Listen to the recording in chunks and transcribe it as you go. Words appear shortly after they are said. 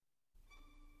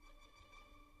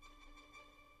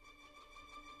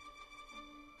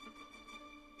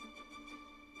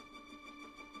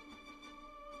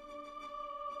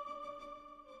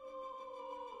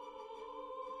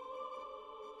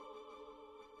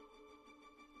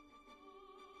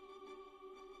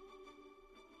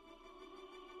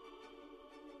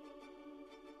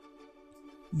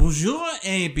Bonjour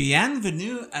et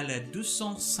bienvenue à la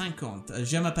 250.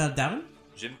 Je m'appelle Darren.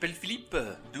 Je m'appelle Philippe.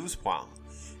 12 points.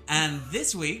 And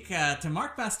this week, to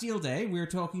mark Bastille Day, we're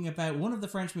talking about one of the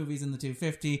French movies in the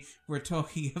 250. We're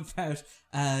talking about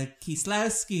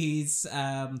Kieślowski's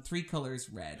Three Couleurs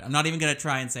Red. I'm not even going to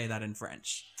try and say that in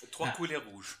French. Trois Couleurs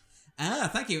Rouge.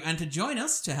 Thank you. And to join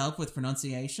us to help with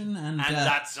pronunciation and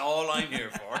that's all I'm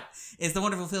here for. is the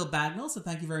wonderful Phil Bagnall. So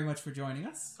thank you very much for joining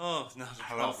us. Oh, not a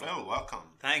Hello, problem. Phil. Welcome.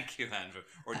 Thank you, Andrew.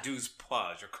 Or 12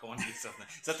 pois, or calling yourself that.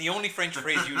 Is that the only French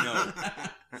phrase you know?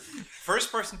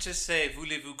 First person to say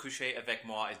 "Voulez-vous coucher avec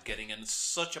moi" is getting in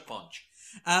such a punch.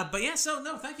 But yeah, so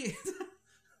no, thank you.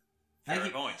 Fair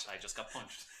point. I just got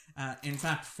punched. In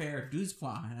fact, fair 12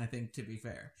 points, I think, to be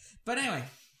fair. But anyway.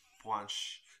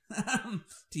 Points.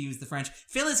 To use the French.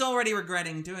 Phil is already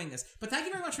regretting doing this. But thank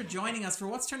you very much for joining us for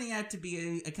what's turning out to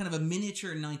be a kind of a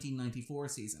miniature 1994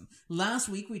 season. Last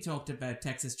week we talked about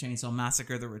Texas Chainsaw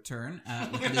Massacre: The Return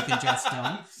with Luke and Jess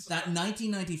Stone. That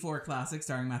 1994 classic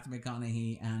starring Matthew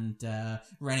McConaughey and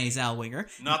Renee Zellweger.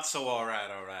 Not so alright.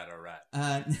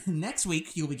 Next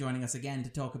week you'll be joining us again to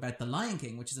talk about The Lion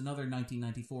King, which is another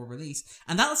 1994 release.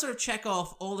 And that'll sort of check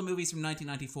off all the movies from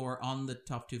 1994 on the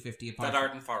top 250. That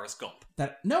aren't Forrest Gump.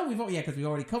 Because we've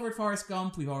already covered Forrest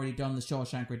Gump, we've already done The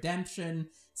Shawshank Redemption.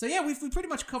 So yeah, we've pretty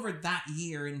much covered that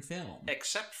year in film.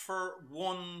 Except for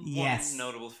one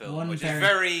notable film, which is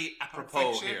very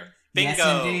apropos here. Bingo!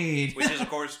 Yes, indeed. Which is, of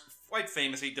course, quite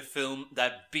famously the film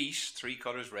that beat Three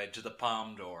Couleurs Red to the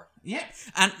Palme d'Or. Yeah,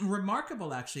 and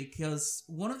remarkable actually, because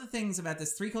one of the things about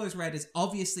this Three Couleurs Red is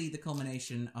obviously the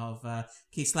culmination of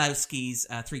Kieślowski's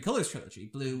Three Couleurs trilogy,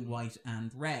 blue, white,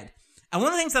 and red. And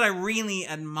one of the things that I really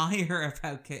admire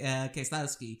about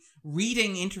Kieślowski,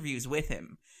 reading interviews with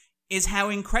him, is how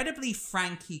incredibly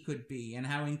frank he could be and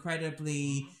how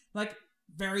incredibly,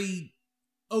 very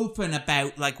open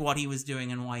about, what he was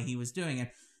doing and why he was doing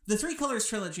it. The Three Couleurs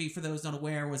trilogy, for those not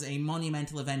aware, was a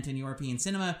monumental event in European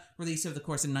cinema, released over the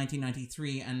course in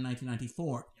 1993 and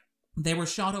 1994. They were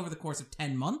shot over the course of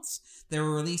 10 months. They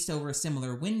were released over a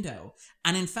similar window.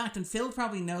 And in fact, and Phil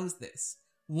probably knows this,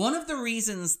 one of the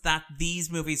reasons that these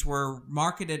movies were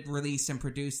marketed, released, and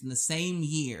produced in the same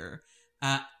year,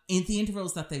 in the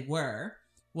intervals that they were,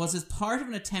 was as part of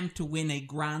an attempt to win a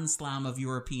Grand Slam of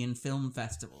European film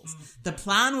festivals. The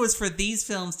plan was for these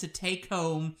films to take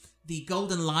home the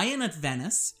Golden Lion at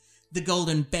Venice, the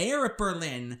Golden Bear at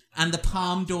Berlin, and the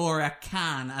Palme d'Or at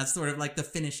Cannes as sort of the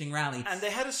finishing rally. And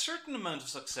they had a certain amount of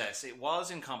success. It was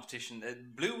in competition.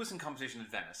 Blue was in competition at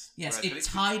Venice. Yes, it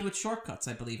tied with Shortcuts,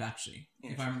 I believe, actually,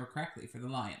 if I remember correctly, for the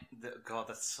Lion. God,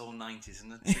 that's so 90s,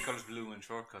 isn't it? Three Colours Blue and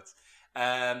Shortcuts.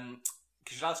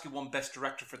 Kieślowski won Best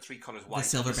Director for Three Colours White.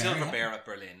 The Silver Bear at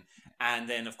Berlin. And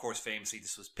then, of course, famously,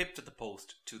 this was pipped at the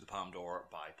post to the Palme d'Or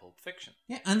by Pulp Fiction.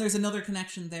 Yeah, and there's another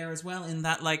connection there as well in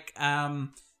that,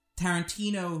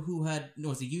 Tarantino, who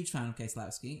was a huge fan of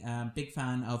Kieślowski, big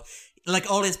fan of,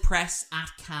 all his press at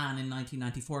Cannes in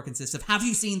 1994 consists of, have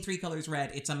you seen Three Couleurs Red?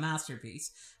 It's a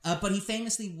masterpiece. But he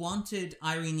famously wanted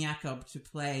Irene Jacob to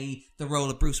play the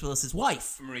role of Bruce Willis's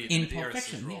wife in Pulp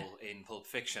Fiction. In Pulp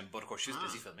Fiction, but of course she was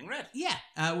busy filming Red.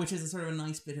 Yeah, which is a sort of a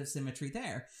nice bit of symmetry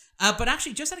there. But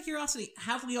actually, just out of curiosity,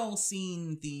 have we all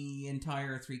seen the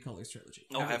entire Three Couleurs trilogy?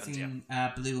 No, I haven't seen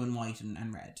Blue and White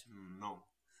and Red? No.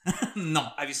 No.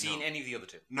 Have you seen any of the other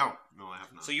two? No, I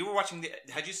have not. So you were watching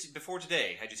before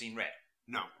today, had you seen Red?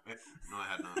 No, I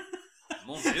had not.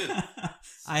 Mon Dieu.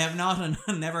 I have not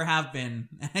and never have been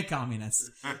a communist.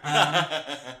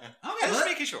 Let's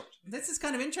make it short. This is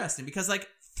kind of interesting because, the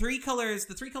Three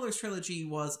Couleurs trilogy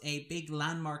was a big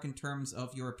landmark in terms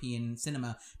of European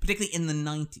cinema, particularly in the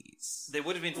 90s. They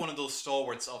would have been one of those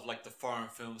stalwarts of the foreign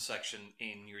film section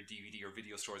in your DVD or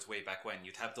video stores way back when.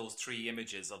 You'd have those three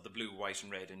images of the blue, white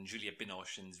and red and Juliette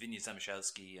Binoche and Zbigniew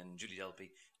Zamierzałowski and Julie Delpy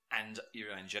and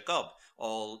Irene Jacob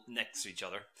all next to each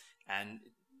other. And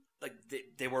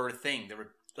they were a thing. They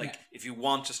were if you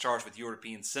want to start with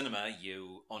European cinema,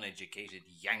 you uneducated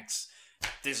Yanks,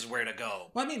 this is where to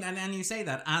go. Well, I mean, and you say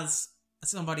that as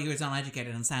somebody who is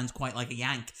uneducated and sounds quite like a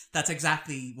Yank. That's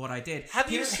exactly what I did.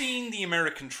 Have you seen the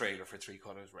American trailer for Three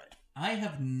Couleurs Red? I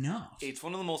have not. It's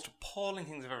one of the most appalling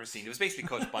things I've ever seen. It was basically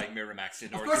cut by Miramax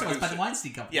in order to boost it. Of course it was, by the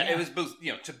Weinstein Company. Yeah, it was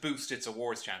to boost its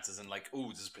awards chances and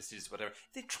this is prestigious, whatever.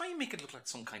 They try and make it look like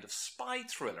some kind of spy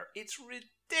thriller. It's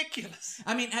ridiculous.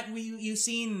 I mean, you've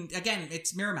seen, again,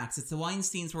 it's Miramax. It's the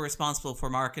Weinsteins were responsible for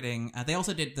marketing. They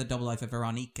also did The Double Life of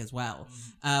Veronique as well.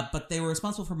 But they were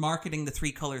responsible for marketing the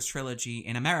Three Couleurs trilogy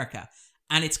in America.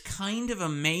 And it's kind of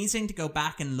amazing to go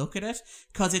back and look at it,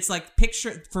 because it's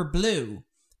picture for Blue.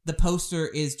 the poster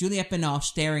is Juliette Binoche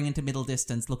staring into middle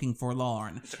distance looking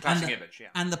forlorn. It's a classic image, yeah.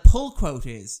 And the pull quote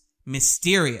is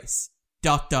mysterious ...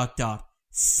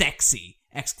 sexy ...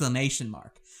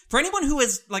 For anyone who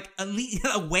is like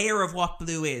aware of what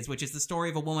Blue is, which is the story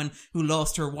of a woman who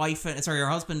lost her her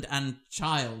husband and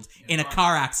child in a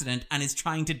car accident and is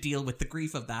trying to deal with the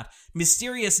grief of that.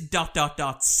 Mysterious ...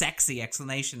 sexy ...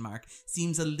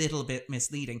 seems a little bit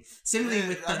misleading. Similarly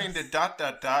with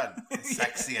the ... is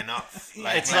sexy enough.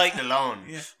 Like, it's left like alone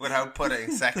without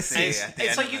putting sexy at the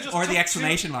end like of you it. just or the took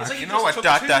exclamation mark. Like You know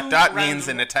what ... means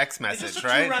in a text They message, just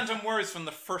took right? two random words from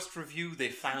the first review they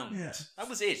found. Yeah. That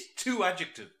was it. 2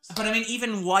 adjectives. But I mean,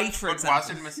 even white, for But example. was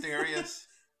it mysterious?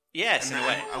 Yes, in a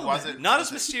way. Was it Not was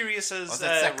as it- mysterious as was it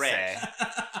sexy? Red.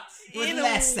 It was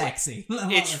less sexy.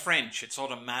 It's French. It's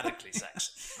automatically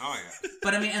sexy. Oh yeah.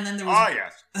 But I mean, and then there was... Oh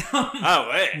yes. Oh,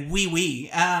 wait.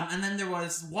 Oui. And then there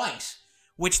was White,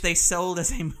 which they sold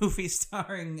as a movie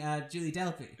starring Julie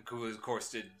Delpy. Who, of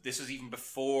course, this was even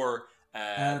before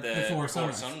Before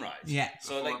Sunrise. Yeah.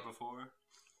 So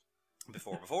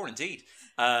before indeed.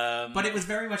 But it was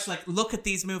very much like, look at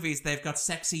these movies. They've got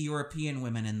sexy European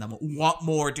women in them. What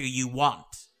more do you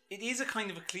want? It is a kind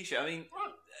of a cliche. I mean,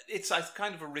 it's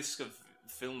kind of a risk of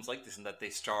films like this in that they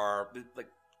star, like,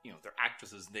 you know, they're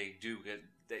actresses. They do get.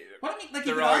 Well, I mean, like,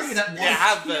 you could argue that they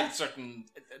have a certain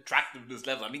attractiveness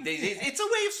level. I mean, it's a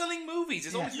way of selling movies.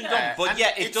 It's always been done. But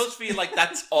it does feel like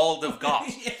that's all they've got.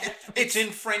 It's in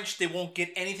French. They won't get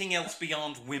anything else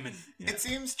beyond women. It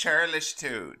seems churlish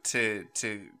to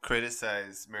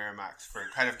criticize Miramax for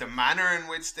kind of the manner in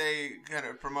which they kind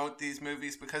of promote these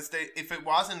movies, because if it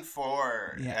wasn't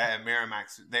for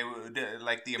Miramax, they would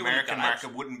the American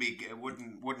market wouldn't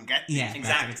get these. Yeah,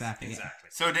 exactly.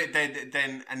 So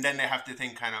then they have to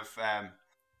think kind of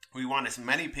we want as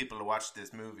many people to watch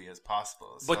this movie as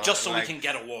possible, but just so we can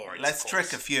get awards. Let's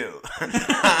trick a few and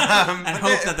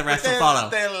hope that the rest will follow.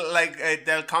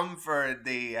 They'll come for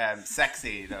the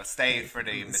sexy. They'll stay for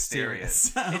the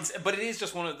mysterious. But it is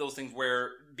just one of those things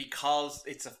where, because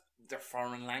it's their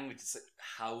foreign language, it's like,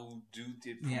 how do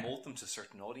they promote them to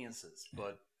certain audiences?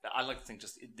 But I like to think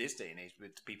just in this day and age,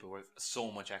 with people with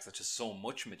so much access to so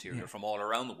much material from all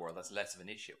around the world, that's less of an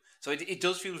issue. So it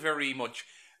does feel very much,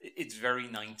 it's very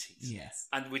 90s. Yes.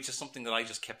 And which is something that I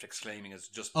just kept exclaiming as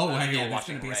just... Oh, there's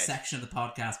going to be a section of the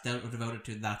podcast devoted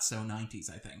to That's So 90s,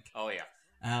 I think. Oh, yeah.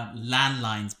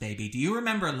 Landlines, baby. Do you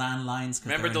remember landlines?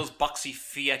 Remember those boxy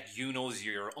Fiat Unos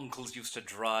your uncles used to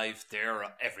drive? They're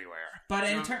everywhere. But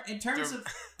in terms of...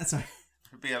 Sorry.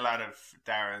 There'd be a lot of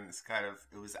Darren's kind of,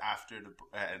 it was after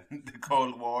the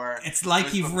Cold War. It's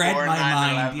like you've read my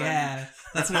 9/11. Mind, yeah.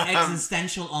 That's an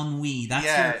existential ennui.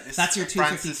 That's your 250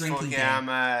 Francis drinking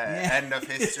Fukuyama, game. End of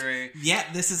history.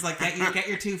 This is like, get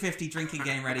your 250 drinking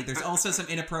game ready. There's also some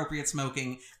inappropriate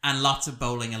smoking and lots of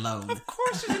bowling alone. Of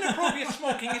course there's inappropriate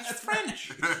smoking, it's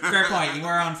French. Fair point, you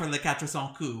were on for Le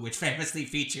 400 Coups, which famously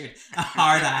featured a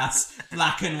hard-ass,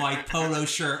 black and white polo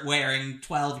shirt wearing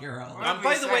 12-year-old. Well, and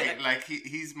by the way, like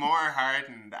he's more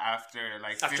hardened after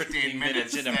 15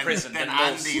 minutes in a prison than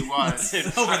Andy was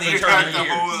over the entire the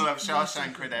whole of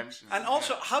Shawshank Redemption. And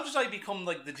also, how did I become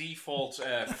like the default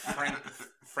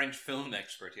French film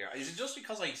expert here? Is it just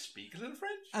because I speak a little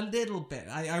French? A little bit.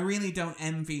 I really don't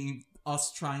envy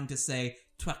us trying to say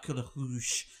Trois, Couleurs,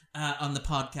 Rouge on the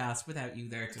podcast without you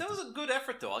there. That was a good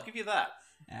effort, though. I'll give you that.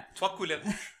 Trois, Couleurs,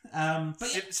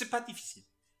 Rouge. C'est pas difficile.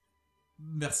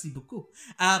 Merci beaucoup.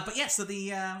 But yeah, so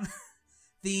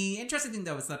the interesting thing,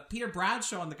 though, is that Peter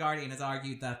Bradshaw in The Guardian has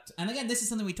argued that, and again, this is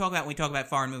something we talk about when we talk about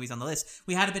foreign movies on the list.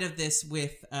 We had a bit of this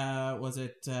with,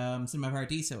 Cinema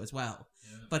Paradiso as well.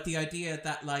 Yeah. But the idea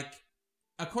that,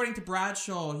 according to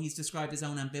Bradshaw, he's described his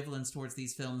own ambivalence towards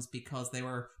these films because they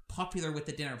were popular with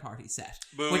the dinner party set.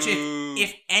 Boo. Which,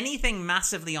 if anything,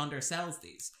 massively undersells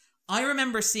these. I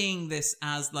remember seeing this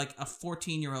as, a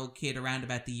 14-year-old kid around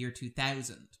about the year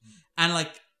 2000. And,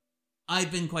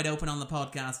 I've been quite open on the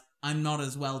podcast. I'm not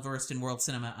as well versed in world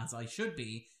cinema as I should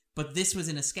be, but this was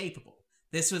inescapable.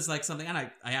 This was something, and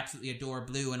I absolutely adore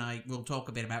Blue, and I will talk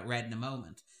a bit about Red in a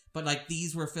moment. But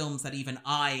these were films that even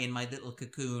I, in my little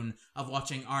cocoon of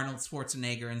watching Arnold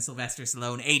Schwarzenegger and Sylvester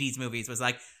Stallone 80s movies, was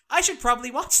I should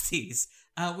probably watch these,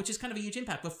 which is kind of a huge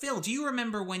impact. But Phil, do you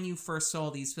remember when you first saw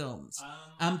these films?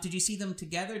 Did you see them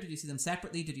together? Did you see them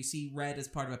separately? Did you see Red as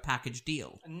part of a package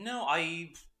deal? No,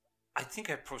 I think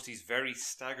I approached these very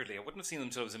staggeredly. I wouldn't have seen them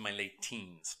until I was in my late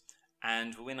teens.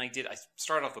 And when I did, I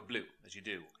started off with Blue, as you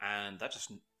do. And that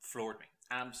just floored me.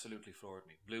 Absolutely floored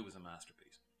me. Blue was a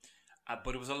masterpiece.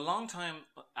 But it was a long time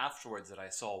afterwards that I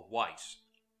saw White.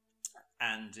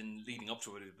 And in leading up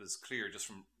to it, it was clear just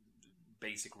from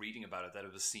basic reading about it that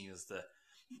it was seen as the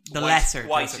lesser.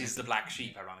 White is the black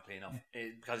sheep, ironically enough,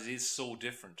 because it is so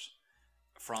different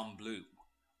from Blue.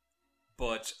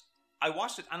 But I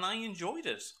watched it and I enjoyed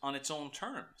it on its own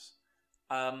terms.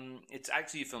 It's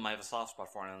actually a film I have a soft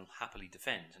spot for and I'll happily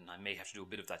defend, and I may have to do a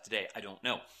bit of that today. I don't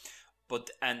know. No,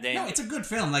 it's a good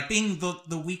film. Like, being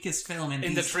the weakest film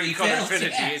in the Three Colours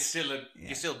trilogy yeah. is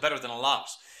still better than a lot.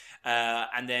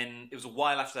 And then it was a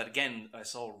while after that again I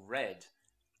saw Red,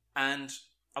 and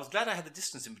I was glad I had the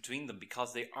distance in between them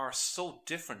because they are so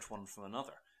different one from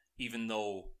another. Even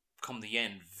though, come the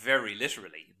end, very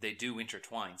literally, they do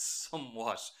intertwine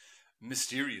somewhat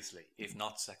mysteriously, if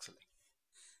not sexily.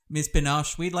 Ms.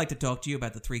 Binoche, we'd like to talk to you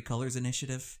about the Three Colours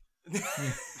Initiative.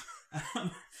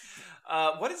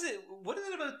 What is it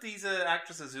about these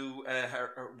actresses who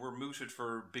were mooted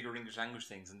for bigger English language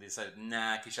things, and they said,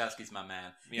 "Nah, Kieślowski's my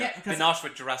man." Binoche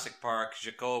with Jurassic Park,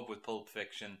 Jacob with Pulp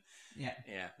Fiction. Yeah,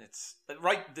 it's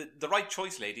right. The right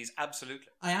choice, ladies. Absolutely.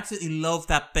 I absolutely love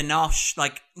that Binoche,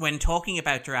 like, when talking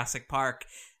about Jurassic Park,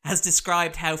 has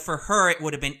described how for her it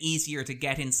would have been easier to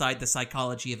get inside the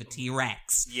psychology of a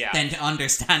T-Rex than to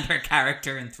understand her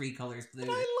character in Three Colours Blue.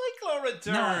 But I like Laura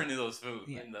Dern in those films.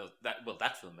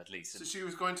 That film at least. So she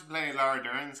was going to play Laura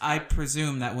Dern's character? I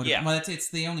presume that would have... Well, it's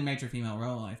the only major female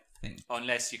role, I think.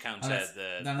 Unless you count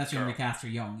unless you recast her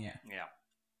young, yeah.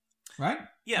 Right?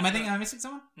 Yeah. Am I missing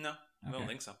someone? No, I don't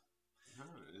think so.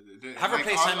 Have her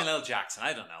play Samuel L. Jackson,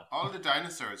 I don't know. All the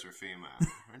dinosaurs were female,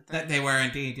 weren't they? They were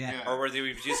indeed, yeah. Or were they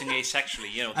reproducing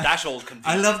asexually? That old convenience.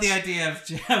 I love the idea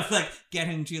of like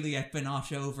getting Juliette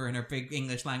Binoche over in her big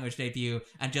English language debut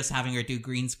and just having her do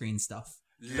green screen stuff.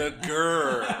 Le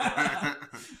girl.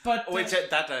 But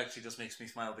that actually just makes me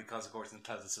smile because, of course, in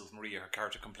Clouds of Sils Maria, her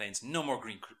character complains, "No more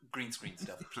green screen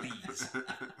stuff, please."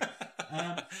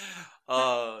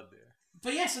 Oh dear.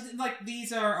 But yes,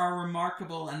 these are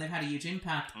remarkable and they've had a huge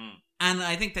impact. And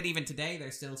I think that even today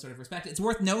they're still sort of respected. It's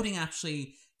worth noting,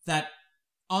 actually, that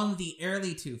on the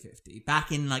early 250,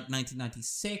 back in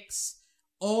 1996,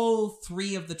 all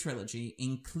three of the trilogy,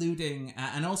 including,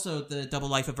 and also the Double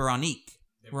Life of Veronique,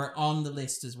 were on the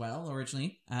list as well,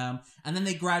 originally. And then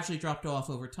they gradually dropped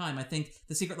off over time. I think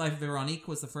The Secret Life of Veronique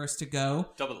was the first to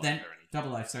go. Double Life of Veronique.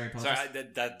 Double Life, sorry. Sorry,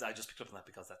 I just picked up on that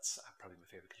because that's probably my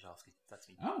favourite Kieślowski. That's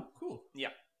me. Oh, cool. Yeah.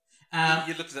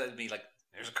 You looked at me like,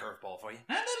 there's a curveball for you.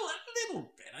 A little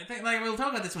bit. I think we'll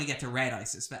talk about this when we get to Red, I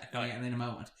suspect, in a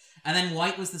moment. And then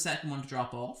White was the second one to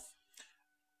drop off.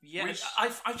 Yeah,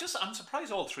 I'm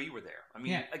surprised all three were there. I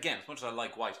mean, again, as much as I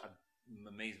like White, I'm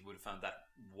amazed we would have found that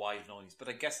wide noise. But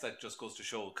I guess that just goes to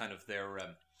show kind of their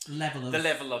level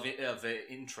of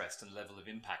interest and level of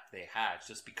impact they had,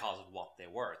 just because of what they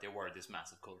were. They were this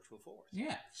massive cultural force.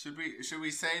 Yeah. Should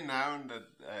we say now that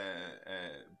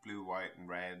Blue, White, and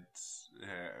Red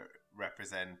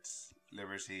represent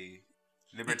liberté,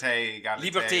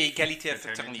 égalité,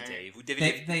 fraternité. Vous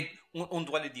devez on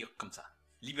doit le dire comme ça.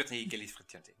 Liberté, égalité,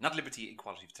 fraternité. Not liberty,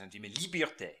 equality, fraternity, mais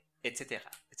liberté, etc.,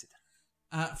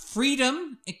 etc.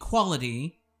 Freedom,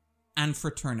 equality, and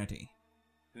fraternity.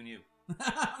 Who knew?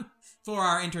 For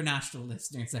our international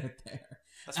listeners out there.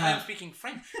 That's why I'm speaking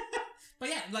French. But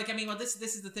yeah, this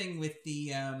is the thing with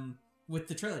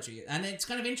the trilogy, and it's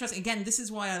kind of interesting. Again, this is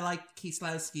why I like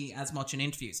Kieślowski as much in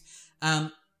interviews.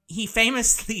 He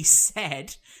famously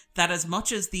said that as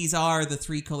much as these are the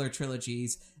Three Colour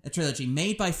trilogies, a trilogy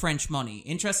made by French money,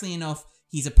 interestingly enough,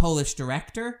 he's a Polish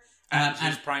director. And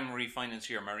his primary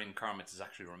financier, Marin Karmitz, is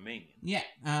actually Romanian. Yeah,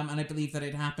 and I believe that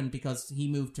it happened because he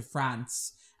moved to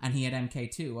France and he had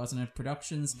MK2, wasn't it,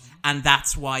 Productions? Mm-hmm. And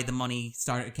that's why the money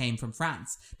came from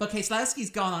France. But Kieślowski's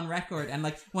gone on record,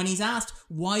 and when he's asked,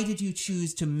 why did you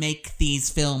choose to make these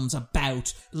films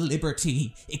about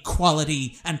liberty,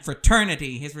 equality, and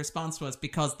fraternity? His response was,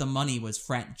 because the money was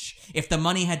French. If the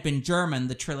money had been German,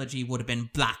 the trilogy would have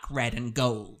been black, red, and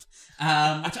gold.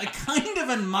 Which I kind of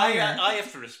admire. I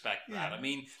have to respect that. I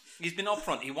mean, he's been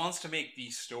upfront. He wants to make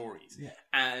these stories. Yeah.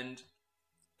 And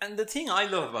the thing I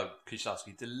love about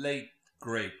Kieślowski, the late,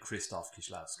 great Krzysztof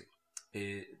Kieślowski,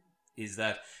 is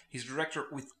that he's a director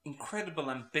with incredible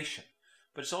ambition,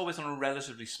 but it's always on a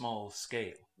relatively small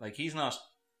scale. Like, he's not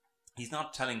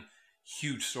telling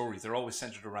huge stories. They're always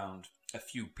centered around a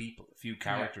few people, a few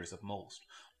characters at most.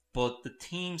 But the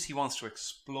themes he wants to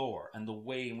explore and the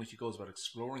way in which he goes about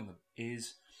exploring them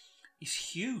is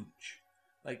huge.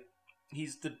 Like,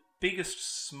 he's the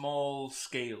biggest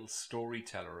small-scale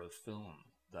storyteller of film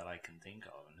that I can think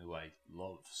of, and who I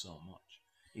love so much.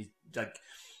 He's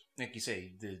like you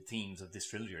say, the themes of this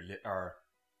trilogy are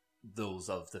those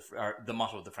of the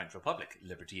motto of the French Republic: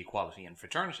 liberty, equality, and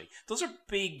fraternity. Those are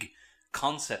big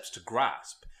concepts to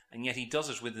grasp, and yet he does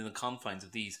it within the confines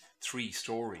of these three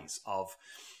stories of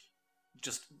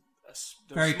just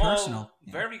very small, personal.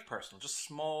 Yeah. Very personal, just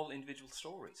small individual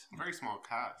stories. Very small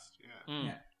cast,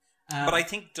 yeah. But I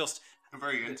think just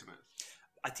very intimate.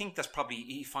 I think that's probably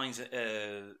he finds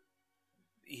a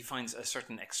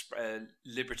certain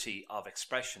liberty of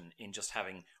expression in just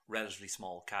having relatively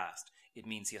small cast. It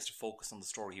means he has to focus on the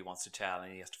story he wants to tell,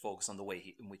 and he has to focus on the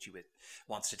way in which he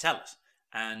wants to tell it.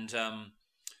 And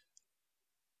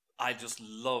I just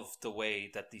love the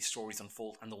way that these stories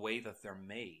unfold and the way that they're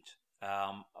made.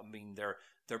 I mean,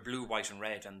 they're blue, white, and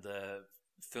red, and the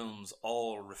films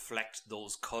all reflect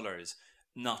those colours,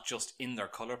 not just in their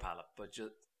colour palette, but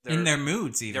just in their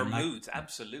moods, even. Their moods,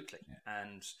 absolutely. Yeah.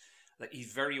 And like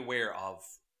he's very aware of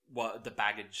what the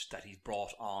baggage that he's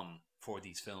brought on for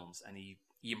these films, and he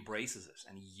embraces it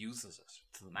and he uses it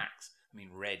to the max. I mean,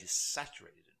 red is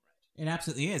saturated in red. It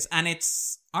absolutely is, and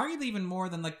it's arguably even more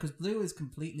than like, because blue is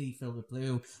completely filled with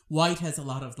blue. White has a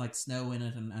lot of like snow in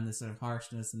it and the sort of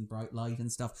harshness and bright light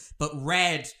and stuff. But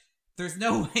red, there's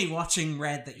no way watching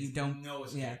red that you don't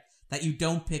that you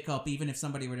don't pick up, even if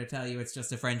somebody were to tell you it's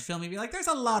just a French film. You'd be like, there's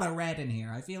a lot of red in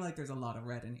here. I feel like there's a lot of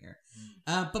red in here.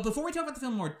 But before we talk about the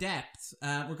film in more depth,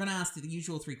 we're going to ask the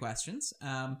usual three questions.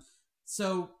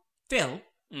 So, Phil,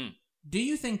 do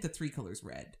you think that Three Colors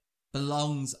Red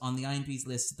belongs on the IMDb's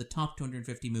list of the top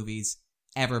 250 movies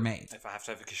ever made? If I have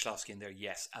to have a Kieślowski in there,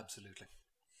 yes, absolutely.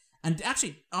 And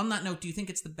actually, on that note, do you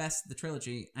think it's the best of the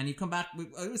trilogy? And you come back,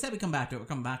 we said we come back to it, we're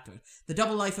coming back to it. The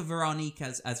Double Life of Veronique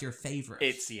as your favourite.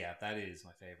 That is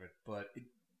my favourite. But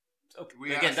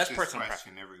we again, ask that's this personal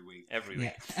question every week. Every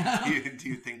week. Yeah. do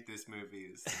you think this movie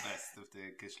is the best of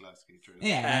the Kieślowski trilogy?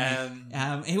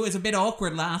 Yeah. It was a bit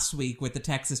awkward last week with the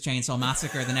Texas Chainsaw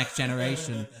Massacre, The Next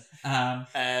Generation.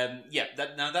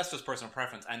 That's just personal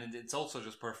preference, and it's also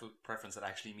just preference that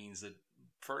actually means that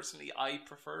personally I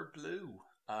prefer blue.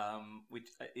 Which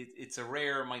it's a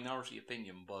rare minority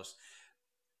opinion, but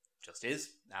just is.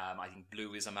 I think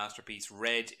blue is a masterpiece.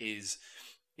 Red it's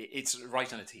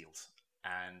right on its heels,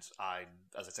 and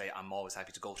I'm always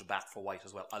happy to go to bat for white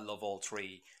as well. I love all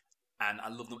three, and I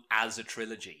love them as a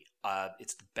trilogy.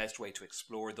 It's the best way to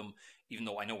explore them. Even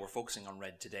though I know we're focusing on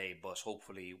red today, but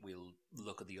hopefully we'll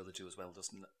look at the other two as well,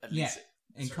 just at least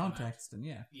in context. And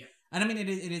and I mean, it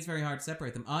is very hard to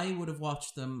separate them. I would have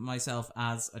watched them myself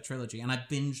as a trilogy, and I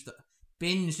binged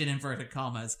in inverted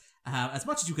commas, as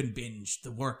much as you can binge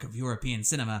the work of European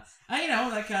cinema. I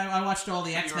watched all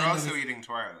the X-Men. You were also movies. eating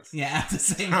twirls. Yeah, at the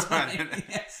same time,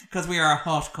 because we are a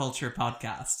hot culture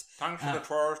podcast. Thanks for the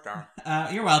twirls,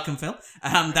 Darren. You're welcome, Phil.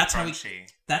 That's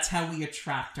how we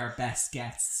attract our best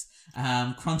guests.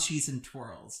 Crunchies and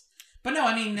twirls. But no,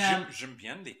 I mean, j'aime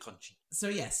bien les crunchy. So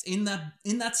yes, in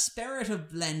that spirit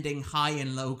of blending high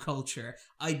and low culture,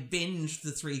 I binged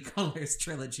the Three Colors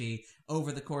trilogy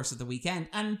over the course of the weekend,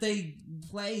 and they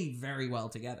play very well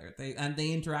together.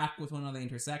 They interact with one another, they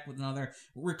intersect with another.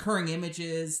 Recurring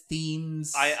images,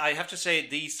 themes. I have to say,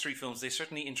 these three films, they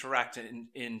certainly interact and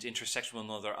intersect with one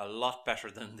another a lot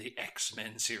better than the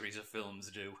X-Men series of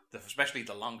films do. Especially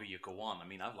the longer you go on. I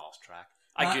mean, I've lost track.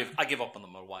 I give up on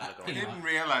them a while ago. I didn't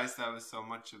realise that was so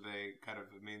much of a kind of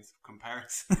a means of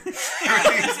comparison.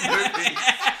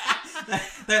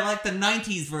 They're like the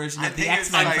 90s version of the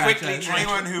X-Men franchise.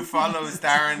 Anyone who follows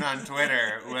Darren on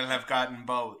Twitter will have gotten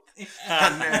both.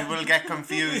 And will get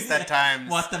confused at times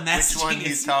what the messaging which one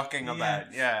he's talking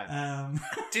about.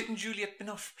 Didn't Juliette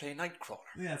Binoche play Nightcrawler?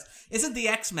 Yes. Isn't the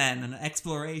X-Men an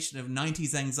exploration of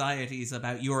 90s anxieties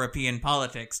about European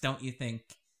politics, don't you think?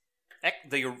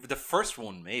 The first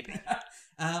one, maybe.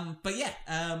 But yeah,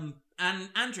 and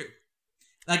Andrew,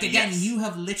 like again, you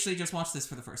have literally just watched this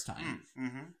for the first time.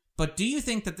 Mm-hmm. But do you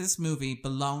think that this movie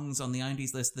belongs on the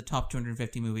IMDb's list of the top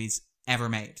 250 movies ever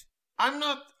made? I'm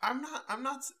not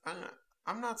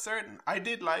certain. I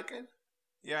did like it,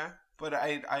 yeah, but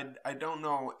I don't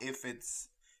know if it's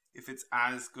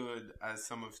as good as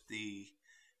some of the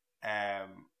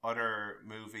other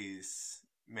movies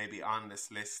maybe on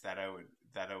this list that I would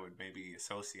maybe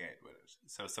associate with it.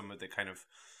 So some of the kind of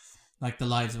like The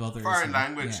Lives of Others, foreign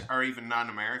language or even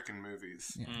non-American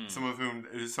movies, yeah. some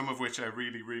of which I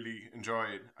really, really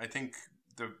enjoyed. I think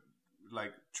the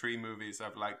three movies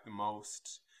I've liked the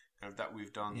most kind of that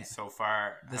we've done so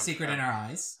far. The Secret in Our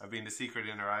Eyes. Have been The Secret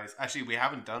in Our Eyes. Actually, we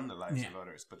haven't done The Lives of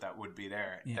Others, but that would be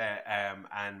there. Yeah.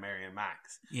 And Mary and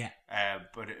Max. Yeah.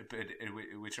 But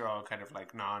which are all kind of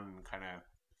like non kind of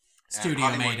Studio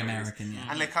Hollywood made movies. American, yeah.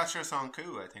 And Les Quatre Sans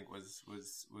Coups, I think, was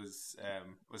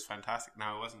fantastic.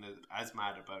 Now I wasn't as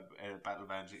mad about Battle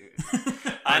of Algiers.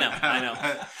 I know.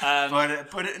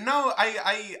 But no,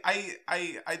 I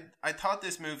thought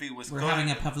this movie was. We're good.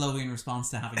 having a Pavlovian response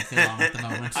to having Phil on at the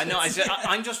moment. I know.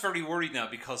 I'm just very worried now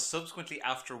because subsequently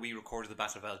after we recorded the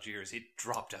Battle of Algiers, it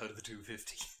dropped out of the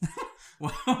 250.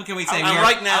 What can we say? And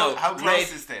right now, how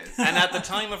close is this? And at the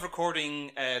time of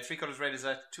recording, Three Colors Red is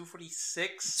at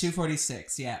 246.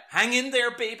 246, yeah. Hang in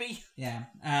there, baby. Yeah.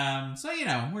 So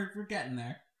we're getting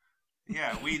there.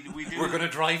 Yeah, we do. We're going to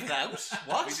drive it out.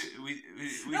 What? We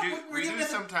do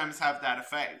sometimes have that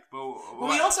effect, but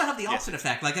we also have the opposite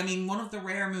effect. Like, I mean, one of the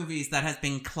rare movies that has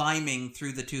been climbing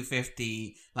through the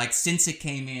 250, like since it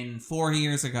came in 4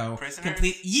 years ago.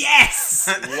 Prisoners? Yes.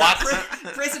 What?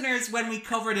 Prisoners, when we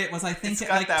covered it, was I think it's at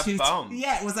got like that bump.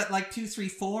 Yeah, it was at like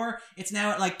 234. It's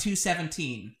now at like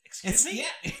 217. Excuse me? Yeah,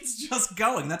 it's just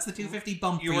going. That's the 250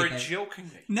 bump. You were joking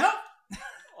me. No.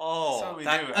 Oh,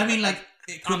 I mean, like,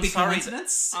 it could be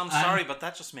coincidence. I'm sorry, but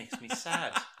that just makes me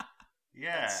sad.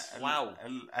 Yeah. Wow.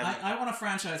 I want a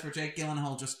franchise where Jake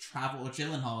Gyllenhaal just travels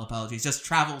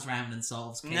around and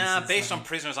solves cases. Nah, based on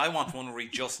Prisoners, I want one where he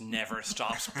just never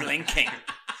stops blinking.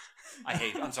 I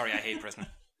hate Prisoner.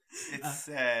 It's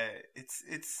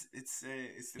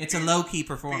a low key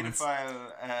performance.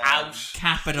 Pedophile,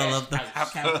 capital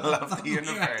of the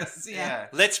universe. Yeah.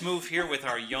 Let's move here with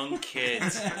our young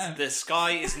kids. The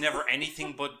sky is never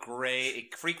anything but grey.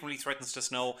 It frequently threatens to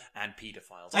snow, and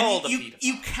pedophiles. Pedophiles.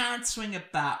 You can't swing a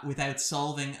bat without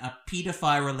solving a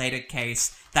pedophile related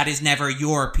case that is never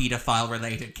your pedophile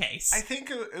related case. I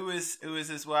think it was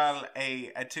as well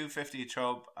a 250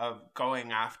 trope of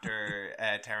going after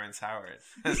Terrence Howard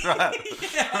as well.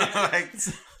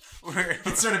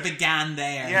 It sort of began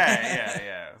there.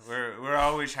 Yeah. We're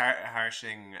always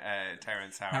harshing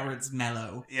Terrence Howard. Howard's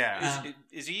mellow. Yeah.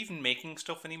 Is he even making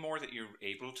stuff anymore that you're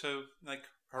able to like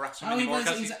harass him anymore?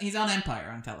 He's on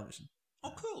Empire on television.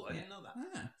 Oh, cool! I didn't know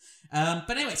that.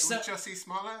 But anyway, so Jussie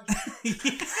Smollett.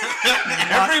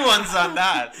 Everyone's on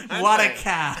that. What a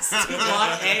cast!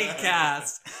 What a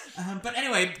cast! But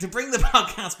anyway, to bring the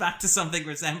podcast back to something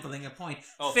resembling a point,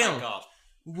 Phil, thank God.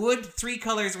 Would Three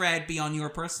Colors Red be on your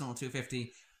personal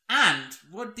 250? And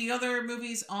would the other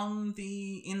movies in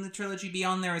the trilogy be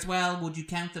on there as well? Would you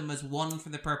count them as one for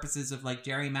the purposes of like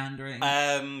gerrymandering?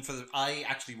 I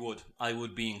actually would. I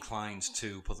would be inclined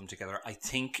to put them together. I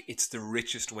think it's the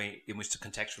richest way in which to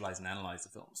contextualize and analyze the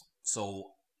films.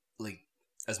 So, like,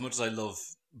 as much as I love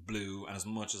blue and as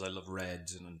much as I love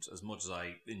red and as much as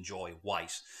I enjoy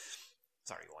white,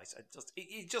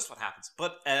 it's just what happens.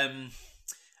 But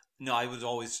no, I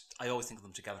always think of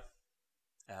them together.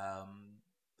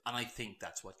 And I think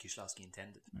that's what Kieślowski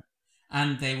intended.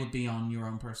 And they would be on your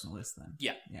own personal list then?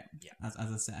 Yeah. As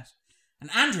a set.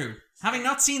 And Andrew, having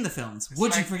not seen the films,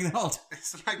 would you freaking hold?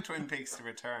 It's like Twin Peaks: The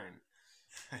Return.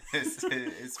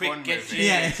 It's quick, one get movie.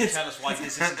 to tell us why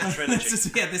this isn't the trilogy.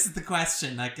 This is the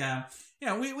question. Like,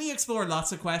 we explore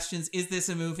lots of questions. Is this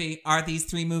a movie? Are these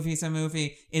three movies a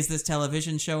movie? Is this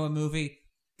television show a movie?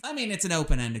 I mean, it's an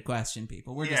open-ended question,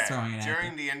 people. We're just throwing it out.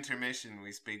 During the intermission,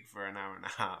 we speak for an hour and a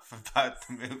half about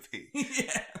the movie.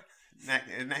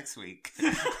 Next week,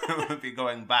 we'll be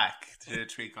going back to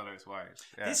Three Colors White.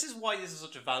 Yeah. This is why this is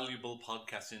such a valuable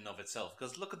podcast in and of itself.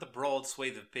 Because look at the broad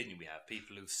swathe of opinion we have.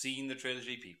 People who've seen the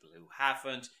trilogy, people who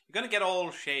haven't. You're going to get all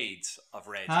shades of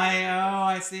red.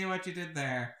 I see what you did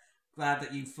there. Glad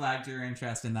that you flagged your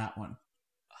interest in that one.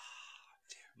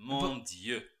 Mon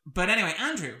Dieu. But anyway,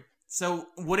 Andrew... So,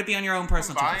 would it be on your own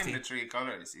personal Combine 250? the three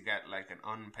colours, you get like an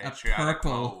unpatriotic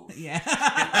purple. mauve. Yeah.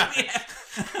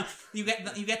 You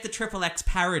get the triple X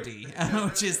parody,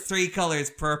 which is three colours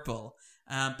purple.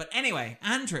 But anyway,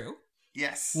 Andrew.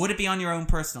 Yes. Would it be on your own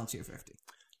personal 250?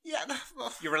 Yeah.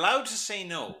 You're allowed to say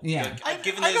no. Yeah. I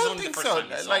don't think so.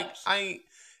 Like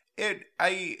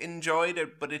I enjoyed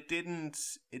it, but it didn't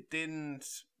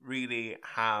really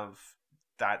have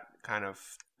that kind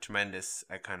of tremendous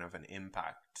kind of an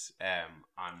impact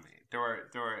on me. There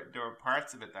were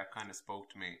parts of it that kind of spoke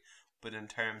to me, but in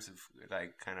terms of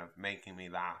like kind of making me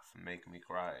laugh and making me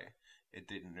cry, it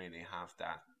didn't really have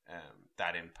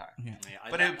that impact. Yeah.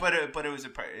 But it was a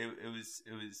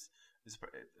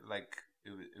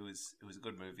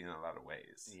good movie in a lot of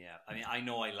ways. Yeah, I mean, I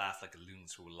know I laughed like a loon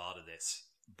through a lot of this,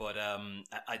 but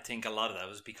I think a lot of that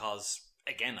was because,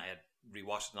 again, I had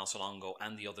rewatched it not so long ago,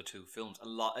 and the other two films.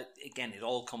 Again, it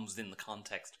all comes in the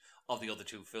context of the other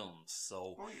two films.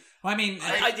 So, well, I mean,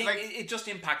 I think it just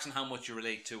impacts on how much you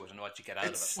relate to it and what you get out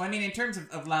of it. Well, I mean, in terms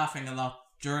of laughing a lot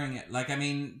during it, like, I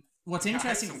mean, what's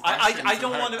interesting, I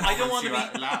don't want to. I don't want to be.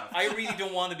 I really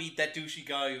don't want to be that douchey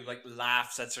guy who like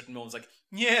laughs at certain moments. Like,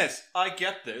 yes, I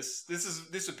get this.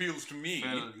 This appeals to me.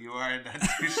 Phil, you are that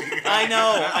douchey guy. I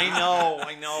know.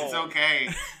 It's okay.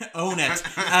 Own it.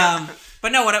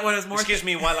 But no, what I was more. Excuse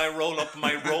me while I roll up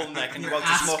my roll neck and go out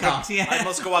to smoke. I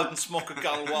must go out and smoke a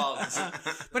Galwaz.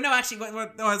 But no, actually,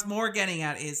 what I was more getting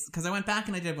at is because I went back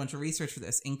and I did a bunch of research for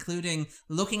this, including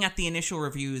looking at the initial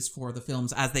reviews for the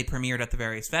films as they premiered at the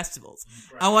various festivals.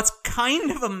 Right. And what's kind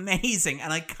of amazing,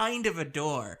 and I kind of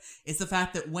adore, is the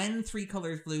fact that when Three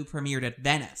Colors Blue premiered at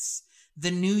Venice, the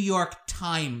New York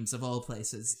Times, of all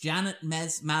places, Janet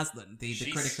Maslin, the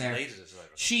critic there,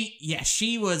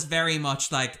 she was very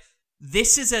much like,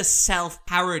 this is a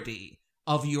self-parody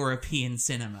of European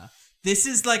cinema. This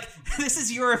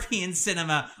is European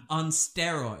cinema on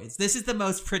steroids. This is the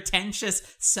most pretentious,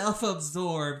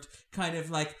 self-absorbed, kind of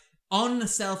like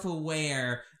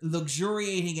unself-aware,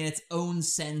 luxuriating in its own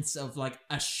sense of like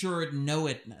assured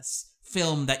knowedness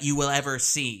film that you will ever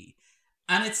see.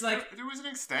 And it's like there was an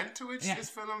extent to which this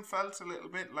film felt a little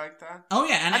bit like that. Oh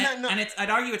yeah, and I'd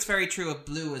argue it's very true of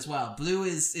Blue as well. Blue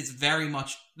is very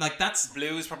much like that's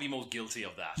Blue is probably most guilty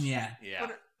of that. Yeah.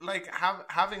 But like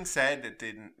having said it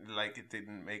didn't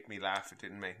make me laugh, it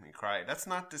didn't make me cry. That's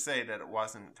not to say that it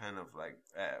wasn't kind of like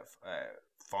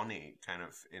funny kind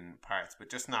of in parts, but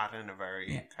just not in a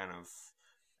very kind of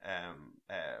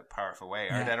powerful way,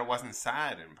 or that it wasn't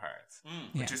sad in parts,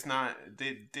 but just not.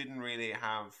 They didn't really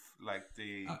have like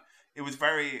the. It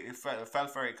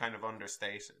felt very kind of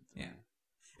understated. Yeah.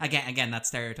 Again, that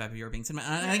stereotype of European cinema,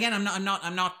 and again,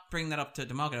 I'm not bringing that up to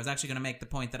demog it. I was actually going to make the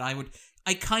point that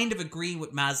I kind of agree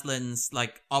with Maslin's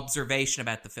like observation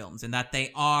about the films, in that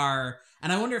they are,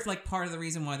 and I wonder if like part of the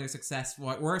reason why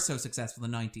why we're so successful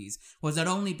in the 90s was not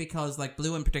only because like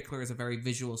Blue in particular is a very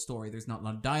visual story. There's not a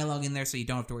lot of dialogue in there, so you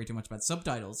don't have to worry too much about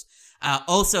subtitles.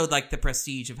 Also, like the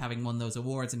prestige of having won those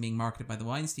awards and being marketed by the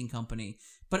Weinstein Company.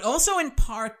 But also in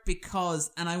part because,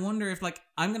 and I wonder if like,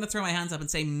 I'm going to throw my hands up and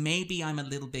say maybe I'm a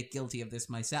little bit guilty of this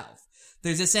myself.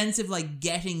 There's a sense of like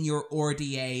getting your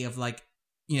RDA of like,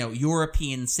 you know,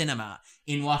 European cinema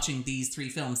in watching these three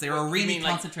films. They're a really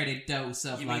concentrated dose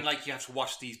of. You mean like you have to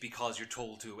watch these because you're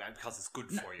told to and because it's good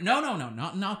for you? No,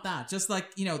 not that. Just like,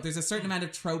 you know, there's a certain amount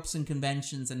of tropes and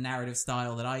conventions and narrative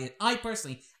style that I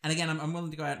personally, and again, I'm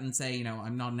willing to go out and say, you know,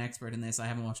 I'm not an expert in this. I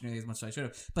haven't watched nearly as much as I should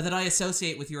have, but that I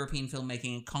associate with European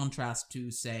filmmaking in contrast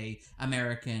to, say,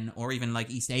 American or even like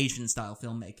East Asian style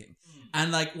filmmaking.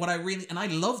 And like what I really, and I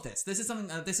love this. This is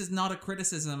something. This is not a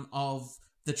criticism of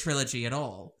the trilogy at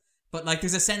all, but like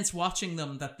there's a sense watching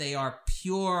them that they are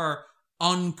pure,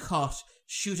 uncut,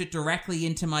 shoot it directly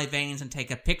into my veins and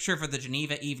take a picture for the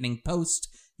Geneva Evening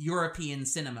Post European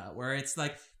cinema, where it's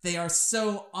like they are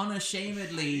so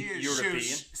unashamedly European.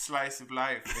 Slice of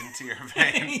life into your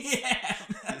veins. Yeah,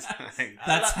 like,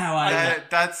 that's how I.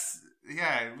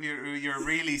 You're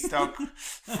really stuck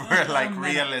for like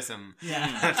realism.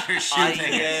 Yeah, that you're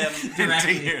shooting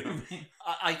into you.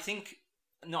 I think.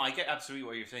 No, I get absolutely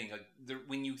what you're saying. Like,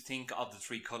 when you think of the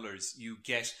Three Colors, you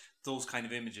get those kind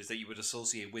of images that you would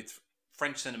associate with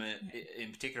French cinema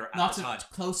in particular at Lots the time. Lots of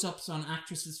close-ups on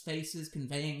actresses' faces,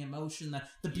 conveying emotion,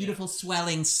 the beautiful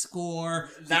swelling score.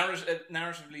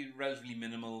 Narratively relatively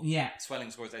minimal swelling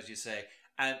scores, as you say.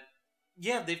 And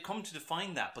they've come to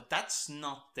define that, but that's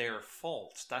not their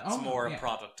fault. That's more a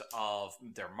product of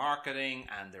their marketing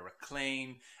and their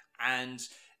acclaim, and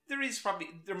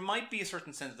there might be a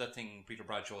certain sense of that thing Peter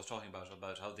Bradshaw was talking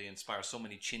about how they inspire so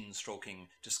many chin-stroking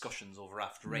discussions over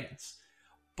After Eights.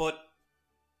 But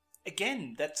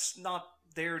again, that's not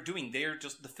their doing. They're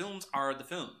just, the films are the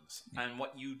films, and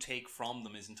what you take from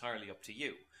them is entirely up to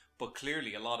you. But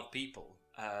clearly, a lot of people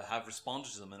have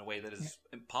responded to them in a way that is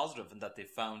positive and that they've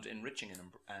found enriching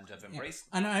and have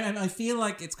embraced them. And I feel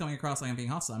like it's coming across like I'm being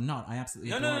hostile. I'm not. I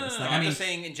absolutely adore this. No. I'm just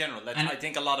saying in general that I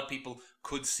think a lot of people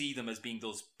could see them as being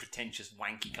those pretentious,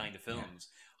 wanky kind of films.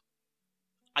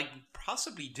 I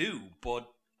possibly do, but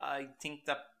I think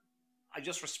that I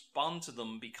just respond to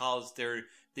them because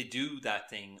they do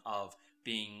that thing of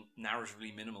being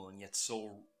narratively minimal and yet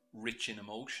so rich in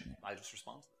emotion. I just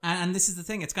respond to that. And this is the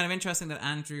thing. It's kind of interesting that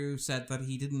Andrew said that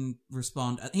he didn't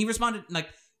respond. He responded like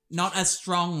not as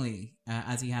strongly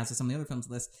as he has to some of the other films on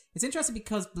the list. It's interesting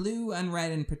because Blue and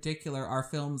Red in particular are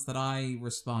films that I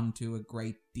respond to a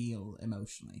great deal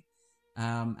emotionally.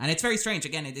 And it's very strange.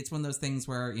 Again, it's one of those things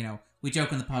where, you know, we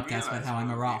joke on the podcast about how I'm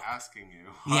a rock. Asking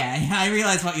you. Yeah, I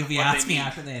realize what you'll be asking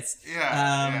after this.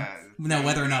 No,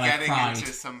 whether or not I cried. Getting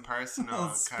into some personal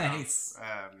space.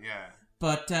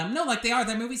 But no, like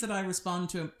they're movies that I respond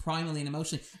to primarily and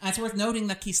emotionally. And it's worth noting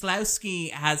that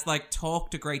Kieślowski has like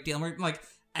talked a great deal. Like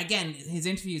again, his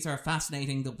interviews are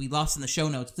fascinating. They'll be lost in the show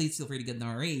notes. Please feel free to give them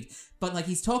a read. But like,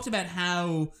 he's talked about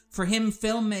how, for him,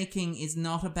 filmmaking is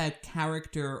not about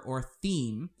character or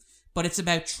theme, but it's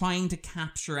about trying to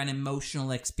capture an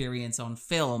emotional experience on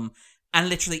film. And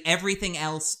literally everything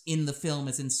else in the film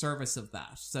is in service of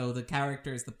that. So the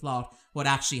characters, the plot, what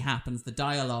actually happens, the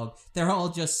dialogue, they're all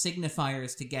just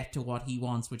signifiers to get to what he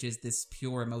wants, which is this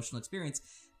pure emotional experience.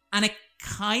 And it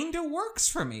kind of works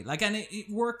for me. Like, and it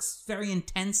works very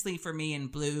intensely for me in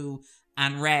Blue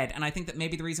and Red. And I think that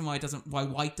maybe the reason why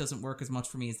White doesn't work as much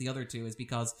for me as the other two is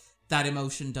because that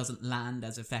emotion doesn't land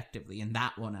as effectively in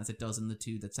that one as it does in the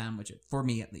two that sandwich it, for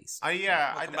me at least. We'll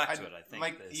come back to it, I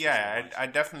think. I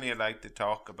definitely like to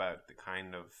talk about the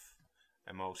kind of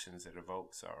emotions it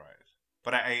evokes, alright.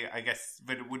 But I guess,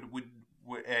 but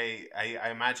I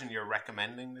imagine you're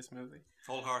recommending this movie?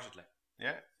 Full-heartedly.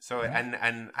 Yeah. So and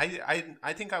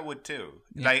I think I would too.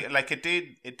 Yeah. Like it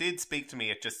did speak to me.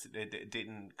 It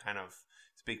didn't kind of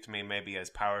speak to me maybe as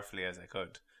powerfully as I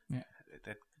could. Yeah.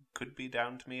 That could be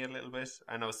down to me a little bit.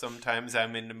 I know sometimes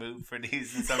I'm in the mood for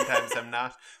these and sometimes I'm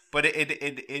not. But it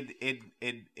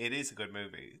is a good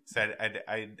movie. So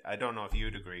I don't know if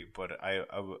you'd agree, but I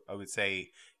would say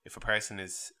if a person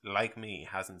is like me,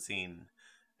 hasn't seen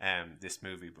this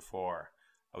movie before,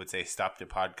 I would say stop the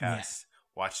podcast,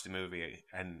 watch the movie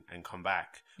and come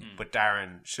back. But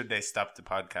Darren, should they stop the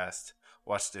podcast,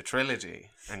 watch the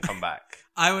trilogy and come back?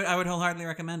 I would wholeheartedly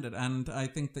recommend it, and I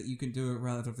think that you can do it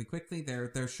relatively quickly.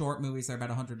 They're short movies; they're about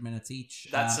 100 minutes each.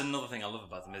 That's another thing I love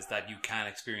about them, is that you can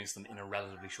experience them in a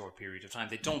relatively short period of time.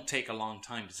 They don't take a long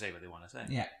time to say what they want to say.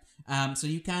 Yeah. So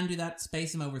you can do that,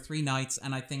 space them over 3 nights,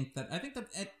 and I think that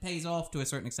it pays off to a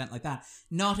certain extent like that.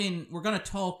 We're going to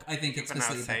talk, I think,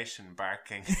 explicitly about Alsatian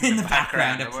barking in the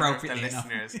background appropriately. The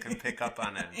listeners can pick up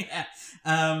on it. Yeah.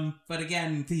 But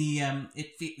again,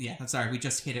 I'm sorry, we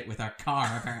just hit it with our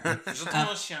car apparently.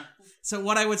 So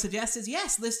what I would suggest is,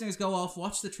 yes, listeners, go off,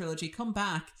 watch the trilogy, come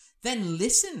back, then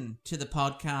listen to the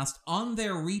podcast on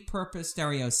their repurposed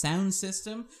stereo sound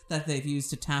system that they've used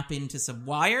to tap into some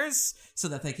wires so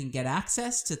that they can get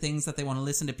access to things that they want to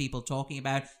listen to people talking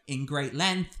about in great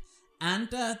length. And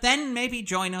then maybe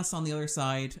join us on the other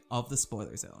side of the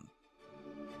spoiler zone.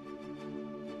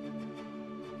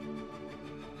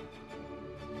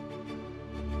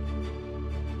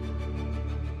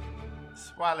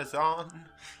 Swallows on.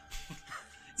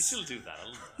 You still do that a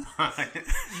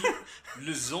little.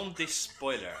 Le zone des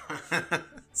spoilers.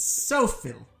 So,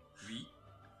 Phil, Oui.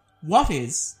 what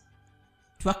is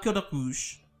Trois Couleurs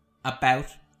Rouge about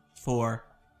for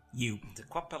you? De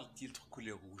quoi parle-t-il Trois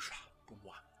Couleurs Rouge pour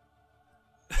moi?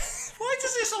 Why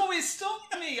does this always stop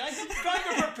me? I have kind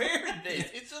of prepared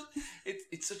this.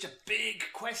 It's such a big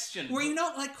question. Were you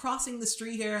not like crossing the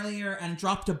street earlier and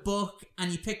dropped a book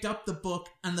and you picked up the book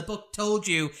and the book told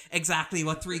you exactly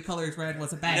what Three Colors Red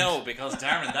was about? No, because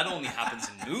Darren, that only happens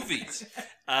in movies.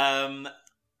 I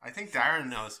think Darren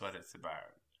knows what it's about.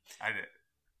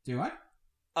 Do I?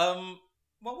 Well,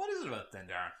 what is it about then,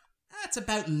 Darren? It's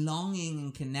about longing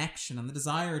and connection and the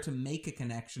desire to make a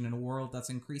connection in a world that's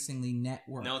increasingly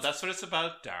networked. No, that's what it's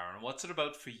about, Darren. What's it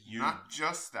about for you? Not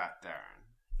just that,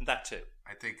 Darren. That too.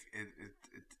 I think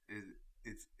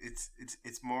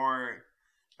it's more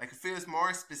like, it feels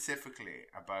more specifically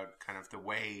about kind of the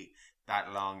way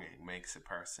that longing makes a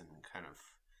person kind of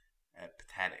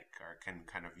pathetic or can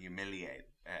kind of humiliate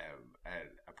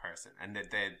a person, and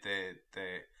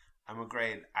I'm a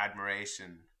great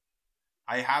admiration.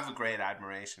 I have a great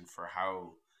admiration for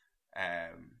how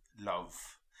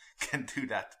love can do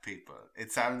that to people.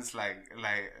 It sounds like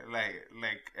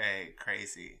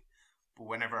crazy, but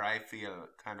whenever I feel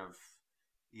kind of,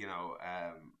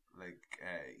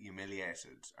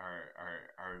 humiliated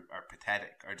or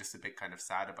pathetic or just a bit kind of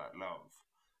sad about love,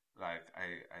 like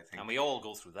I think, and we all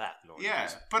go through that, Lord. Yeah,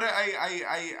 but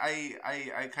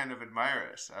I kind of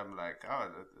admire it. I'm like, oh,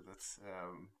 that's.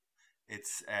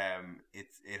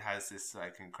 It has this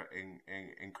like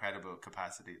incredible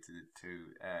capacity to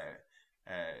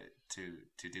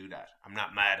do that. I'm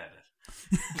not mad at it.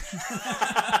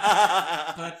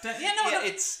 But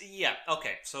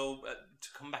okay. So to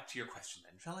come back to your question,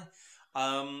 then, shall I?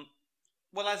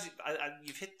 Well, as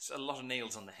you've hit a lot of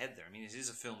nails on the head there. I mean, it is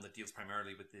a film that deals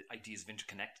primarily with the ideas of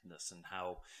interconnectedness and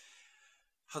how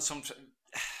sometimes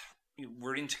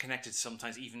we're interconnected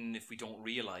sometimes, even if we don't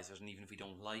realize it, and even if we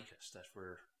don't like it, that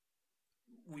we're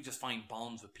we just find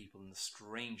bonds with people in the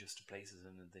strangest of places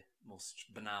and in the most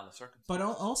banal of circumstances. But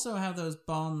also how those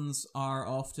bonds are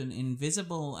often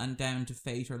invisible and down to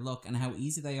fate or luck, and how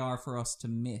easy they are for us to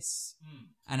miss,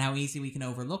 and how easy we can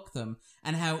overlook them,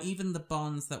 and how even the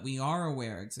bonds that we are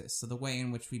aware exist, so the way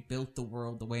in which we built the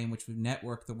world, the way in which we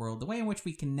networked the world, the way in which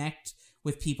we connect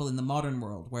with people in the modern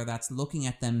world, where that's looking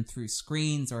at them through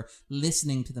screens or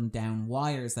listening to them down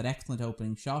wires, that excellent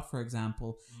opening shot, for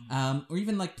example, or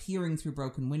even like peering through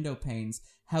broken window panes,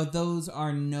 how those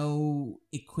are no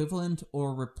equivalent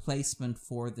or replacement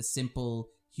for the simple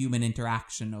human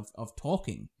interaction of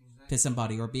talking to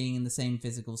somebody or being in the same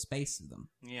physical space as them.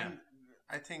 Yeah. And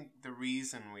I think the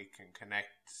reason we can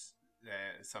connect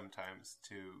sometimes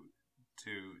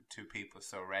to people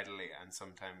so readily, and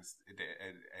sometimes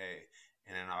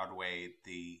in an odd way,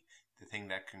 the thing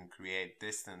that can create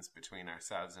distance between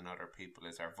ourselves and other people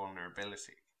is our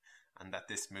vulnerability, and that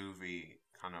this movie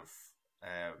kind of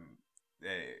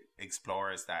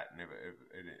explores that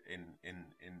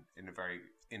in a very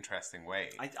interesting way.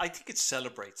 I think it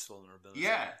celebrates vulnerability.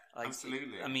 Yeah,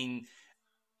 absolutely. I mean,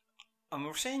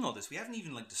 we're saying all this, we haven't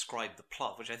even described the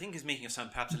plot, which I think is making us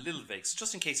sound perhaps a little vague. So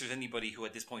just in case there's anybody who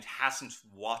at this point hasn't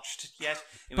watched it yet,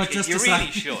 but just you really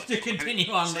should to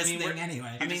continue on listening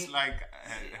anyway. I mean, just like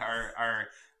our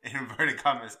in inverted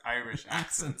commas Irish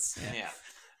accents. Yeah.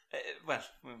 Well,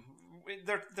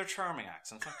 they're charming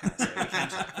accents. What can I say? We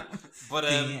can't have them. But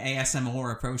the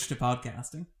ASMR approach to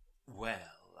podcasting. Well,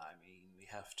 I mean, we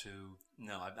have to.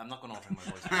 No, I'm not going to alter my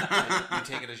voice.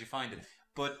 You take it as you find it.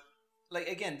 But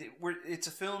again, it's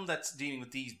a film that's dealing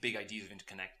with these big ideas of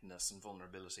interconnectedness and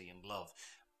vulnerability and love.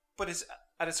 But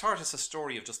at its heart, it's a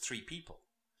story of just three people.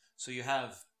 So you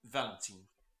have Valentine,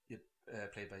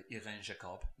 played by Irene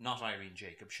Jacob, not Irene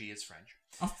Jacob. She is French.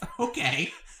 Oh,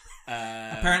 okay.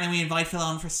 Apparently we invite Phil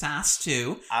on for Sass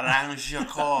too. Irene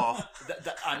Jacob.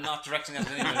 I'm not directing that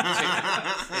at anyone in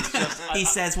particular. It's just, he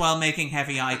says while making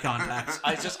heavy eye contact.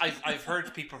 I've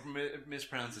heard people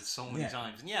mispronounce it so many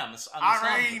times. And yeah,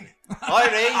 Irene!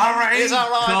 Irene! Is that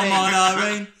right? Come on,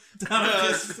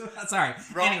 Irene! Sorry.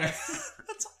 Anyway.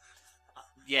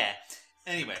 Yeah.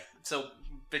 Anyway, so,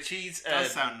 but she's...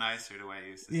 does sound nicer the way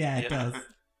you say it. Yeah, it does.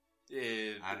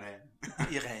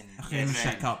 Irene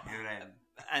Jacob.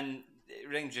 And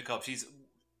Irene Jacob, she's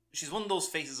one of those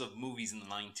faces of movies in the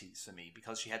 90s for me,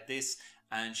 because she had this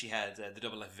and she had the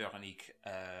Double F Veronique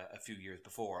a few years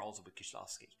before, also with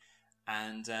Kieślowski.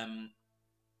 And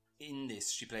in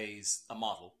this, she plays a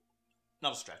model,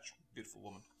 not a stretch, beautiful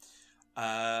woman,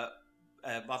 a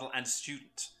model and a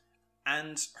student.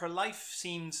 And her life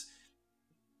seems...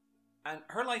 And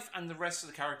her life and the rest of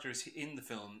the characters in the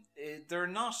film, they're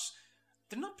not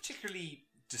particularly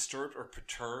disturbed or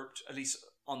perturbed, at least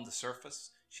on the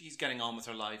surface. She's getting on with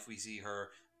her life. We see her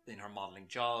in her modelling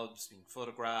jobs, being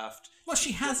photographed. Well,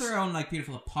 she has her own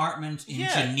beautiful apartment in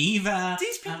Geneva.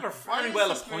 These people are very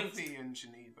well appointed in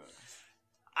Geneva.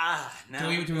 Now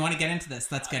do we want to get into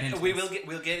this? Let's get into it.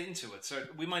 We'll get into it. So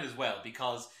we might as well,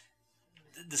 because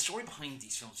the story behind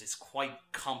these films is quite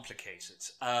complicated.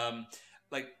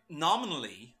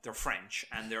 Nominally, they're French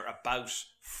and they're about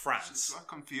France. I'm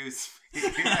confused. You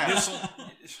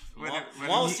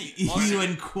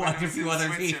and quite a few other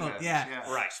people.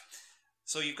 Yeah. Right.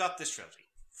 So you've got this trilogy.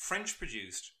 French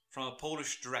produced, from a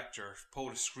Polish director,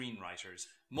 Polish screenwriters,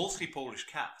 mostly Polish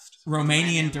cast.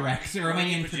 Romanian director,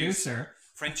 Romanian producer.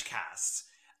 French casts.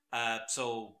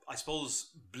 So I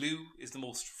suppose Blue is the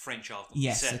most French of them.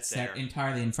 Yes, it's there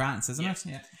entirely in France, isn't it?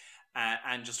 Yeah.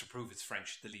 And just to prove it's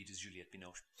French, the lead is Juliette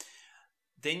Binoche.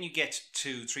 Then you get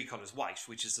to Three Colours White,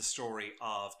 which is the story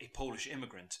of a Polish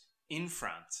immigrant in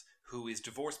France who is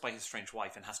divorced by his French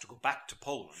wife and has to go back to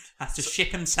Poland. Has to ship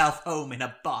himself home in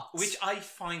a box. Which I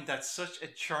find that such a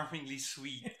charmingly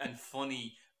sweet and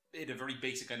funny, in a very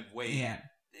basic kind of way. Yeah.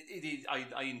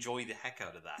 I enjoy the heck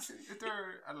out of that. Is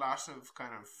there a lot of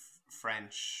kind of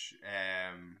French,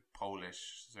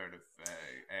 Polish sort of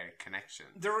connection?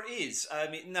 There is. I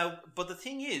mean, now, but the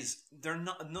thing is,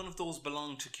 none of those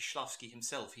belong to Kieślowski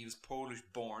himself. He was Polish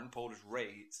born, Polish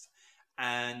raised,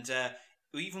 and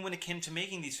even when it came to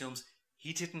making these films,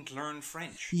 he didn't learn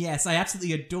French. Yes, I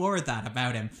absolutely adore that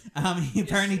about him. He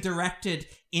apparently directed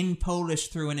in Polish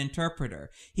through an interpreter.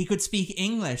 He could speak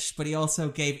English, but he also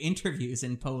gave interviews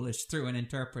in Polish through an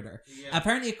interpreter. Yeah.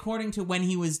 Apparently, according to when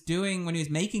he was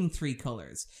making Three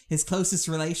Colours, his closest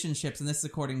relationships, and this is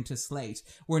according to Slate,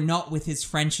 were not with his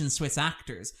French and Swiss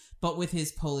actors, but with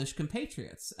his Polish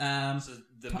compatriots. So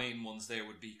the main ones there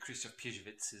would be Krzysztof, his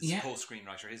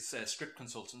co-screenwriter, his script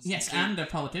consultant. Yes, and a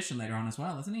politician later on as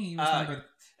well, isn't he? He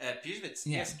was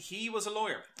yes, he was a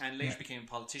lawyer and later became a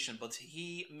politician, but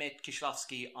he met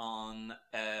Kieślowski commentary on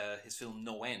his film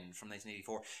No End from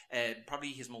 1984. Probably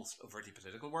his most overtly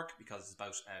political work, because it's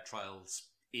about trials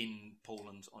in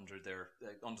Poland under the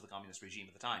communist regime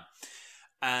at the time.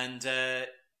 And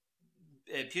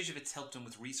Kieślowski helped him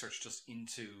with research just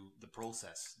into the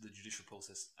judicial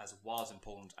process as it was in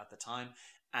Poland at the time.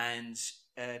 And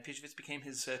Kieślowski became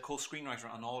his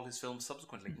co-screenwriter on all his films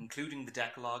subsequently, including The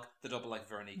Decalogue, The Double Life of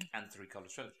Veronique, and the Three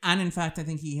Colours trilogy. And in fact, I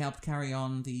think he helped carry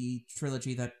on the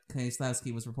trilogy that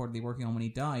Kieślowski was reportedly working on when he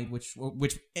died, which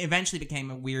eventually became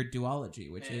a weird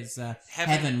duology, which is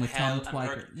Heaven with Tom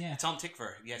Tykwer. Yeah. Tom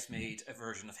Tykwer, yes, made a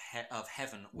version of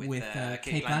Heaven with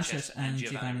Kate Blanchett and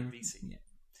Giovanni Ribisi. Yeah.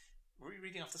 Were we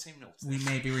reading off the same notes? We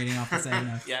may be reading off the same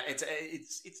notes. Yeah,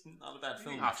 it's not a bad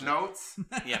film. Off notes.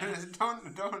 Yeah.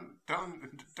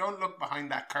 don't look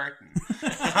behind that curtain.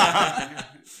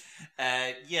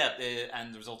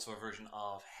 And there was also a version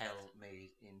of Hell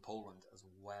made in Poland as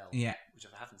well. Yeah, which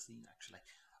I haven't seen actually.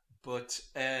 But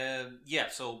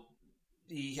so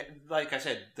he, like I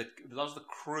said, a lot of the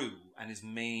crew and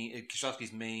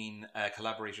Kieślowski's main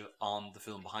collaborators on the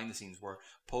film behind the scenes were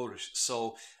Polish.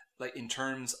 So, like, in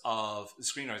terms of the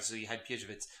screenwriters, so you had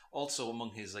Kieślowski also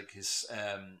among his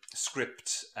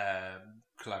script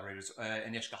collaborators,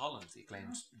 Agnieszka Holland, the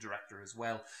acclaimed director as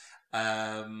well.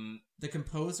 The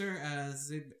composer,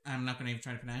 I'm not going to even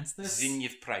try to pronounce this.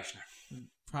 Zbigniew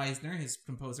Preisner, his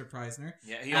composer Preisner.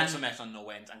 Yeah, he also met on No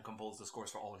End and composed the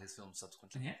scores for all his films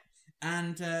subsequently. Yeah,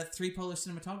 and 3 Polish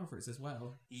cinematographers as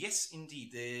well. Yes,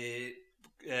 indeed.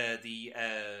 The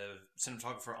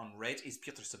cinematographer on Red is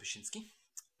Piotr Sobieszynski.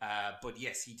 But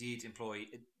yes, he did employ,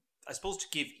 I suppose, to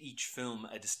give each film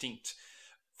a distinct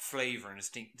flavour and a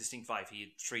distinct vibe. He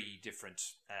had 3 different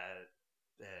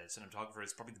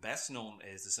cinematographers. Probably the best known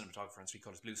is the cinematographer on Three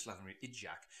Colours Blue, Slavomir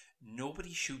Žižek.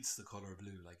 Nobody shoots the colour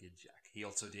blue like Žižek. He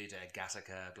also did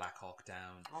Gattaca, Black Hawk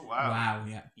Down. Oh, wow. Wow,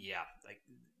 yeah. Yeah,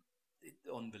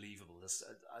 unbelievable. As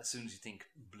soon as you think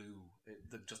blue,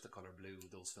 just the colour blue,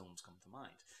 those films come to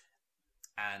mind.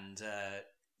 And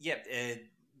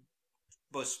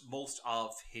but most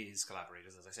of his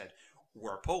collaborators, as I said,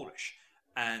 were Polish.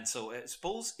 And so I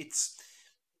suppose it's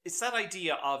that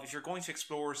idea of, if you're going to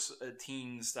explore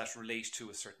themes that relate to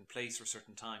a certain place or a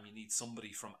certain time, you need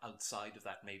somebody from outside of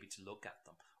that maybe to look at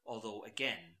them. Although,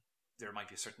 again, there might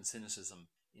be a certain cynicism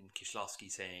in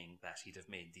Kieślowski saying that he'd have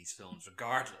made these films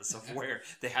regardless of where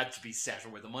they had to be set or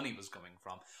where the money was coming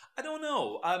from. I don't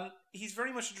know. He's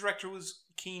very much a director who was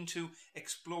keen to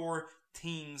explore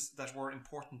themes that were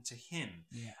important to him.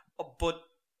 Yeah. But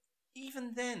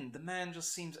even then, the man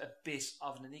just seems a bit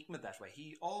of an enigma that way.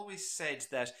 He always said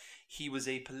that he was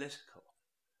apolitical,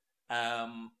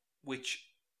 which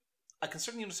I can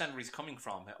certainly understand where he's coming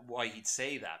from, why he'd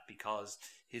say that, because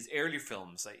his earlier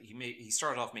films, he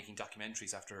started off making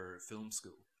documentaries after film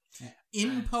school. Yeah.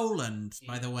 In Poland,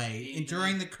 by the way,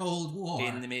 during the Cold War.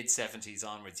 In the mid-70s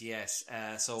onwards, yes.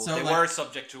 So they were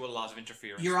subject to a lot of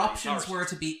interference. Your options were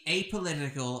to be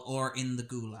apolitical or in the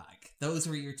Gulag. Those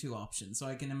were your 2 options. So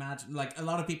I can imagine, a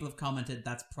lot of people have commented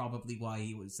that's probably why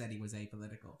he said he was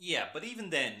apolitical. Yeah, but even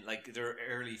then, there are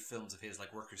early films of his,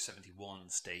 like Workers 71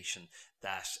 Station,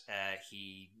 that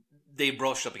they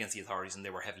brushed up against the authorities and they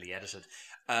were heavily edited.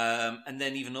 And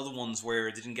then even other ones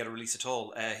where they didn't get a release at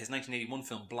all. His 1981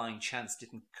 film Blind Chance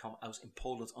didn't come out in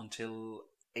Poland until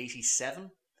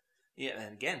 87. Yeah,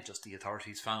 and again, just the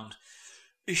authorities found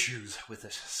issues with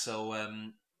it. So,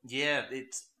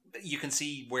 you can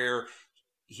see where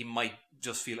he might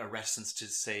just feel a reticence to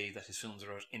say that his films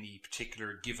are at any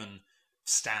particular given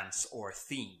stance or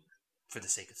theme for the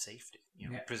sake of safety.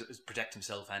 Protect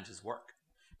himself and his work.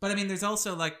 But I mean, there's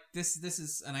also this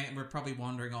is, and we're probably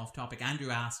wandering off topic. Andrew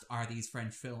asked, "Are these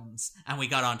French films?" And we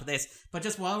got onto this. But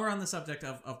just while we're on the subject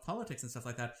of politics and stuff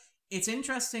like that, it's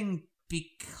interesting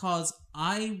because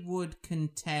I would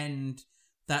contend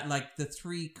that the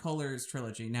Three Colours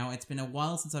trilogy. Now, it's been a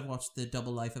while since I've watched The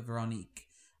Double Life of Veronique,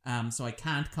 so I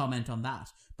can't comment on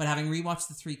that. But having rewatched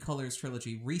the Three Colours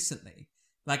trilogy recently,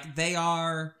 they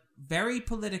are very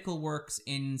political works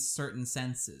in certain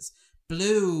senses.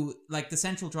 Blue, the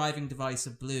central driving device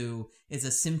of Blue, is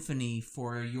a symphony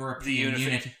for European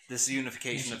unity. This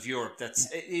unification of Europe.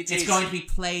 It's going to be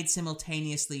played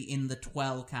simultaneously in the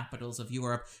 12 capitals of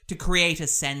Europe to create a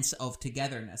sense of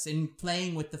togetherness. In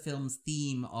playing with the film's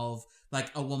theme of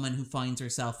a woman who finds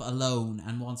herself alone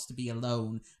and wants to be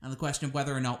alone, and the question of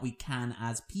whether or not we can,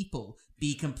 as people,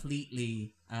 be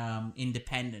completely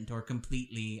independent or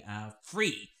completely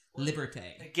free.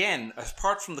 Liberté. Again,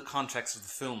 apart from the context of the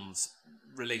films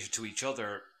related to each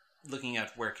other, looking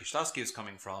at where Kieślowski was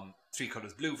coming from, Three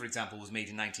Colours Blue, for example, was made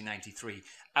in 1993.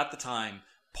 At the time,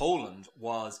 Poland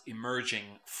was emerging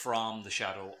from the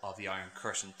shadow of the Iron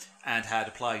Curtain and had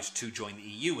applied to join the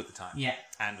EU at the time. Yeah.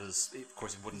 And was, of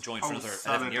course, it wouldn't join for another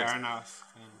 11 years.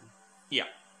 Yeah.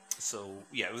 So,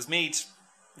 yeah, it was made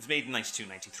in 92,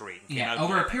 93. Yeah,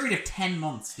 over a period of 10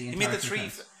 months. He made the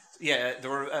three... Yeah, there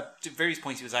were at various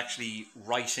points he was actually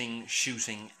writing,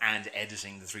 shooting, and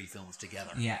editing the three films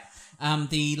together. Yeah,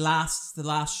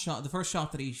 the first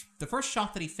shot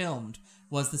that he filmed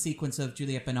was the sequence of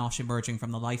Juliette Binoche emerging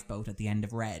from the lifeboat at the end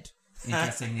of Red.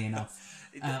 Interestingly enough,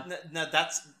 now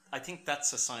I think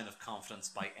that's a sign of confidence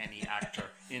by any actor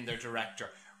in their director.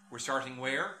 We're starting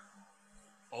where?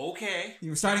 Okay,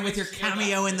 you were starting with your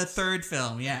cameo in the third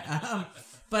film, yeah.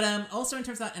 But also in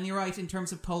terms of that, and you're right, in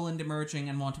terms of Poland emerging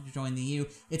and wanting to join the EU,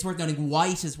 it's worth noting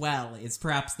White as well is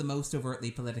perhaps the most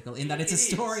overtly political, in that it's a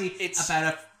story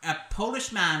about a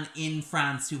Polish man in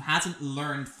France who hasn't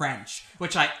learned French,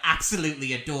 which I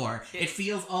absolutely adore. It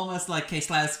feels almost like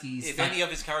Kieślowski's... If any of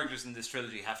his characters in this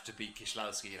trilogy have to be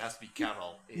Kieślowski, it has to be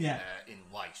Karol in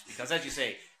White. Because as you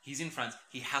say, he's in France,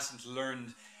 he hasn't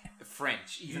learned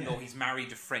French, even though he's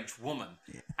married a French woman.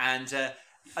 Yeah. And...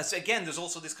 so again, there's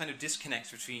also this kind of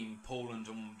disconnect between Poland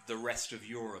and the rest of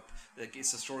Europe. Like,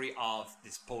 it's a story of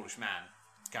this Polish man,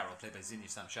 Karol, played by Zbigniew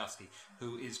Stamaszewski,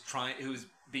 who is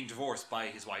being divorced by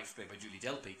his wife, played by Julie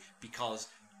Delpy, because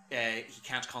he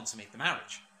can't consummate the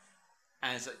marriage.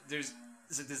 And so there's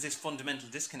this fundamental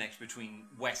disconnect between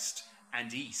West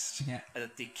and East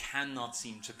that they cannot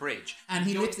seem to bridge. And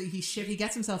he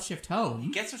gets himself shipped home. He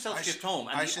gets himself shipped home.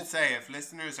 And I should say, if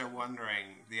listeners are wondering,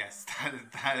 yes,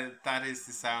 that is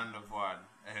the sound of one.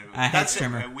 A hedge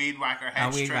trimmer. A weed whacker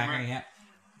hedge trimmer. Yeah.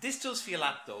 This does feel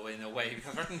apt, though, in a way,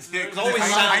 because there's always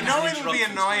I know it'll be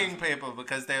annoying people,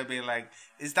 because they'll be like,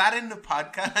 is that in the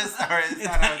podcast, or is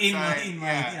that outside?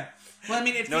 Yeah. Well, I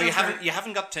mean, you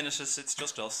haven't got tinnitus. It's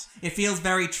just us. It feels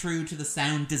very true to the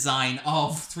sound design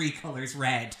of Three Colours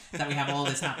Red that we have all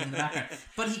this happening in the background.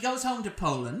 But he goes home to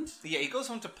Poland. Yeah, he goes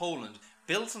home to Poland,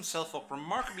 builds himself up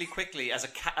remarkably quickly as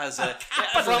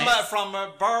from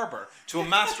a barber to a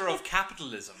master of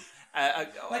capitalism.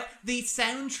 The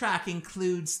soundtrack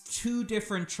includes 2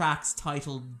 different tracks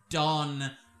titled Don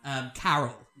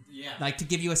Carol. Yeah. Like, to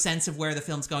give you a sense of where the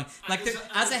film's going. Like,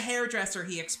 as a hairdresser,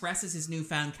 he expresses his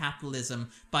newfound capitalism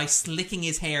by slicking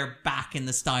his hair back in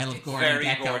the style of Gordon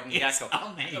Gekko. It's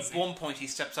amazing. At one point, he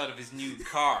steps out of his new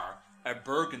car, a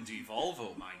burgundy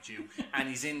Volvo, mind you, and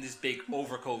he's in this big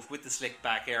overcoat with the slick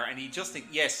back hair, and he just thinks,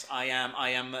 yes, I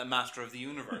am a master of the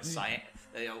universe.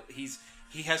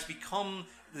 He has become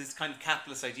this kind of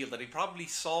capitalist ideal that he probably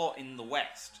saw in the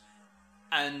West,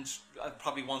 and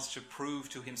probably wants to prove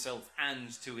to himself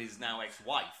and to his now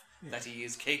ex-wife that he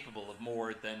is capable of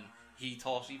more than he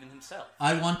thought even himself.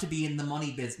 I want to be in the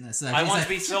money business. I want to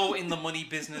be so in the money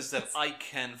business that I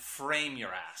can frame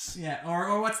your ass. Yeah,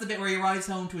 or what's the bit where he arrives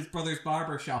home to his brother's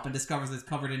barber shop and discovers it's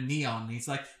covered in neon. He's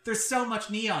like, there's so much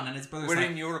neon, and his brother's We're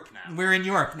in Europe now. We're in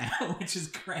Europe now, which is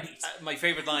great. My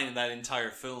favourite line in that entire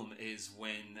film is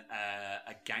when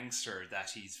a gangster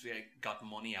that he's got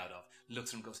money out of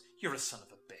looks at him and goes, "You're a son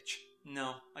of a bitch."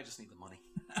 No, I just need the money.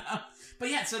 But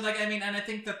yeah, so like, I mean, and I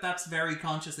think that's very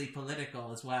consciously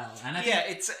political as well. And I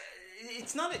think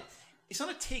it's not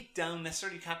a takedown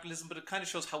necessarily of capitalism, but it kind of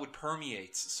shows how it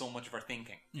permeates so much of our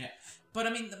thinking. Yeah, but I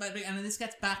mean, and this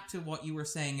gets back to what you were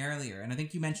saying earlier, and I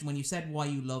think you mentioned when you said why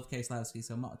you love Kieślowski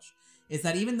so much, is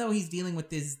that even though he's dealing with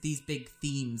these big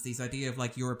themes, these idea of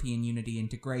like European unity,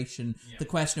 integration, the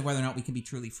question of whether or not we can be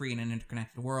truly free in an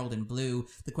interconnected world in Blue,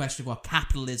 the question of what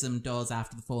capitalism does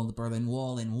after the fall of the Berlin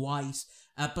Wall in White,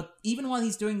 but even while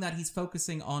he's doing that, he's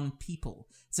focusing on people.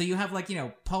 So you have, like, you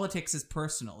know, politics is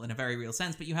personal in a very real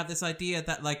sense, but you have this idea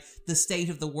that, like, the state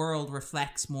of the world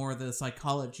reflects more the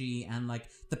psychology and, like,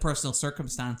 the personal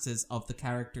circumstances of the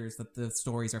characters that the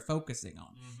stories are focusing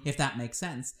on, if that makes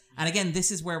sense. And again, this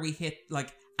is where we hit,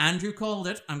 like, Andrew called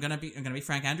it. I'm gonna be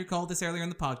frank. Andrew called this earlier in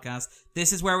the podcast.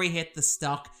 This is where we hit the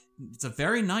stock. It's a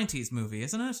very 90s movie,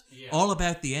 isn't it? Yeah. All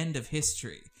about the end of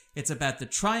history. It's about the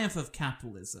triumph of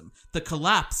capitalism, the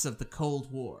collapse of the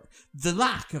Cold War, the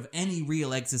lack of any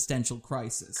real existential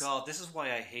crisis. God, this is why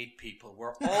I hate people.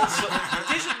 We're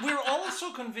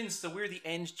also convinced that we're the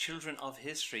end children of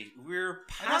history. We're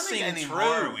passing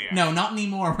through. No, not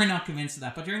anymore. We're not convinced of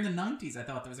that. But during the 90s, I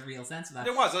thought there was a real sense of that.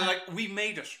 There was. Like, we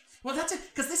made it. Well, that's it.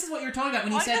 Because this is what you're talking about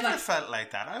when you said, I never felt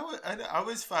like that. I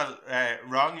always felt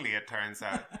wrongly, it turns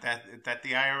out, that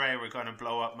the IRA were going to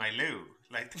blow up my loo.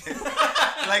 Like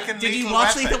in Did you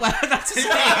watch Lethal Weapon? That's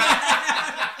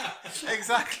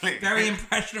Exactly. Very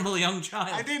impressionable young child.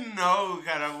 I didn't know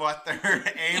kind of what their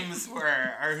aims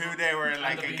were or who they were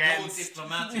like against no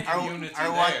diplomatic unity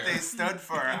or what they stood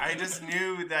for. I just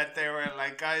knew that they were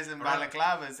like guys in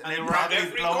balaclavas and they'd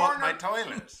probably blow up my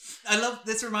toilet. I love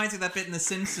this. Reminds me of that bit in The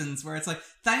Simpsons where it's like,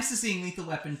 thanks to seeing Lethal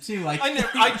Weapon 2,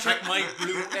 I check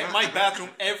my bathroom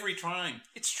every time.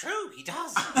 It's true, he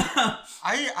does.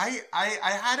 I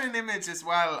had an image as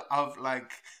well of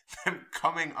like them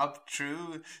coming up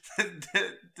through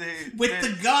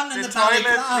the gun and the toilet,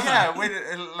 balaclava.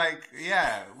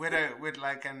 with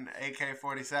like an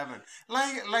AK-47,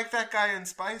 like that guy in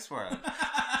Spice World.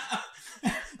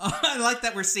 I like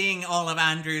that we're seeing all of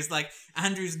Andrew's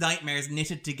nightmares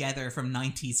knitted together from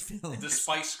 90s films. The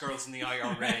Spice Girls and the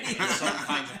IRA is some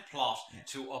kind of plot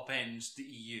to upend the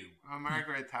EU. Oh,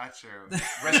 Margaret Thatcher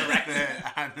resurrected.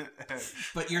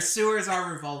 But your sewers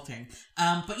are revolting.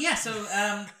 But yeah, so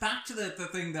back to the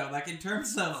thing though, like in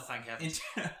terms of thank heavens.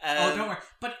 don't worry.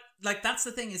 But like that's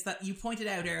the thing is that you pointed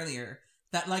out earlier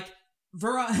that like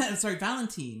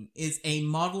Valentine is a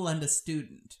model and a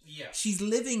student. Yeah. She's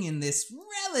living in this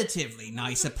relatively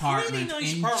nice apartment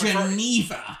nice in apartment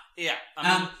Geneva. Yeah.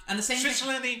 And the same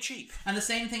Switzerland ain't cheap. And the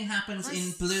same thing happens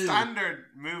in Blue. Standard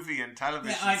movie and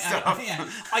television stuff.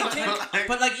 I think,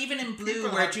 but like even in Blue,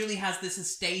 where Julie has this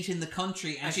estate in the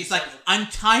country, and she's like, I'm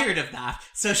tired of that,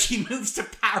 so she moves to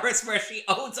Paris, where she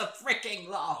owns a freaking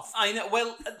loft. I know.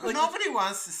 Well, like, nobody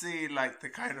wants to see like the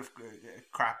kind of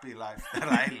crappy life that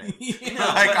I live,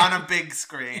 like on a big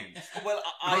screen. Well,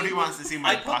 nobody wants to see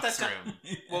my box room.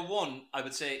 Well, one, I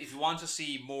would say, if you want to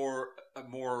see a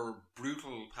more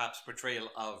brutal, perhaps, portrayal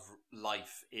of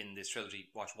life in this trilogy,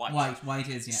 watch White. White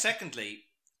is, yeah. Secondly,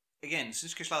 again,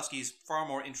 since Kieślowski is far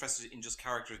more interested in just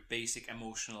characters' basic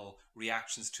emotional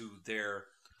reactions to their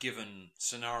given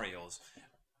scenarios.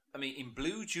 I mean, in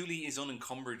Blue, Julie is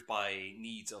unencumbered by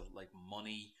needs of like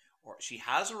money, or she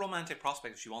has a romantic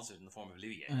prospect if she wants it in the form of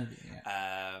Olivier.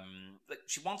 Like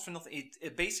she wants for nothing.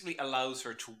 It basically allows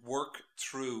her to work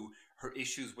through her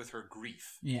issues with her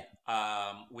grief. Yeah.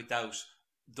 Without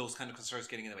those kind of concerns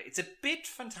getting in the way. It's a bit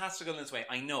fantastical in its way,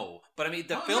 I know, but I mean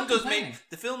the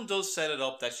film does set it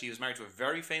up that she was married to a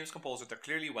very famous composer. They're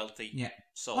clearly wealthy. Yeah.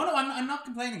 So no, I'm not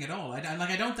complaining at all. I'm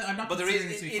not. But it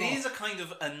is a kind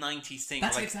of a 90s thing.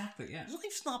 That's like, exactly, yeah.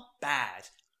 Life's not bad.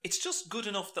 It's just good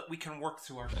enough that we can work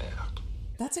through our day.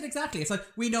 That's it exactly. It's like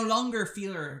we no longer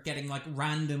feel her getting like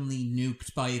randomly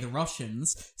nuked by the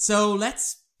Russians. So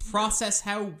let's process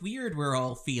how weird we're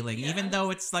all feeling, even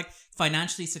though it's like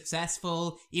financially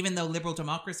successful, even though liberal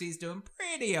democracy is doing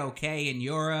pretty okay in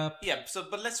Europe. Yeah. So,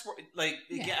 but let's I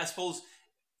suppose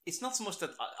it's not so much that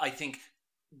I think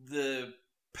the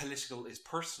political is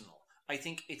personal. I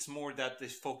think it's more that the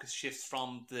focus shifts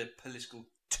from the political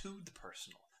to the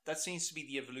personal. That seems to be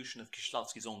the evolution of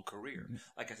Kieślowski's own career.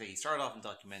 Like I say, he started off in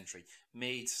documentary,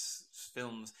 made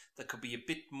films that could be a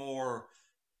bit more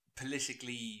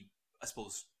politically, I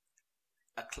suppose,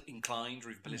 inclined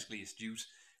or politically astute,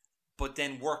 but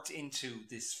then worked into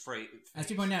this phrase. As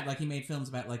you point out, like he made films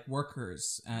about like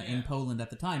workers in Poland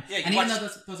at the time. Yeah, and even though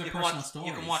those are personal stories.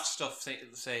 You can watch stuff,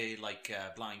 say like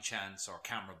Blind Chance or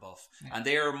Camera Buff, and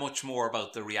they are much more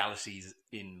about the realities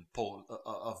in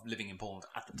of living in Poland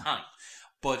at the time.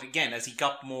 But again, as he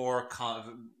got more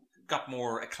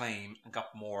acclaim and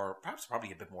got more, perhaps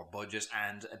probably a bit more budget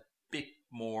and a bit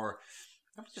more,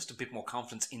 just a bit more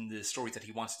confidence in the stories that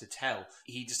he wants to tell,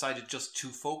 he decided just to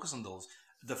focus on those.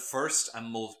 The first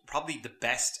and probably the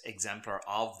best exemplar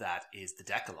of that is the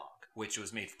Decalogue, which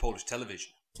was made for Polish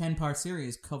television. 10-part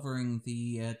series covering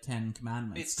the 10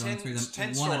 Commandments. It's 10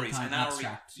 stories, an hour each.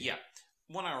 Yeah.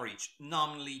 1 hour each,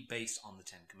 nominally based on the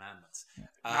 10 Commandments.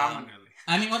 Nominally.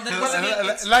 I mean,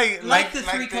 like the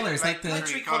three colours. Like the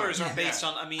three colours are based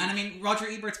on. I mean, Roger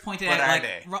Ebert's pointed out.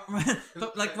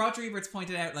 But like Roger Ebert's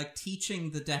pointed out, like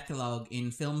teaching the Decalogue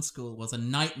in film school was a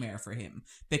nightmare for him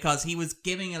because he was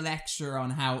giving a lecture on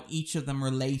how each of them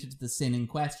related to the sin in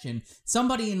question.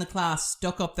 Somebody in the class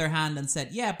stuck up their hand and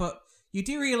said, "Yeah, but you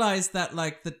do realize that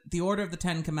like the order of the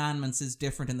 10 Commandments is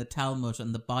different in the Talmud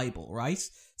and the Bible, right?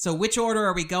 So which order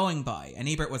are we going by?" And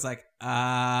Ebert was like, Well,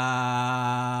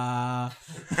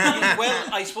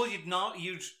 I suppose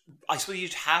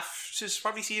you'd have to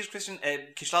probably see as Christian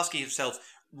Kieślowski himself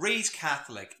raised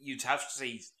Catholic. You'd have to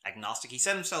say agnostic. He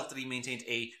said himself that he maintained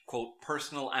a quote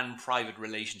personal and private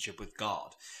relationship with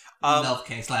God. Love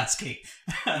Kieślowski.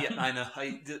 Yeah, I know.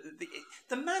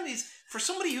 The man is, for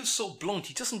somebody who's so blunt,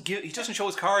 he doesn't show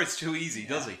his cards too easy,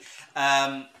 does he?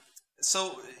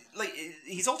 So, like,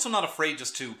 he's also not afraid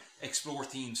just to explore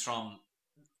themes from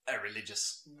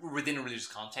within a religious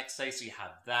context. Say, so you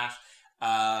have that.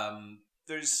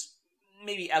 There's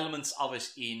maybe elements of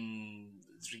it in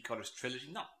the Three Colours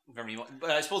trilogy, not very much,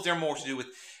 but I suppose they're more to do with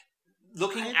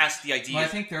looking at the idea. Well, I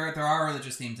think there are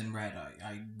religious themes in Red.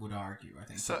 I would argue. I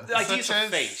think the ideas of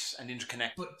fate and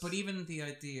interconnect. But even the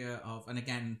idea of, and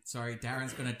again, sorry,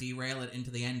 Darren's going to derail it into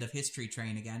the end of history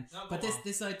train again. No, but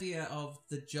this idea of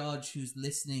the judge who's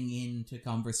listening in to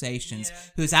conversations,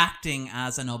 who's acting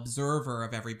as an observer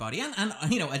of everybody, and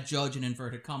a judge in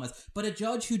inverted commas, but a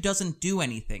judge who doesn't do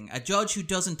anything, a judge who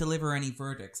doesn't deliver any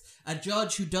verdicts, a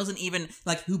judge who doesn't even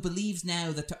who believes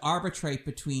now that to arbitrate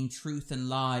between truth and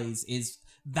lies is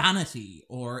vanity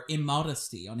or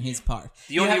immodesty on his part.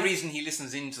 The only reason he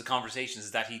listens into the conversations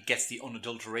is that he gets the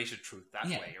unadulterated truth that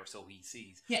way, or so he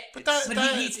sees. Yeah, but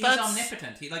he's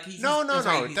omnipotent. He's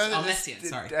omniscient.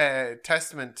 Sorry,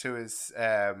 testament to his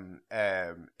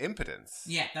impotence.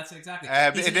 Yeah, that's exactly.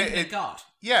 He's an infinite God.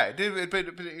 Yeah,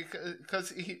 but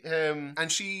because he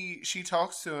and she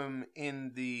talks to him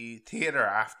in the theater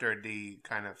after the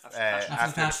kind of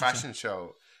after the fashion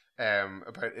show.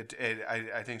 About it,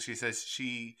 I think she says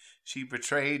she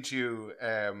betrayed you,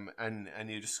 and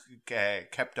you just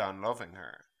kept on loving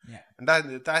her. Yeah, and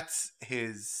that's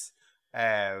his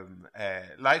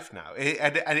life now.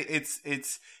 And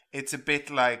it's a bit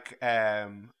like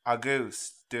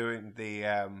Auguste doing the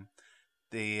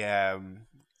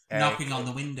knocking on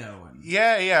the window and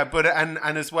but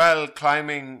and as well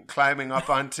climbing up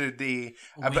onto the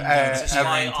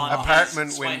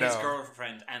apartment window. His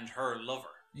girlfriend and her lover.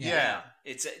 Yeah.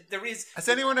 There is. Has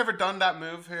anyone ever done that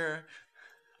move here?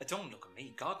 Don't look at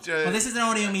me, God. Well, this is an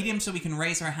audio medium, so we can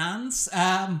raise our hands.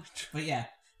 But yeah.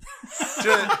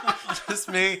 just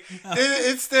me.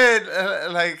 It's the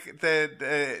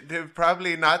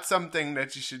probably not something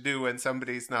that you should do when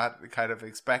somebody's not kind of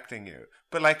expecting you,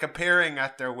 but appearing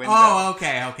at their window. Oh,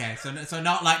 okay. So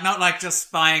not like just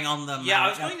spying on them. Yeah, I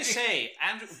was going to say,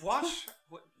 Andrew, what?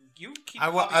 You keep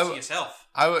to yourself.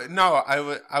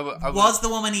 Was the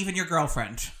woman even your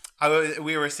girlfriend?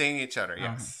 We were seeing each other,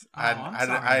 yes.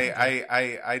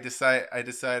 I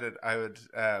decided I would,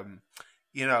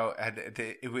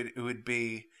 it would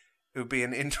be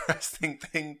an interesting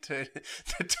thing to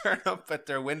turn up at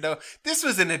their window. This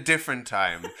was in a different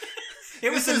time.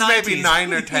 This was maybe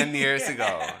 9 or 10 years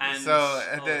ago. And,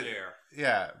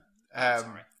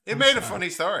 it made a funny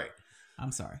story.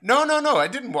 I'm sorry. No. I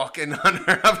didn't walk in on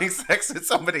her having sex with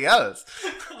somebody else.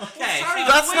 Okay.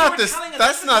 That's not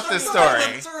the story.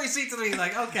 The story seems to be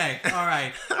okay, all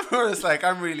right. It's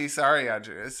I'm really sorry,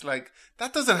 Andrew. It's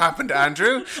that doesn't happen to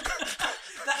Andrew.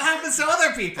 That happens to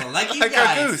other people, you like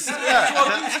guys. A goose.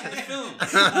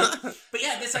 But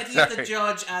yeah, this idea of the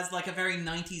judge as a very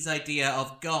 90s idea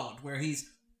of God, where he's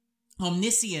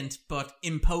omniscient but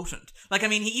impotent.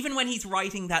 Even when he's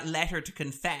writing that letter to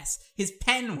confess, his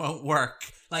pen won't work.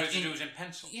 Do it in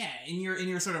pencil. Yeah, in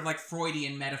your sort of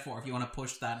Freudian metaphor, if you want to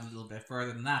push that a little bit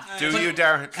further than that. You,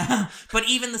 Darren? But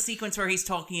even the sequence where he's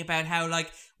talking about how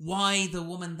why the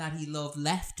woman that he loved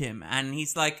left him, and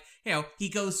he's he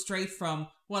goes straight from,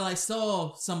 well, I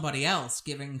saw somebody else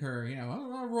giving her,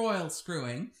 a royal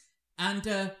screwing,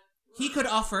 and he could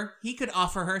offer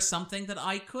her something that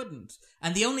I couldn't.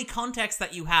 And the only context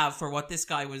that you have for what this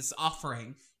guy was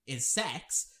offering is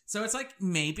sex. So it's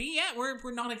maybe,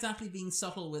 we're not exactly being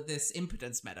subtle with this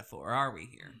impotence metaphor, are we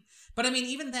here? But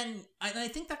even then, I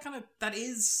think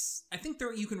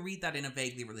you can read that in a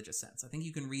vaguely religious sense. I think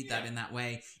you can read that in that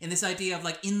way. In this idea of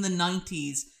in the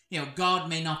 90s, God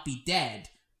may not be dead,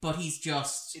 but he's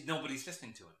just... Nobody's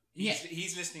listening to him.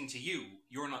 He's listening to you.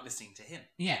 You're not listening to him.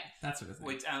 Yeah, that sort of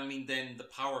thing. Then the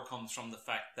power comes from the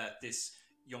fact that this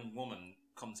young woman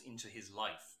comes into his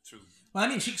life through.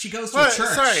 Well, she goes to a church.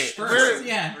 Sorry, first.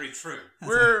 Very true.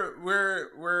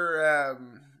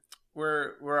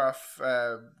 We're off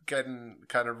getting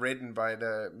kind of ridden by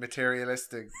the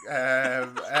materialistic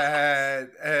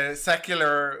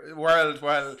secular world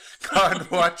while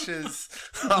God watches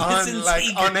on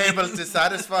unable to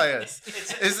satisfy us.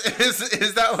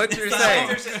 Is that what you're saying?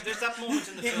 There's that moment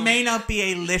in the film. It may not be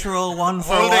a literal one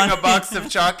for holding one. a box of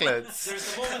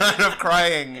chocolates, kind of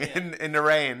crying in the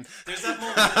rain. There's that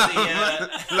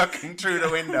moment looking through the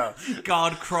window.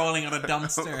 God crawling on a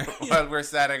dumpster while we're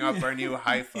setting up our new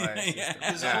hi-fi. Yeah.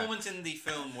 There's a moment in the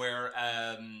film where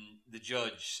the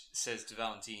judge says to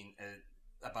Valentine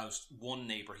about one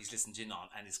neighbour he's listened in on,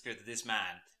 and it's clear that this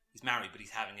man, he's married but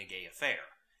he's having a gay affair,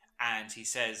 and he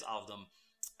says of them,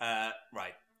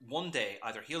 one day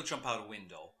either he'll jump out a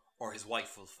window or his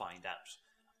wife will find out.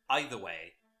 Either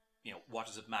way, what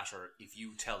does it matter if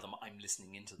you tell them I'm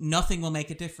listening into them? Nothing will make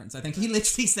a difference. I think he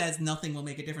literally says nothing will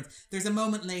make a difference. There's a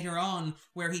moment later on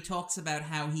where he talks about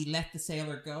how he let the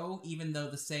sailor go even though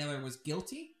the sailor was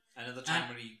guilty. And at the time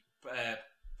when he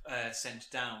sent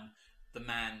down the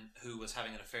man who was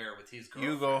having an affair with his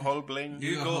girlfriend. Hugo Holbling.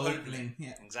 Hugo Holbling,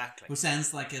 yeah. Exactly. Who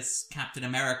sounds like a Captain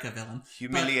America villain.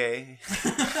 Humiliate.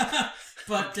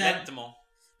 But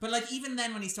like even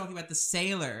then when he's talking about the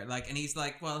sailor, like, and he's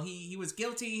like, well, he was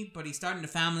guilty, but he started a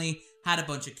family, had a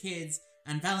bunch of kids,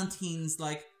 and Valentine's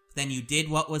like, then you did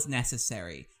what was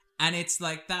necessary. And it's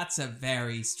like, that's a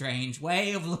very strange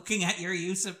way of looking at your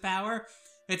use of power.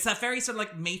 It's that very sort of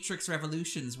like Matrix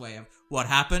Revolutions way of what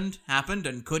happened,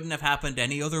 and couldn't have happened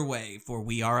any other way, for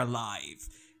we are alive.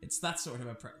 It's that sort of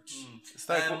approach. It's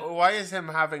like, why is him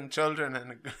having children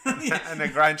and a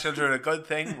grandchildren a good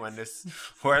thing when this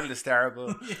world is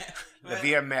terrible? La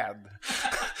vie est merde.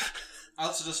 I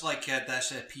also just like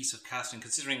that piece of casting,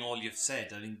 considering all you've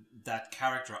said. I mean, that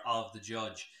character of the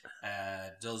judge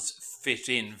does fit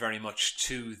in very much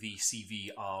to the CV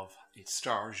of its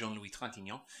star, Jean-Louis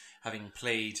Trintignant, having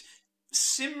played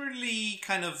similarly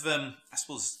kind of, I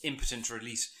suppose, impotent, or at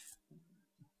least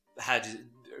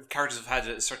characters have had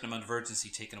a certain amount of urgency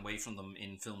taken away from them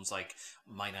in films like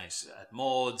My Night at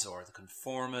Maud's or The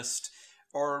Conformist,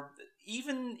 or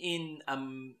even in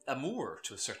Amour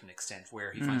to a certain extent,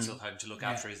 where he finds himself having to look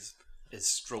after his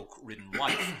stroke-ridden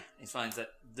wife. He finds that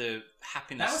the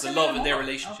happiness, the love in their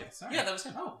relationship. Okay, yeah, that was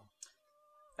him. Oh.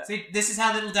 See, this is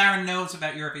how little Darren knows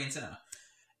about European cinema.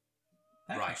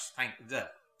 Right,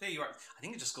 there you are. I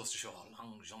think it just goes to show how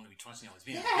long Jean-Louis Trintignant has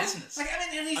been in business. Like,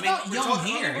 and he's not young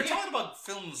here. We're talking about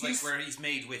films like where he's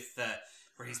made with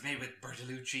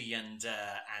Bertolucci and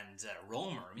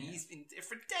Romer. I mean, he's been there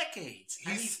for decades.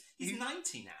 He's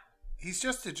 90 now. He's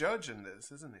just a judge in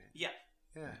this, isn't he?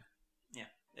 Yeah.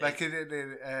 Like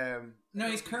no,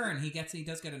 he's Kern. He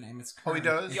does get a name. It's Kern. Oh, he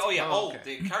does.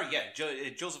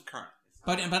 Okay. Joseph Kern.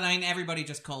 But I mean, everybody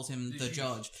just calls him the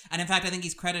judge. And in fact, I think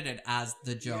he's credited as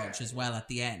the judge as well at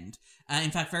the end. In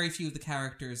fact, very few of the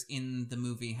characters in the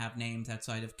movie have names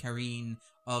outside of Karine,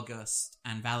 Auguste,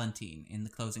 and Valentine in the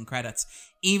closing credits.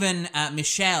 Even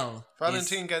Michelle.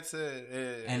 Valentine gets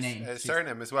a name. A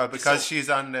surname as well, because she's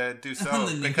on the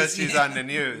Dussault, because she's on the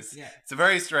news. Yeah. It's a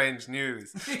very strange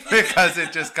news, because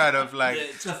it just kind of like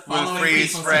will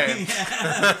freeze frame.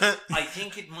 I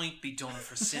think it might be done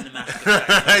for cinematic effect.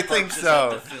 I think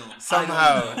so.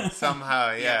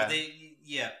 Somehow, yeah.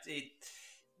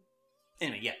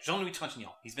 Anyway, Jean-Louis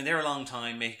Trintignant. He's been there a long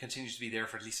time. May he continue to be there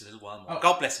for at least a little while more.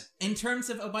 God bless him. In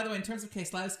terms of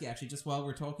Kieślowski, actually, just while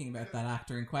we're talking about that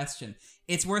actor in question,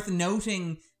 it's worth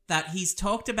noting that he's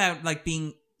talked about like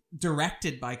being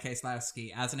directed by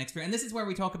Kieślowski as an experience. And this is where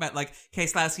we talk about like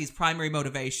Kieślowski's primary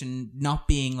motivation not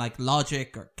being like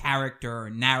logic or character or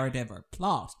narrative or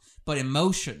plot, but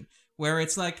emotion. Where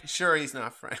it's like... Sure, he's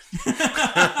not French.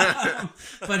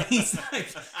 But he's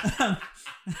like...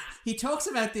 he talks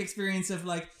about the experience of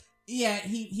like... Yeah,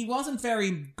 he wasn't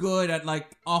very good at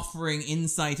like offering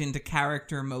insight into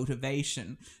character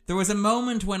motivation. There was a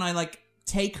moment when I like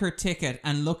take her ticket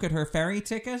and look at her ferry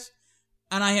ticket,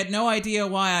 and I had no idea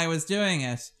why I was doing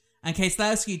it. And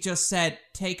Kieślowski just said,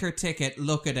 take her ticket,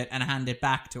 look at it, and hand it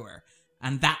back to her.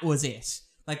 And that was it.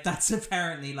 Like, that's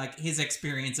apparently, like, his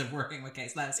experience of working with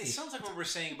Kieślowski. It sounds like what we were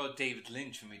saying about David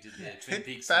Lynch when we did the Twin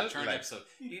Peaks Return episode.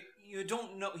 You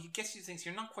don't know, he gets you things,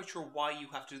 you're not quite sure why you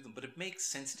have to do them, but it makes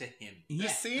sense to him. The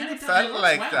scene felt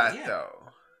like that,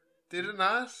 though. Did it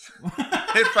not?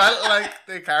 It felt like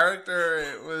the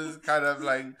character was kind of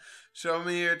like, show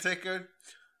me your ticket.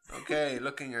 Okay,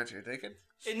 looking at your ticket.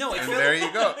 No, there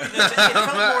you go.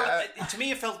 To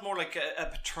me, it felt more like a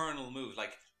paternal move.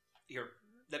 Like, here,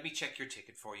 let me check your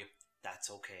ticket for you. That's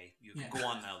okay. You can go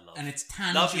on now, love. And it's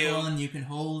tangible, and you can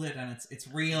hold it, and it's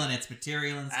real, and it's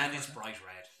material, and stuff. And it's bright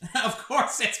red. Of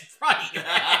course, it's bright red.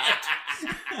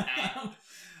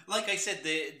 Like I said,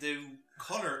 the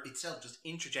colour itself just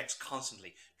interjects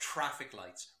constantly. Traffic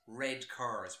lights, red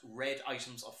cars, red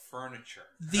items of furniture.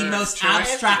 The most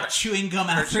abstract chewing gum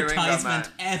advertisement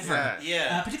ever.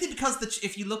 Yeah. Particularly because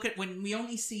if you look at when we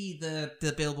only see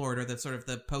the billboard or the sort of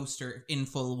the poster in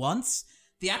full once,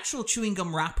 the actual chewing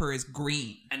gum wrapper is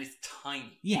green. And it's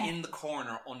tiny. Yeah. In the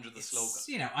corner under the slogan.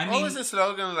 You know, I mean... What was the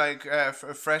slogan? Like,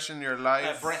 freshen your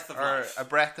life? A breath of life. A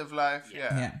breath of life,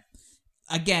 yeah.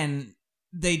 Again,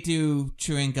 they do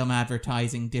chewing gum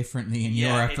advertising differently in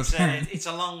Europe. It's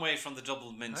a long way from the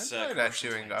double mints. I know that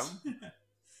chewing gum.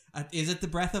 Is it the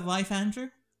breath of life, Andrew?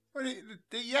 Well,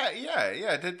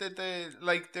 yeah.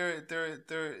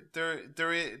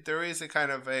 There is a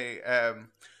kind of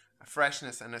a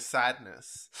freshness and a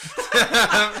sadness.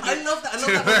 I love that. I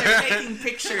love that when they're taking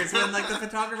pictures, when like the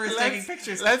photographer is taking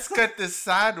pictures. Let's get the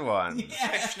sad one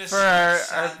for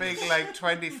our big like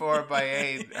 24 by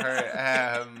 8.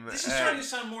 This is trying to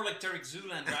sound more like Derek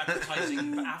Zoolander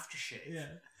advertising aftershave. Yeah.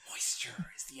 Moisture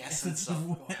is the essence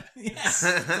of yes.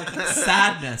 Like,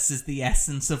 sadness is the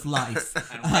essence of life,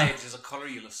 and red is a color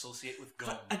you'll associate with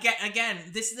gum. Again,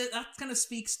 that kind of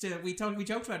speaks to we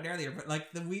joked about it earlier, but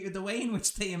like the way in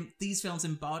which these films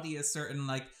embody a certain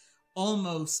like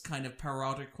almost kind of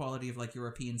parodic quality of like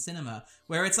European cinema,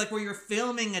 where it's like where you're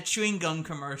filming a chewing gum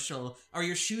commercial or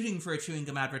you're shooting for a chewing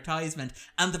gum advertisement,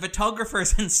 and the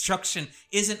photographer's instruction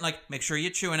isn't like, make sure you're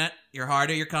chewing it, you're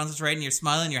harder, you're concentrating, you're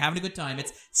smiling, you're having a good time.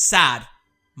 It's sad,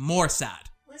 more sad,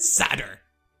 sadder.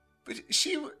 But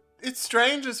it's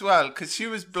strange as well, because she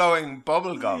was blowing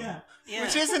bubble gum,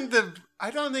 which isn't I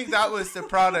don't think that was the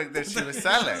product that she was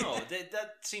selling. No,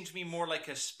 that seemed to me more like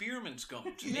a spearmint gum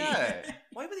to me.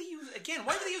 Why would they use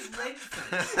red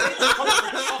for this?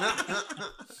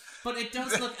 But it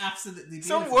does look absolutely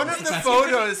So beautiful.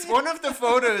 one of the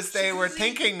photos they were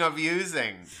thinking of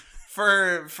using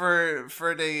for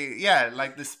the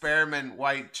like the spearmint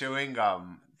white chewing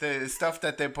gum, the stuff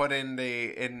that they put in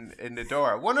the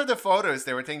door. One of the photos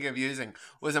they were thinking of using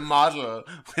was a model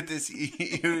with this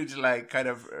huge like kind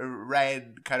of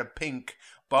red, kind of pink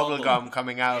bubble gum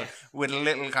coming out with a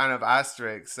little kind of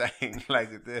asterisk saying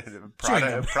like the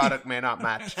product may not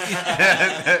match. But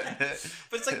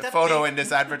it's like that photo in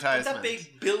this advertisement. That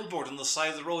big billboard on the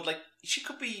side of the road, like she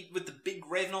could be with the big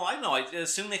red. No, I don't know. I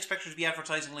assume they expect her to be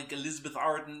advertising like Elizabeth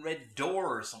Arden red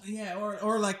door or something. Yeah,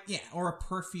 or a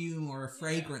perfume or a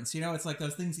fragrance. You know, it's like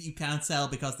those things that you can't sell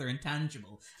because they're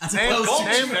intangible. As opposed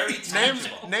to very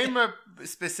tangible. Name a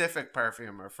specific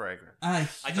perfume or fragrance. I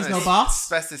just know Boss.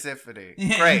 Specificity.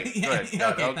 Yeah, Great. yeah,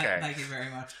 Good. Okay. Thank you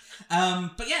very much.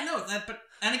 But yeah, no.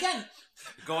 And again,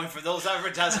 going for those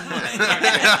advertising money.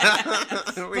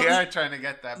 We are trying to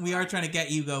get that. We are trying to get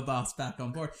Hugo Boss back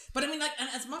on board. But I mean, like, and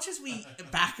as much as we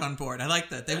back on board, I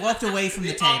like that they walked away from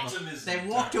the table. Optimism. They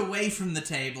walked away from the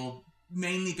table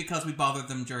mainly because we bothered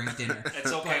them during dinner.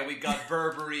 It's okay. We got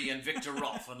Burberry and Victor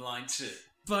Roth on line 2.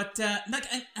 But like,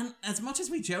 and as much as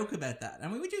we joke about that, I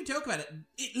mean, we do joke about it.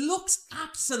 It looks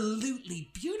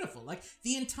absolutely beautiful. Like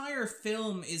the entire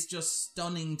film is just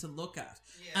stunning to look at.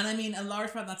 Yeah. And I mean, a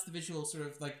large part that's the visual sort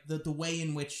of like the way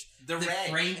in which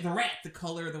the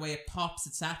color, the way it pops,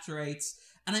 it saturates.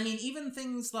 And I mean, even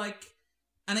things like,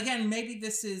 and again, maybe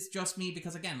this is just me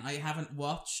because again, I haven't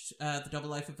watched The Double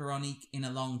Life of Veronique in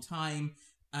a long time.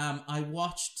 I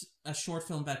watched a short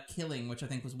film about killing, which I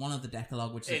think was one of the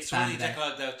Decalogue, which it's one of the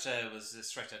Decalogue that was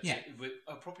stretched out. Yeah.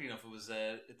 Appropriately enough, it was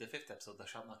the 5th episode, Thou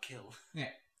Shalt Not Kill. Yeah.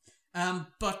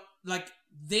 But like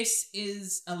this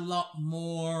is a lot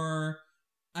more,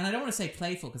 and I don't want to say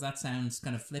playful because that sounds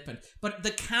kind of flippant, but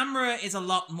the camera is a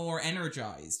lot more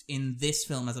energized in this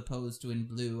film as opposed to in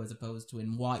Blue, as opposed to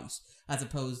in White, as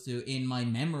opposed to in my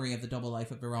memory of The Double Life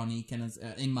of Veronique, and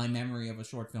in my memory of a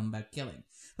short film about killing.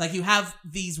 Like, you have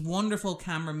these wonderful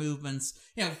camera movements,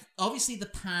 you know, obviously the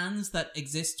pans that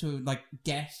exist to, like,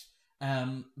 get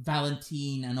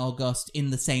Valentine and Auguste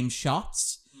in the same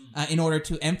shots, in order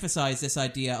to emphasize this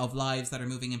idea of lives that are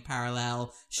moving in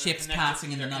parallel, ships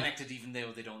passing in the night. They're connected even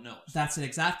though they don't know it. That's it,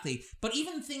 exactly. But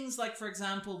even things like, for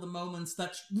example, the moments,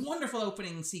 that wonderful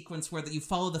opening sequence where that you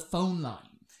follow the phone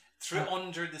line. Through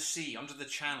under the sea, under the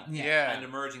channel. Yeah. And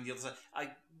emerging the other side.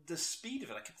 The speed of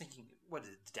it, I kept thinking, what,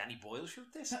 did Danny Boyle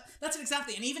shoot this? That's it,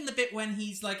 exactly. And even the bit when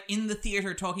he's like in the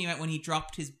theatre talking about when he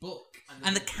dropped his book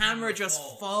and the camera just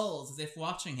falls as if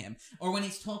watching him. Or when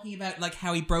he's talking about like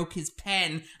how he broke his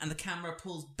pen and the camera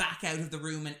pulls back out of the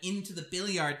room and into the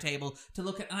billiard table to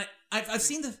look at. And I've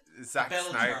seen the Zack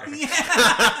Snyder.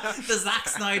 Yeah, the Zack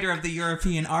Snyder of the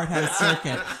European art house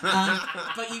circuit.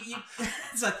 But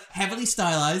it's like heavily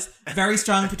stylized, very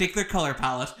strong particular colour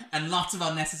palette, and lots of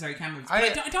unnecessary camera moves.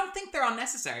 But I don't think they're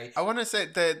unnecessary. I want to say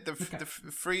the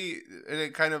free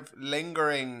kind of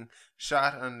lingering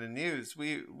shot on the news.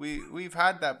 We've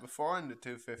had that before in the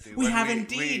 250. We have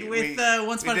indeed with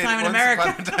Once Upon a Time in America.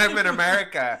 Once Upon a Time in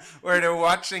America, where they're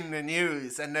watching the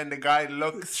news and then the guy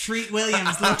looks. Treat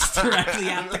Williams looks directly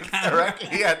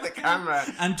at the camera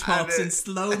and talks in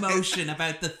slow motion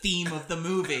about the theme of the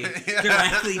movie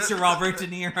directly to Robert De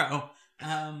Niro,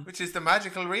 which is the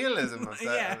magical realism of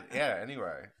that.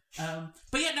 Anyway.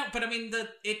 But I mean,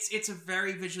 it's a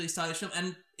very visually stylish film,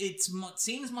 and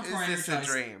seems much more energized. Is this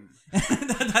a dream?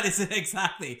 That is it,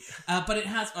 exactly. But it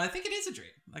has. I think it is a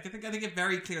dream. Like I think it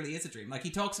very clearly is a dream. Like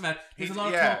he talks about. There's a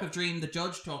lot of talk of dream. The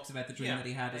judge talks about the dream that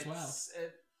he had as well.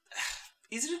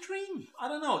 Is it a dream? I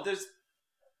don't know.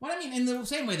 Well, I mean, in the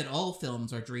same way that all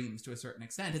films are dreams to a certain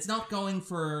extent, it's not going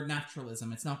for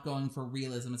naturalism, it's not going for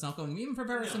realism, it's not going even for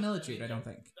verisimilitude, I don't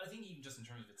think. I think even just in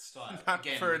terms of its style. Not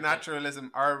for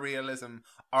naturalism or realism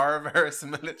or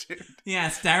verisimilitude.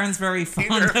 Yes, Darren's very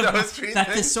fond of that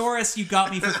thesaurus you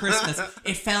got me for Christmas.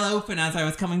 It fell open as I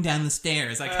was coming down the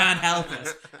stairs. I can't help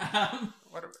it.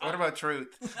 What about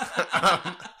truth?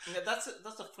 That's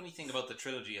a funny thing about the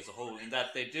trilogy as a whole, in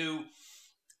that they do...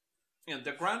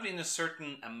 they're grounded in a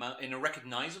certain amount, in a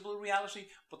recognizable reality,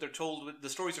 but the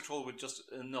stories are told with just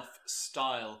enough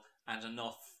style and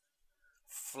enough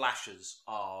flashes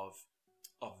of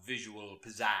visual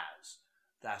pizzazz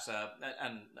that,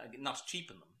 and not to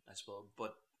cheapen them, I suppose,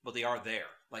 but they are there,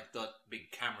 like the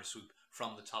big camera swoop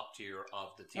from the top tier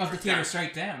of the theater,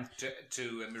 straight down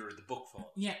to mirror the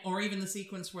bookfall. Yeah, or even the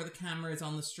sequence where the camera is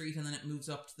on the street and then it moves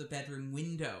up to the bedroom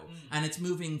window, and it's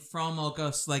moving from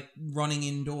August like running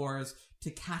indoors to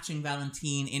catching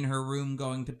Valentine in her room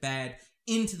going to bed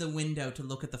into the window to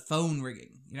look at the phone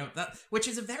ringing. That, which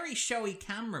is a very showy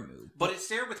camera move, but it's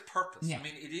there with purpose. Yeah. I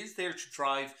mean, it is there to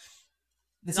drive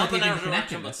this not the idea of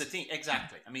narrative, interconnectedness. but the thing.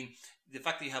 Exactly. I mean, the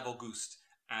fact that you have Auguste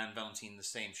and Valentine in the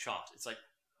same shot, it's like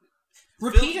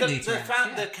repeatedly.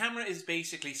 The camera is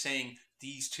basically saying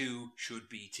these two should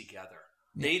be together.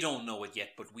 Yeah. They don't know it yet,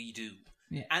 but we do.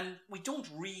 Yeah. And we don't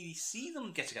really see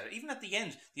them get together. Even at the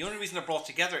end, the only reason they're brought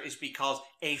together is because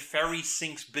a ferry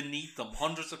sinks beneath them.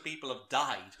 Hundreds of people have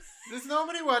died. There's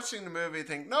nobody watching the movie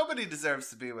think nobody deserves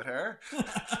to be with her.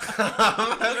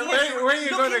 Where are you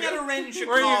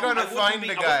going to find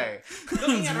the guy?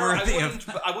 Looking at her,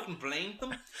 I wouldn't blame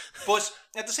them. But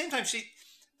at the same time,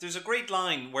 there's a great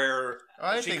line where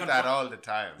I think that all the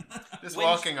time. Just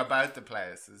walking about the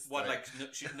place is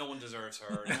no one deserves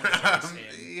her. No one deserves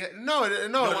him. No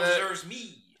one deserves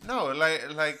me. No,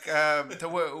 the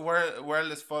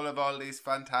world is full of all these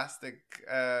fantastic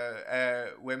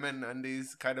women and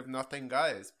these kind of nothing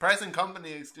guys. Present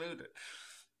company excluded.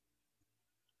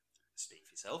 Speak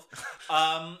for yourself.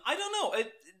 I don't know.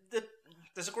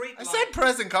 There's a great line. I said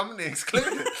present company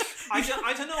excluded. I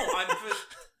don't know.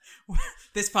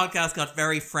 This podcast got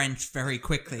very French very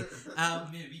quickly.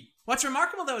 What's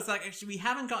remarkable, though, is actually we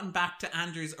haven't gotten back to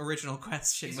Andrew's original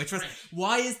question, which was,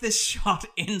 why is this shot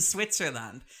in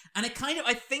Switzerland? And it kind of,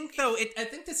 I think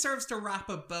this serves to wrap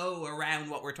a bow around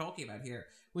what we're talking about here,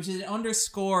 which is it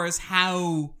underscores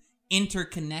how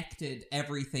interconnected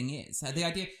everything is. The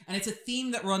idea, and it's a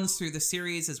theme that runs through the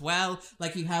series as well.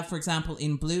 Like you have, for example,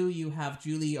 in Blue, you have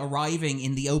Julie arriving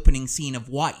in the opening scene of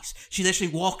White. She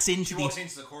literally walks into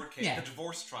the court case, the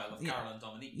divorce trial of Carol and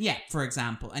Dominique. Yeah, for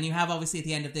example. And you have obviously at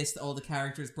the end of this all the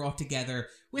characters brought together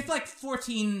with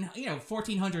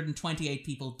 1,428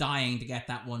 people dying to get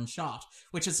that one shot,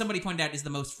 which, as somebody pointed out, is the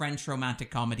most French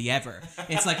romantic comedy ever.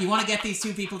 It's like you want to get these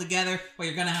two people together, but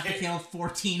you're going to have to kill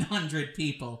 1,400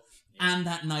 people. And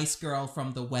that nice girl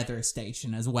from the weather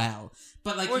station as well.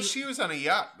 But she was on a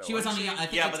yacht, though. She was on a yacht.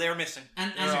 But they were missing.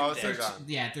 They're also gone.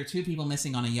 Yeah, there are two people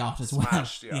missing on a yacht as well.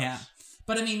 Smashed yacht. Yeah.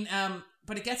 But I mean,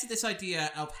 but it gets at this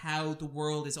idea of how the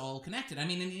world is all connected. I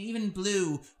mean, and even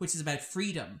Blue, which is about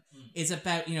freedom, is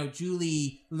about,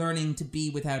 Julie learning to be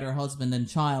without her husband and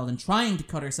child and trying to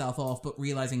cut herself off, but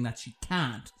realizing that she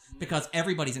can't. Because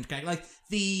everybody's interconnected. Like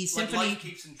the symphony life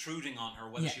keeps intruding on her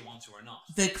whether she wants to or not.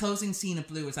 The closing scene of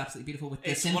Blue is absolutely beautiful with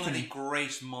the symphony. It's one of the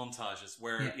great montages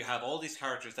where you have all these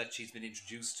characters that she's been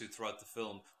introduced to throughout the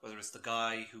film. Whether it's the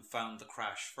guy who found the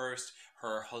crash first,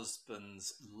 her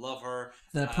husband's lover,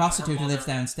 the prostitute who lives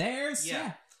downstairs.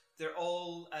 Yeah. They're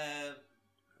all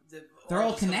they're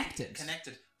all connected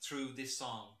through this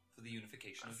song for the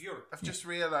unification of Europe. I've just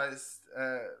realised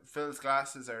Phil's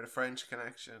glasses are the French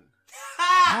Connection.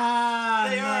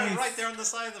 They are right there on the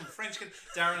side of them.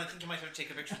 Darren, I think you might have to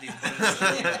take a picture of these.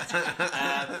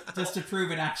 Just to prove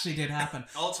it actually did happen.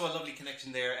 Also a lovely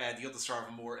connection there. The other star of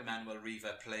Amour, Emmanuel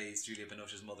Riva, plays Julia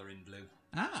Binoche's mother in Blue.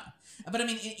 But I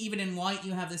mean, even in White,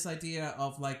 you have this idea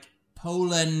of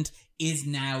Poland is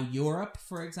now Europe,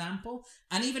 for example,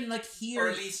 and even here, or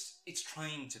at least it's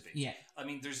trying to be. Yeah, I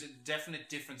mean, there's a definite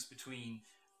difference between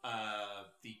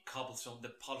the polished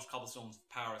cobblestones of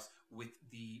Paris with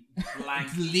the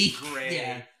blank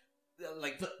grey, the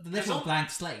little blank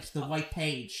slate, the white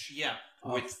page. Yeah,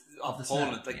 of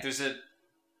Poland. There's a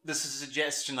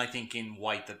suggestion, I think, in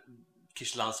White that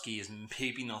Kieślowski is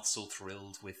maybe not so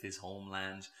thrilled with his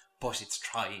homeland, but it's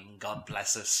trying. God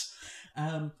bless us.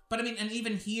 But I mean, and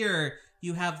even here,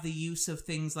 you have the use of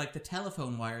things like the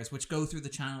telephone wires, which go through the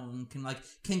channel and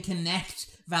can connect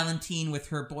Valentine with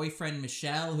her boyfriend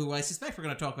Michel, who I suspect we're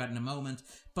going to talk about in a moment,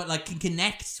 but like can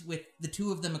connect with the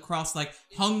two of them across like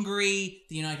Hungary,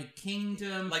 the United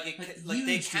Kingdom.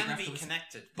 They can be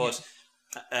connected, but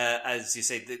as you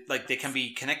say, they can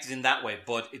be connected in that way,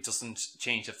 but it doesn't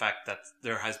change the fact that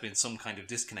there has been some kind of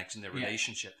disconnect in their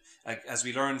relationship. As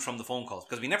we learned from the phone calls,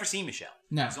 because we never see Michel.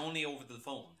 No. It's only over the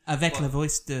phone. Avec la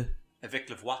voix de... Avec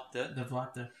la voix de... The voix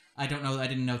de... I don't know, I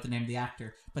didn't know the name of the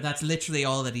actor, but that's literally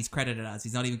all that he's credited as.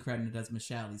 He's not even credited as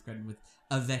Michel, he's credited with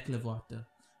Avec la voix de.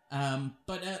 And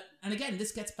again,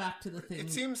 this gets back to the thing...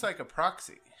 It seems like a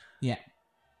proxy. Yeah.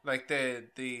 Like the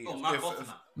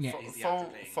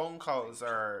phone calls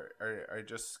are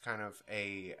just kind of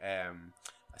a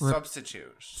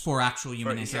substitute for actual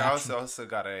human interaction. You also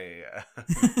got a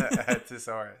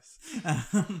thesaurus.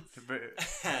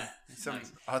 Some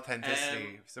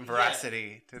authenticity, some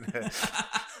veracity to the...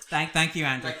 Thank you,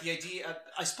 Andrew. Like the idea,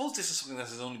 I suppose this is something that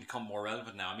has only become more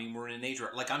relevant now. I mean, we're in an age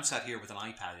where, like, I'm sat here with an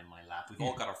iPad in my lap. We've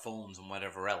all got our phones and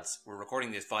whatever else. We're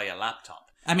recording this via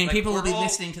laptop. I mean, people will be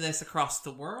listening to this across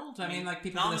the world. I mean, like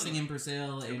people listening in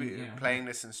Brazil, playing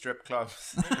this in strip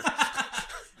clubs.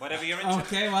 Whatever you're into.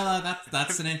 Okay, well,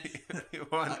 that's an... You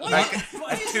want like a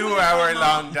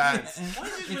 2-hour-long dance. Why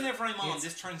is it whenever I'm on,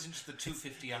 this turns into the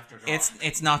 2:50 after dark?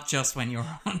 It's not just when you're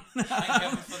on.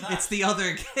 It's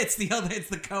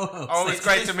the co-host. Always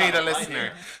great to meet a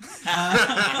listener.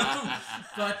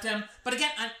 But again,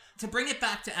 to bring it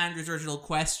back to Andrew's original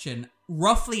question,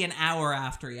 roughly an hour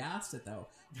after he asked it, though,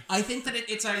 I think that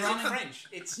it's ironic. French.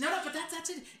 It's but that's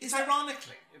it. It's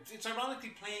ironically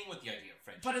playing with the idea of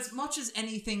French. But as much as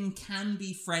anything can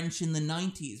be French in the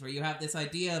 90s, where you have this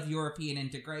idea of European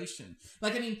integration.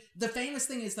 Like, I mean, the famous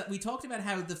thing is that we talked about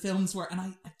how the films were,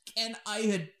 and I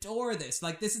adore this.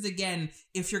 Like, this is, again,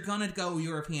 if you're gonna go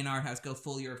European art house, go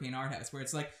full European art house, where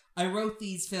it's like, I wrote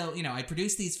these films, I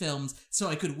produced these films so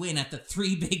I could win at the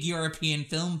 3 big European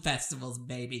film festivals,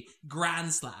 baby.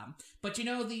 Grand Slam. But you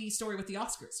know the story with the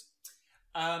Oscars?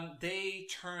 They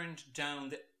turned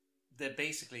down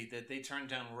they turned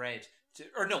down Red.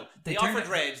 They offered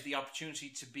Red the opportunity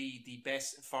to be the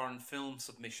best foreign film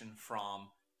submission from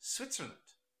Switzerland,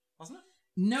 wasn't it?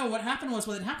 No, what happened was,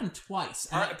 it happened twice.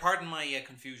 Pardon my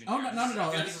confusion. Oh, not at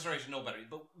all. I'm sorry to know better.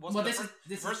 But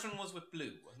the first one was with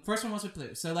Blue, wasn't it? First one was with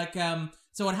Blue. So,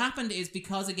 so what happened is,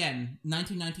 because, again,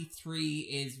 1993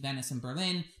 is Venice and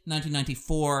Berlin,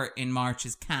 1994 in March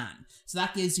is Cannes. So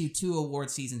that gives you 2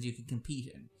 award seasons you can compete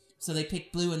in. So they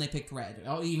picked Blue and they picked Red.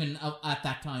 Even at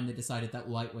that time, they decided that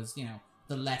White was,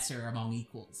 the lesser among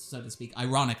equals, so to speak,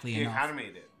 ironically enough. The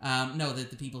Academy did? No,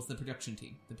 the production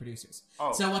team, the producers.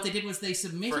 Oh. So what they did was they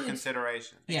submitted... For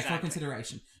consideration. Yeah, exactly. For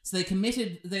consideration. So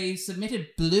they submitted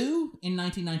Blue in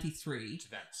 1993. To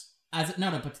Venice.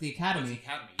 But to the Academy.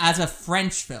 As a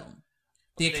French film.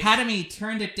 The Academy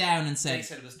turned it down and said... They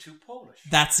said it was too Polish.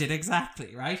 That's it,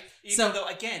 exactly, right? Even though,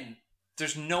 again...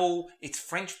 It's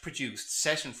French produced,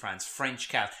 set in France, French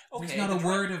cast. Okay, there's not a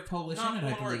word of Polish in it,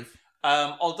 I believe.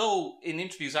 Although in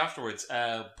interviews afterwards,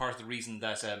 part of the reason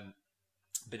that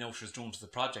Binoche was drawn to the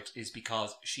project is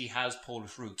because she has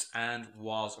Polish roots and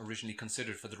was originally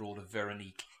considered for the role of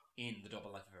Veronique in The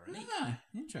Double Life of Veronique. Ah,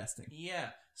 interesting. Yeah,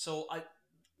 so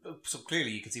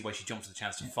clearly you can see why she jumped at the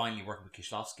chance to finally work with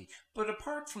Kieślowski. But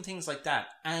apart from things like that,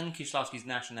 and Kieślowski's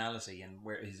nationality and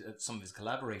where some of his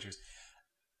collaborators,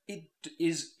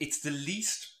 it's the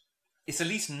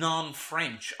least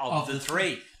non-French of the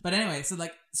 3. But anyway,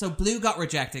 so Blue got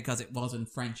rejected because it wasn't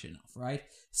French enough, right?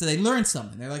 So they learned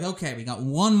something. They're like, okay, we got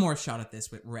one more shot at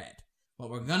this with Red. What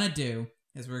we're gonna do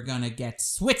is we're gonna get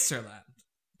Switzerland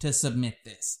to submit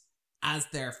this as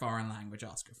their foreign language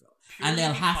Oscar film. Purely and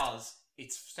they'll because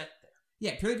it's set there.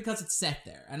 Yeah, purely because it's set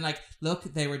there. And look,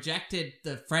 they rejected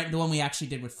the one we actually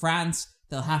did with France.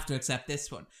 They'll have to accept this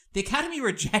one. The Academy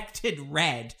rejected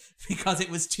Red because it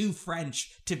was too French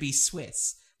to be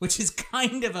Swiss, which is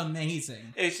kind of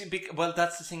amazing. Well,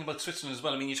 that's the thing about Switzerland as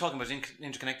well. I mean, you're talking about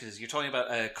interconnectedness. You're talking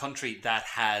about a country that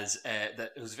has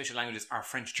whose official languages are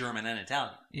French, German, and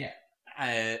Italian. Yeah.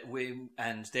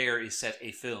 And there is set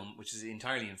a film which is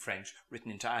entirely in French,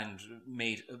 written and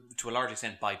made to a large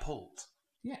extent by Poles.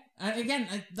 Yeah, and again,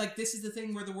 this is the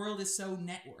thing where the world is so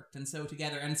networked and so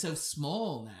together and so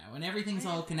small now, and everything's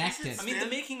all connected. I mean, the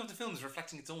making of the film is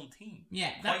reflecting its own theme.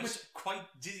 Yeah, quite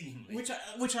dizzyingly.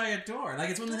 Which I adore.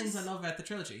 It's one of the things I love about the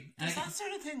trilogy. Does that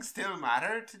sort of thing still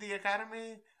matter to the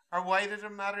Academy, or why did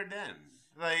it matter then?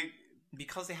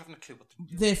 Because they haven't a clue what to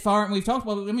do.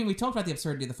 We've talked about the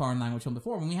absurdity of the foreign language film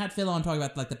before. When we had Phil on talking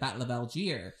about like the Battle of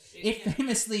Algiers, it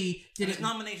famously it was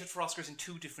nominated for Oscars in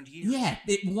 2 different years. Yeah,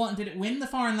 did it win the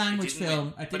foreign language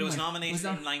film? But it was nominated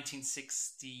in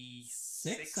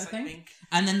 1966, I think.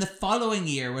 And then the following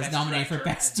year was nominated for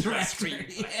Best Director.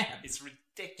 Yeah. It's ridiculous.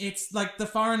 It's like the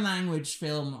foreign language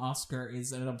film Oscar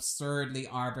is an absurdly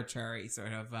arbitrary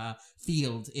sort of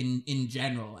field in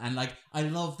general. And like, I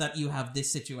love that you have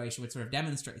this situation which sort of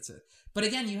demonstrates it. But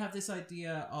again, you have this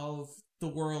idea of the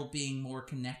world being more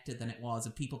connected than it was,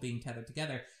 of people being tethered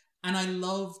together. And I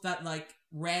love that, like,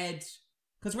 Red...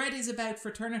 Because Red is about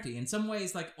fraternity. In some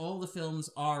ways, like, all the films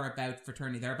are about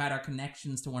fraternity. They're about our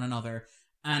connections to one another.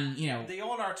 And, you know... They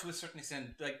all are to a certain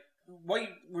extent. Like, what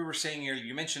we were saying earlier,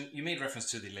 you made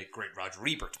reference to the late, great Roger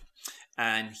Ebert.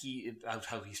 And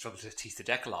how he struggled to teach the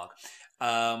Decalogue.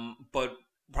 But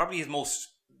probably his most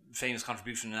famous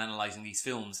contribution in analysing these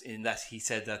films, in that he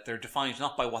said that they're defined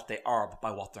not by what they are, but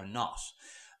by what they're not.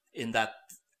 In that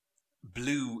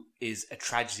Blue is a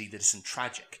tragedy that isn't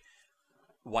tragic.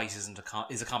 White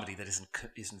is a comedy that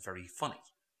isn't very funny.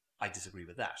 I disagree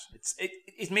with that.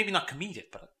 It's maybe not comedic,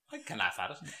 but I can laugh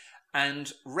at it.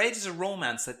 And Red is a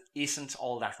romance that isn't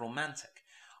all that romantic.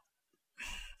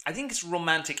 I think it's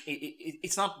romantic.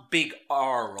 It's not big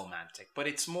R romantic, but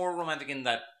it's more romantic in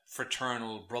that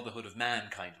fraternal brotherhood of man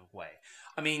kind of way.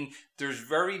 I mean, there's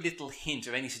very little hint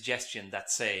of any suggestion that,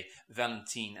 say,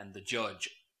 Valentine and the judge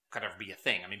could ever be a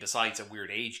thing. I mean, besides a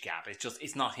weird age gap,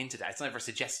 it's not hinted at. It's never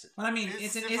suggested. Well, I mean,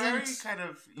 it's a very kind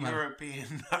of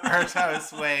European art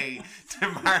house way to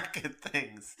market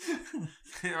things.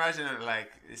 Can you imagine it like,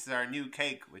 this is our new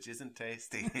cake, which isn't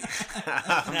tasty. This is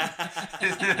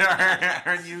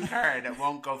our new car that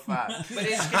won't go fast. But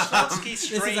it's Kieślowski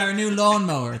This is our new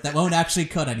lawnmower that won't actually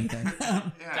cut anything.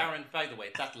 Yeah. Darren, by the way,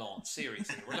 that lawn,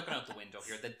 seriously, we're looking out the window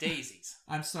here, the daisies.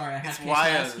 I'm sorry, I had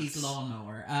Kieślowski's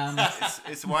lawnmower.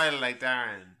 It's wild, like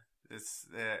Darren. It's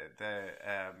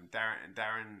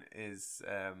Darren is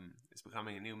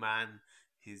becoming a new man.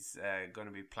 He's going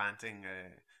to be planting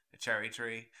a cherry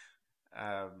tree.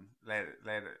 Later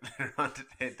on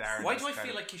today, Darren. Why do I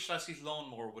feel like Kieślowski's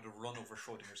lawnmower would have run over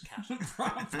Schrodinger's cat?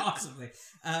 Possibly.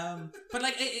 But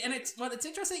like, it's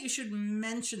interesting that you should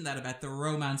mention that about the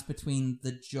romance between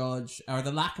the judge, or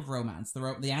the lack of romance,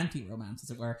 the anti-romance, as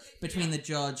it were, between the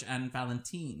judge and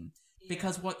Valentine.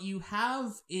 Because what you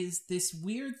have is this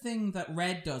weird thing that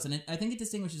Red does, and I think it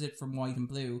distinguishes it from White and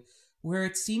Blue, where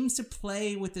it seems to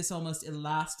play with this almost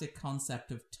elastic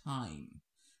concept of time.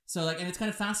 So, like, and it's kind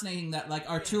of fascinating that, like,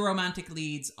 our two romantic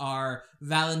leads are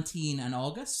Valentine and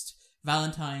August.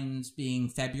 Valentine's being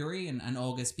February and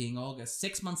August being August.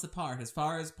 6 months apart, as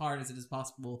far apart as it is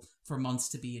possible for months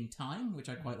to be in time, which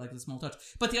I quite like, the small touch.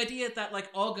 But the idea that, like,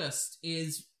 August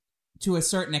is, to a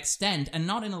certain extent, and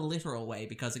not in a literal way,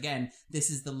 because, again, this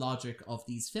is the logic of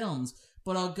these films,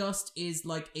 but August is,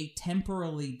 like, a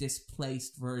temporally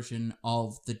displaced version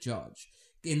of the judge.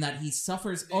 In that he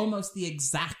suffers almost the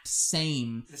exact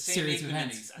same series of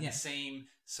events. And the same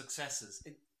successes.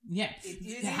 It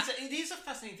is a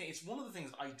fascinating thing. It's one of the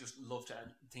things I just love to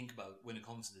think about when it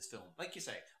comes to this film. Like you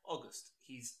say, August,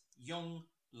 he's young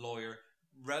lawyer,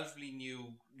 relatively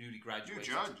newly graduated. New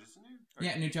judge, isn't he?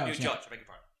 Yeah, new judge. New judge, I beg your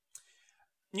pardon.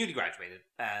 Newly graduated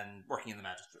and working in the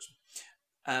magistrates.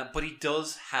 But he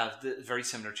does have the very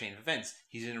similar chain of events.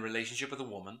 He's in a relationship with a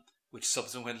woman, which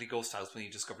subsequently goes south when he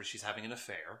discovers she's having an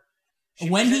affair.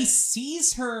 When he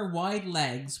sees her wide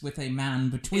legs with a man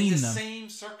between them. In the same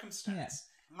circumstance. Yes.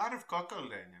 A lot of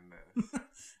cuckolding in this.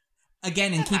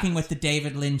 Again, in keeping with the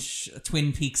David Lynch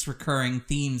Twin Peaks recurring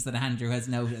themes that Andrew has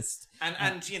noticed.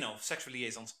 And you know, sexual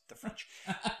liaisons, the French.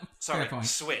 Sorry,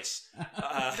 Swiss.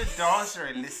 The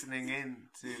daughter listening in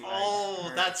to...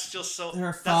 Like, that's just so...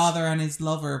 Her father and his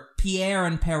lover, Pierre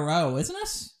and Perrault, isn't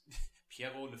it?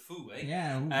 Pierrot le Fou, eh?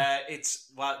 Yeah.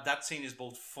 That scene is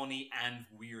both funny and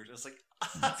weird. It's like,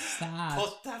 sad.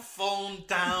 Put that phone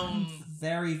down.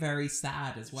 Very, very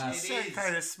sad as well. She's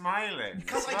kind of smiling.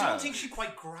 Because I don't think she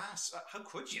quite grasps. How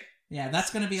could you? Yeah,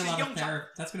 that's going to be a lot of therapy.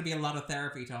 That's going to be a lot of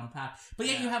therapy to unpack. But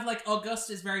yeah, you have like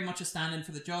August is very much a stand-in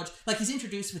for the judge. Like he's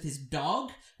introduced with his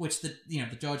dog, which the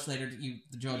judge later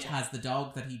has the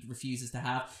dog that he refuses to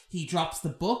have. He drops the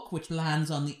book, which lands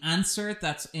on the answer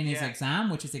that's in his exam,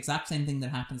 which is the exact same thing that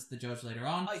happens to the judge later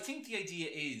on. I think the idea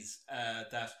is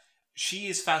that she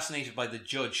is fascinated by the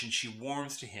judge and she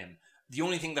warms to him. The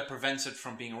only thing that prevents it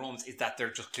from being a romance is that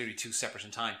they're just clearly too separate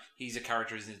in time. He's a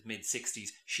character in his mid-60s.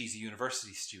 She's a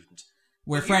university student.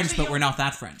 We're French, but we're not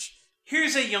that French.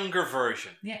 Here's a younger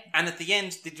version. Yeah. And at the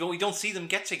end, we don't see them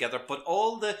get together, but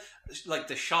all the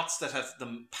shots that have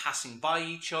them passing by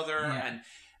each other and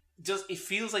it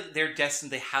feels like they're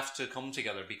destined, they have to come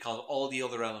together because all the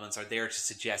other elements are there to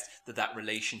suggest that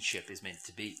relationship is meant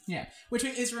to be. Yeah, which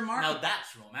is remarkable. Now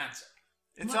that's romantic.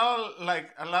 It's all like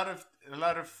a lot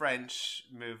of French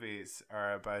movies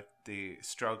are about the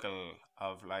struggle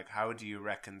of like how do you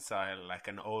reconcile like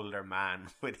an older man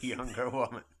with a younger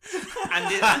woman,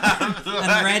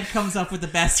 and Red comes up with the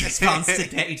best response to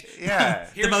date. Yeah,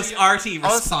 the most arty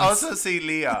response. Also see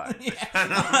Leon,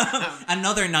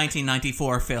 another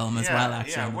 1994 film as well.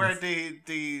 Actually, yeah, where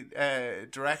the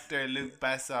director Luc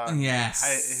Besson has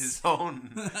his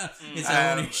own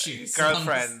issues,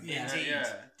 girlfriend.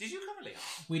 Did you cover Leon?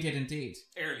 We did indeed.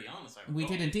 Early on, as I recall. We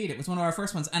did indeed. It was one of our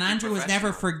first ones. And Andrew was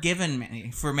never forgiven me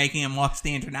for making him watch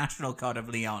the international cut of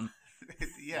Leon.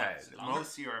 Yeah, the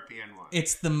most European one.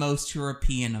 It's the most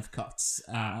European of cuts,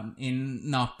 in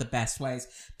not the best ways.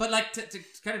 But like to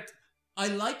kind of, I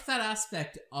like that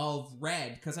aspect of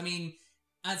Red because I mean,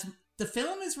 as the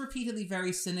film is repeatedly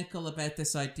very cynical about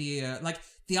this idea, like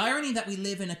the irony that we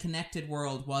live in a connected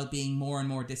world while being more and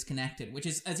more disconnected, which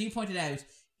is, as you pointed out,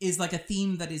 is like a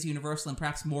theme that is universal and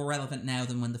perhaps more relevant now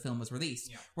than when the film was released.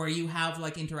 Yeah. Where you have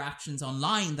like interactions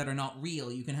online that are not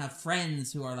real. You can have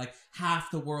friends who are like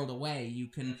half the world away. You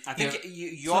can... I think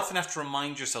you often have to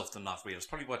remind yourself they're not real. It's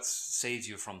probably what saves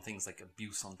you from things like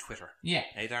abuse on Twitter. Yeah.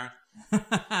 Hey, Darren?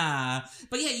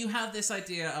 But yeah, you have this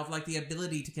idea of like the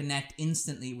ability to connect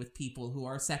instantly with people who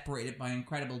are separated by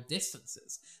incredible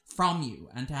distances from you,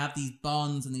 and to have these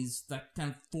bonds and these that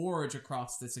kind of forge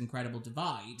across this incredible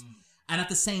divide. And at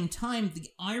the same time, the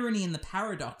irony and the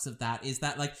paradox of that is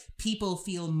that, like, people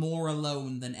feel more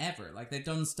alone than ever. Like, they've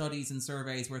done studies and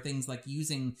surveys where things like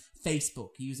using Facebook,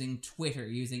 using Twitter,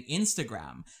 using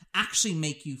Instagram actually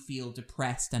make you feel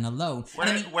depressed and alone.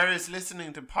 Whereas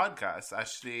listening to podcasts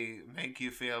actually make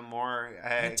you feel more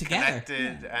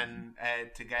connected and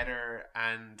together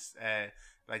and...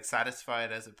 like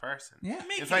satisfied as a person. Yeah.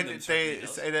 In fact, they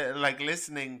say that like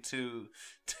listening to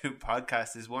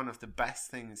podcasts is one of the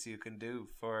best things you can do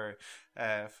for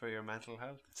your mental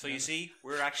health. So you see,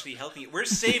 we're actually helping you. We're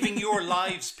saving your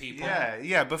lives, people.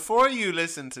 Yeah. Before you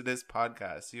listen to this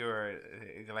podcast, you're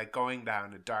like going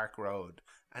down a dark road.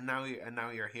 And now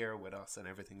you're here with us, and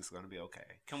everything's going to be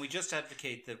okay. Can we just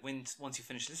advocate that once you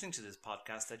finish listening to this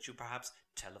podcast, that you perhaps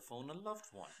telephone a loved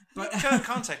one, but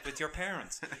contact with your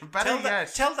parents.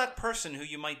 Tell that person who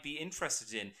you might be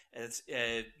interested in,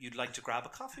 you'd like to grab a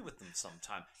coffee with them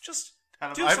sometime. Just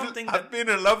do something. I've been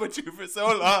in love with you for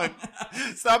so long.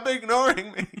 Stop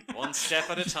ignoring me. One step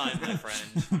at a time, my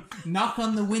friend. Knock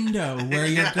on the window where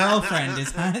your girlfriend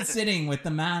is sitting with the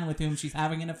man with whom she's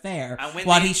having an affair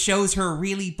while he shows her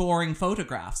really boring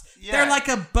photographs. Yeah. They're like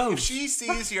a boat. If she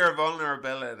sees your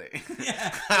vulnerability.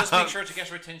 Just make sure to get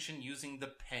her attention using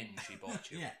the pen she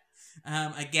bought you. Yeah.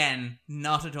 Again,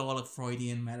 not at all a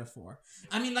Freudian metaphor.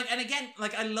 I mean, like, and again,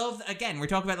 like, I love, again, we're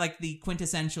talking about, like, the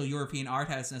quintessential European art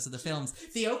houseness of the films.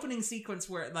 The opening sequence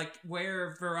where Valentine.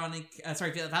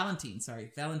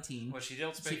 Well, she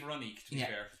don't speak Veronique, to be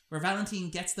fair. Where Valentine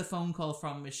gets the phone call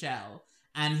from Michelle,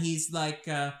 and he's like,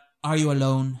 are you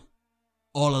alone?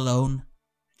 All alone?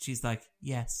 She's like,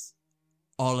 yes,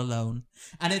 all alone.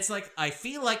 And it's like, I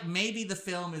feel like maybe the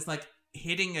film is, like,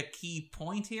 hitting a key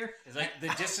point here. It's like the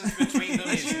distance between them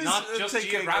is not just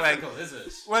geographical, is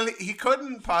it? Well, he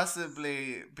couldn't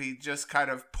possibly be just kind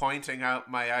of pointing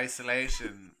out my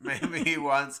isolation. Maybe he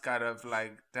wants kind of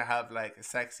like to have like a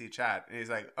sexy chat. And he's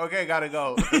like, okay, gotta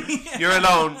go. You're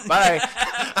alone. Bye.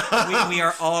 we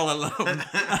are all alone.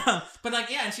 But like,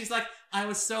 yeah, and she's like, I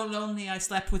was so lonely I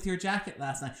slept with your jacket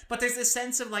last night. But there's this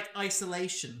sense of like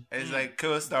isolation. It's like,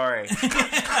 cool story.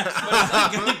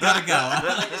 Gotta go.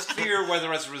 It's clear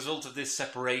whether as a result of this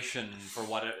separation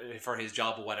for his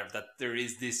job or whatever, that there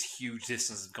is this huge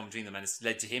distance come between them, and it's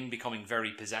led to him becoming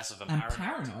very possessive and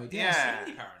paranoid. Yeah.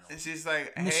 Really paranoid. And she's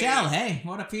like, hey, Michelle, hey,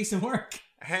 what a piece of work.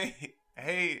 Hey,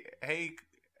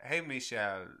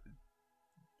 Michelle,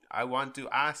 I want to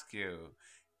ask you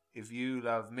if you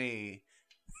love me.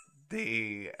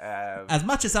 As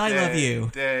much as I love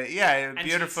you.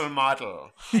 Beautiful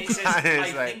model. And he says, I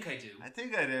think I do. I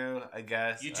think I do, I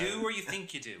guess. You do or you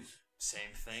think you do?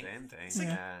 Same thing.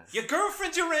 Yeah. Your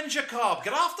girlfriend's your Ren Jacob.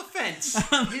 Get off the fence.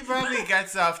 He probably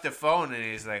gets off the phone and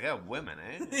he's like, oh, women,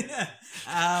 eh? Yeah.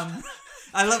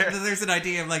 I love that there's an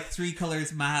idea of like Three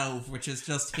Colors Mauve, which is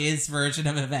just his version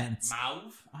of events.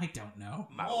 Mauve? I don't know.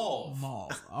 Mauve.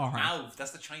 All right. Mauve,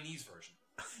 that's the Chinese version.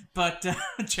 But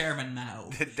Chairman Mao.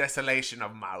 The desolation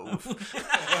of Mauve.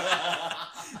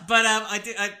 But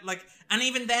I like, and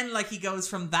even then, like, he goes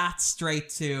from that straight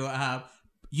to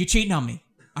you cheating on me.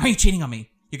 Are you cheating on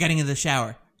me? You're getting into the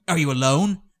shower. Are you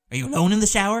alone? Are you alone in the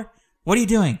shower? What are you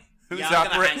doing? Who's I'm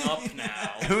gonna hang up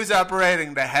now. Who's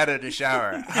operating the head of the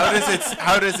shower?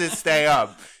 How does it stay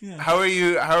up? Yeah. How are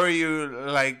you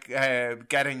like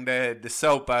getting the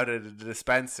soap out of the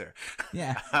dispenser?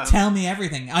 Yeah. Tell me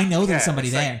everything. I know there's somebody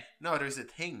there. Like, no, there's a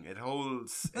thing. It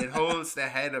holds the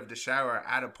head of the shower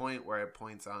at a point where it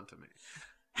points onto me.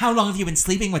 How long have you been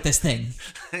sleeping with this thing?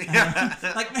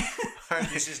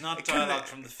 This is not dialogue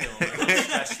from the film.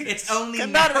 It's only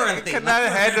can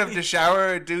that head of the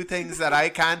shower do things that I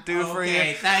can't do for you?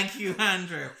 Okay, thank you,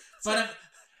 Andrew. But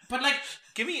like,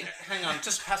 hang on,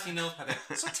 just pass me notepad there.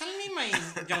 So tell me, my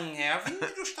young hair, when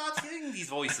did you start hearing these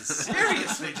voices?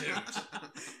 Seriously, dude.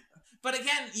 But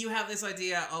again, you have this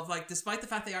idea of like, despite the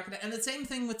fact they are connected, and the same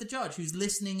thing with the judge who's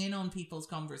listening in on people's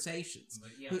conversations,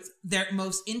 their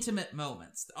most intimate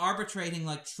moments, arbitrating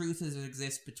like truths that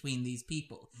exist between these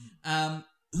people,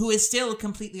 who is still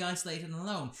completely isolated and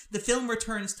alone. The film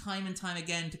returns time and time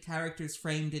again to characters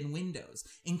framed in windows,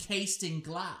 encased in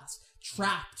glass,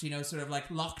 trapped, sort of like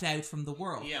locked out from the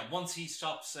world. Yeah, once he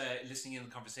stops listening in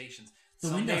on conversations,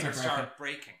 the windows start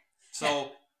breaking.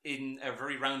 So in a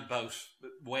very roundabout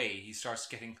way, he starts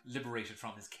getting liberated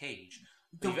from his cage.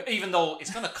 Even though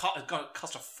it's going to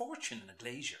cost a fortune in a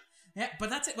glazier. Yeah,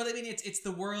 but that's it. Well, I mean, it's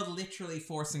the world literally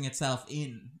forcing itself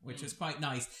in, which is quite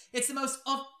nice. It's the most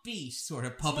upbeat sort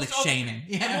of public shaming.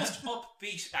 The most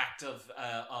upbeat act of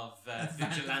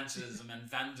vigilantism and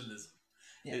vandalism.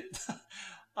 Yeah.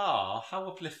 How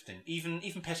uplifting. Even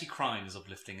petty crime is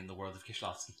uplifting in the world of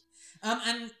Kieślowski.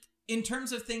 And in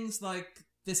terms of things like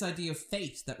this idea of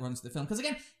fate that runs the film, because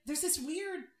again, there's this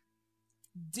weird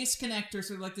disconnect or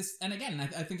sort of like this, and again,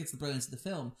 I think it's the brilliance of the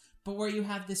film, but where you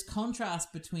have this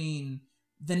contrast between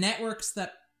the networks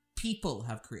that people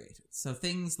have created, so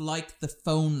things like the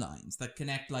phone lines that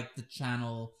connect like the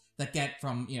channel that get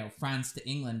from France to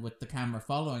England with the camera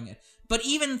following it, but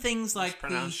even things like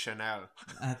pronounced Chanel.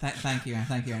 Thank you,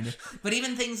 Andrew. But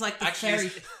even things like the ferry.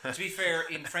 To be fair,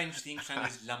 in French, the English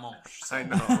language is La Manche. So. I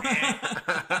know.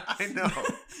 I know.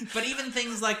 But even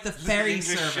things like the ferry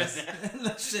service.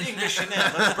 English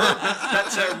Chanel.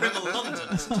 That's Rimmel,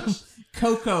 London.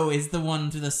 Coco is the one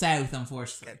to the south,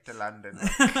 unfortunately. Get to London.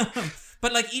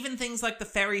 But like even things like the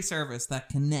ferry service that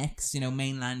connects,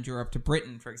 mainland Europe to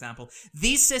Britain, for example,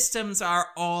 these systems are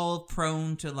all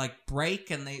prone to like break,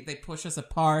 and they push us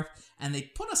apart and they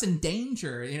put us in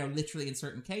danger, literally in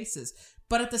certain cases.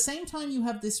 But at the same time, you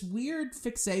have this weird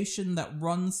fixation that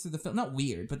runs through the film. Not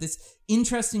weird, but this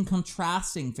interesting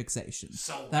contrasting fixation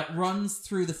that runs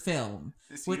through the film.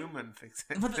 This human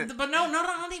fixation. But no,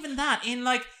 not even that. In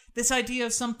like this idea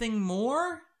of something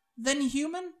more than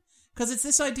human. Because it's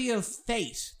this idea of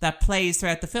fate that plays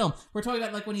throughout the film. We're talking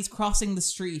about like when he's crossing the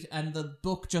street and the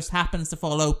book just happens to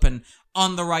fall open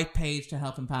on the right page to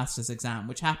help him pass his exam,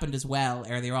 which happened as well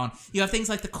earlier on. You have things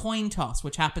like the coin toss,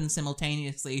 which happens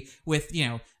simultaneously with,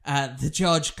 the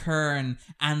Judge Kern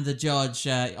and the Judge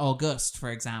Auguste, for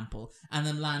example, and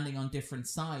then landing on different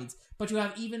sides. But you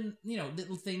have even,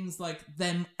 little things like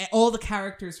them, all the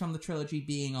characters from the trilogy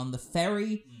being on the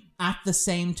ferry at the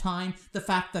same time. The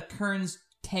fact that Kern's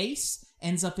case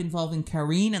ends up involving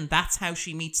Karine, and that's how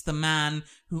she meets the man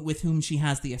with whom she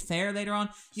has the affair later on.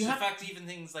 In fact, even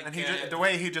things like... And the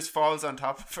way he just falls on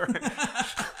top of her.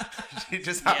 She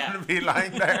just happened to be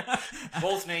lying there.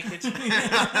 Both naked.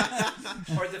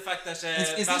 Or the fact that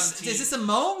is this a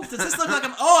mome? Does this look like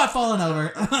I've fallen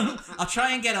over. I'll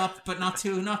try and get up, but not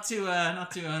too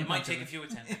it might take a few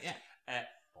attempts. Yeah.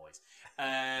 Boys.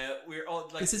 We're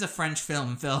all like... This is a French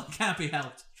film, Phil. Can't be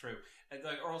helped. True.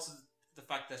 Or also the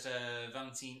fact that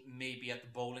Valentine may be at the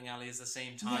bowling alley at the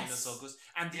same time as August.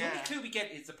 And the only clue we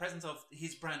get is the presence of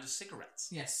his brand of cigarettes.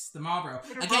 Yes, the Marlboro.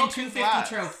 Again,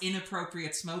 250 trope,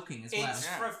 inappropriate smoking as well. It's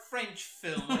for a French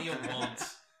film, what do you want?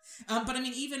 But I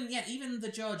mean, even the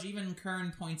judge, even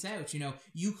Kern points out,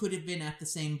 you could have been at the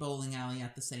same bowling alley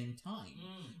at the same time.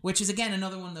 Which is, again,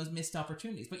 another one of those missed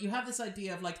opportunities. But you have this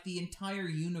idea of, like, the entire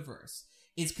universe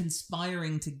is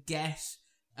conspiring to get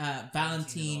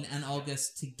Valentine and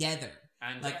August together.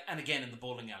 And again, in the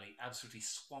bowling alley, absolutely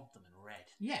swamp them in red.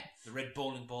 Yeah. The red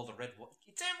bowling ball, the red...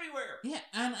 It's everywhere! Yeah,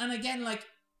 and again, like,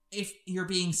 if you're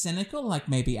being cynical, like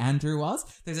maybe Andrew was,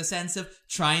 there's a sense of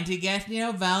trying to get,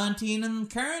 Valentine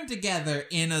and Kern together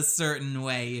in a certain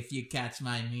way, if you catch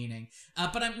my meaning.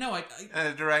 But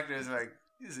the director is like,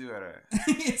 you see what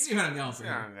I'm going for.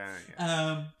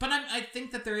 But I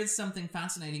think that there is something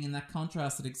fascinating in that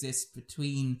contrast that exists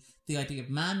between the idea of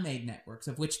man-made networks,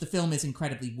 of which the film is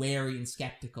incredibly wary and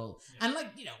skeptical, and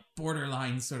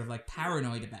borderline sort of like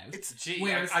paranoid about.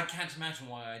 I can't imagine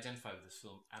why I identify with this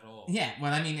film at all. Yeah,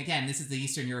 well, I mean, again, this is the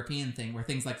Eastern European thing where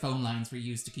things like phone lines were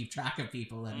used to keep track of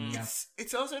people, and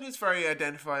it's also this very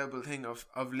identifiable thing of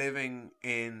living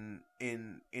in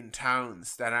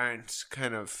towns that aren't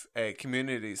kind of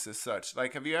communities as such.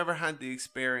 Like, have you ever had the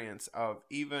experience of,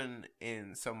 even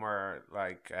in somewhere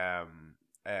like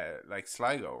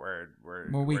Sligo, where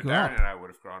we grew Darren up, and I would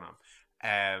have grown up,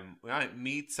 we might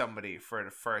meet somebody for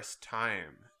the first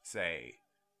time, say,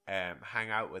 hang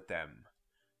out with them,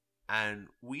 and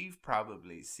we've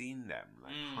probably seen them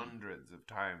hundreds of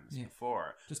times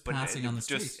before, just passing on the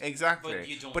street.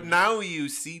 Exactly, but now you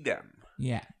see them.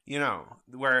 Yeah, you know,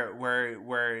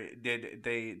 where did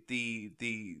the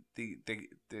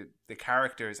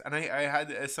characters, and I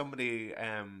had somebody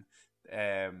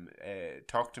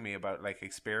talk to me about like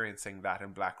experiencing that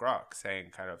in Black Rock,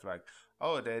 saying kind of like,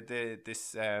 oh,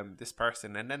 this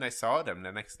person, and then I saw them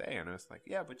the next day, and I was like,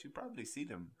 yeah, but you probably see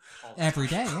them every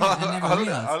day. Yeah, I never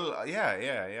realized.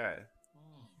 Yeah.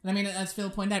 I mean, as Phil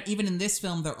pointed out, even in this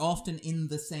film, they're often in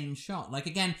the same shot. Like,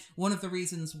 again, one of the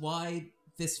reasons why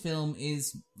this film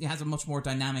has a much more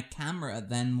dynamic camera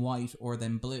than white or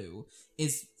than blue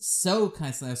is so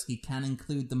Kieślowski can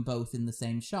include them both in the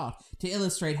same shot to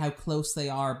illustrate how close they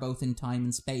are both in time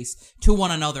and space to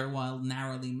one another while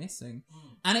narrowly missing.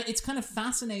 And it's kind of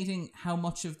fascinating how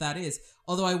much of that is.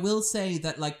 Although I will say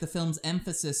that, like, the film's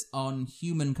emphasis on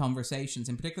human conversations,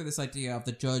 in particular this idea of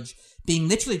the judge being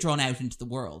literally drawn out into the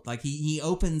world. Like, he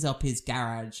opens up his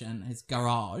garage,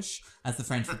 as the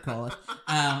French would call it,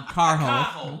 car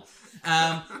hole.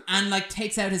 And like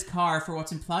takes out his car for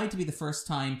what's implied to be the first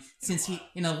time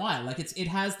in a while. Like, it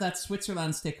has that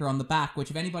Switzerland sticker on the back,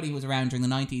 which if anybody who was around during the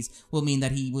 90s will mean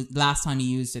that last time he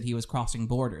used it, he was crossing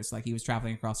borders, like he was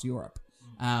traveling across Europe.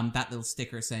 That little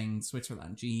sticker saying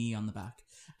Switzerland, GE on the back.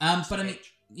 But I mean,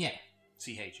 yeah.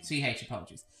 CH,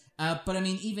 apologies. But I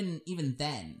mean, even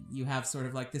then, you have sort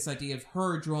of like this idea of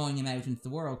her drawing him out into the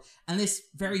world, and this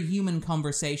very human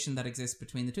conversation that exists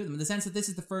between the two of them, in the sense that this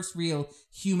is the first real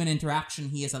human interaction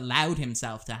he has allowed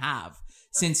himself to have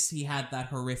since he had that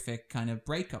horrific kind of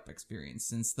breakup experience,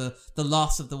 since the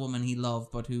loss of the woman he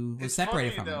loved but who was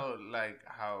separated from him. It's funny though, like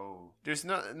how there's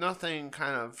nothing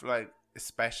kind of like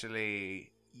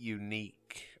especially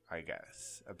unique, I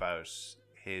guess, about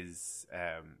his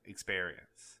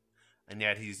experience. And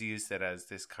yet he's used it as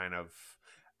this kind of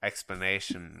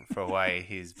explanation for why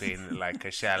he's been like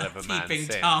a shell of a man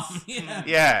since. Tom,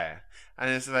 yeah.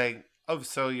 And it's like, oh,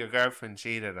 so your girlfriend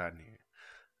cheated on you.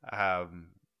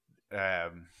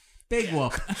 Big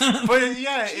whoop. But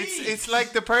yeah, it's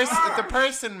like the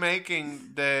person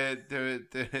making the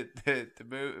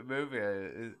movie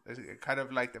is kind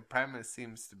of like the premise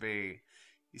seems to be,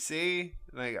 you see,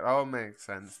 like it all makes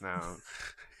sense now.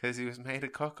 Because he was made a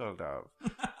cuckold of.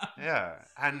 Yeah.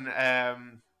 And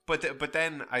but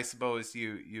then I suppose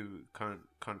you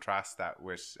contrast that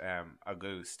with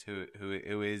Auguste, who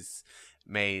is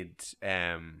made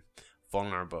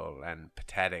vulnerable and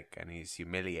pathetic, and he's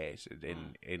humiliated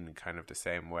in kind of the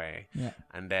same way. Yeah.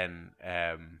 And then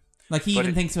like he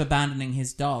even thinks of abandoning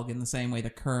his dog in the same way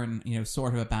that Kern,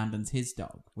 sort of abandons his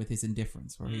dog with his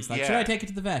indifference, where he's like, should I take it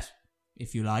to the vet?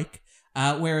 If you like.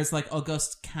 Whereas like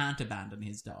Auguste can't abandon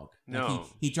his dog. Like, no.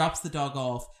 He drops the dog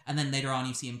off, and then later on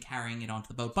you see him carrying it onto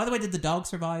the boat. By the way, did the dog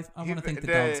survive? I want to think the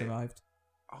dog survived.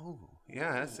 Oh,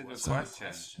 yeah, that's a good question.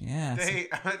 Yeah.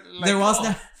 There was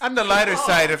no... On the lighter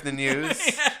side of the news,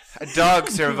 a dog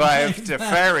survived a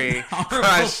ferry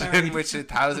crash in which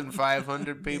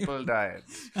 1,500 people died.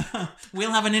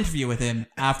 We'll have an interview with him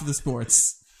after the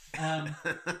sports.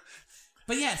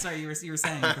 But yeah, sorry, you were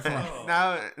saying before.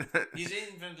 Now he's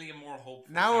infinitely a more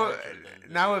hopeful.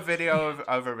 Now a video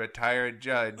of a retired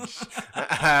judge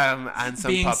and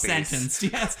some being puppies sentenced.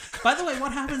 Yes. By the way,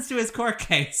 what happens to his court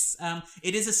case?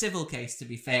 It is a civil case, to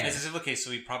be fair. It's a civil case,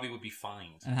 so he probably would be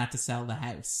fined and had to sell the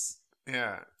house.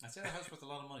 Yeah, I'd say the house worth a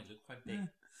lot of money. It looked quite big. Yeah.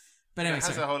 But anyway, it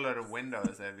has a whole lot of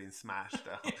windows that have been smashed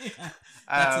out. Yeah,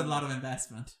 that's a lot of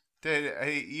investment.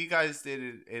 You guys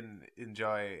did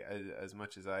enjoy as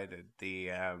much as I did the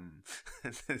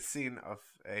scene of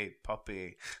a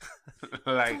puppy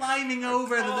like climbing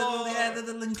over the little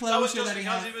enclosure that was just that he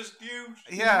because had. He was cute.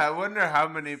 Yeah, I wonder how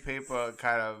many people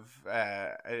kind of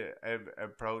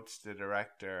approached the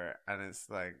director, and it's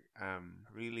like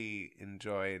really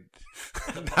enjoyed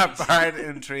that part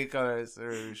in Three Couleurs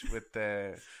Rouge with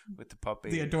the puppy,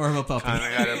 the adorable puppy.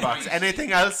 Coming out of the box.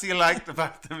 Anything else you liked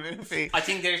about the movie? I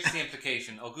think there's the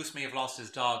implication. Auguste may have lost his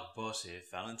dog, but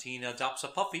if Valentine adopts a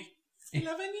puppy, he'll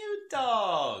have a new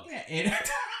dog. Yeah,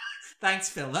 Thanks,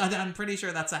 Phil. I'm pretty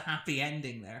sure that's a happy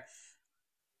ending there.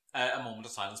 A moment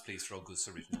of silence, please, for August's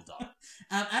original dog.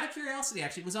 Out of curiosity,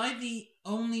 actually, was I the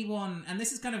only one, and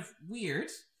this is kind of weird,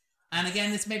 and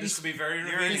again, this could be very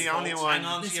You're the only one. Hang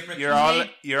on to your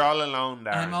You're all alone,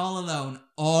 Darren. I'm all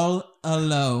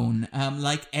alone,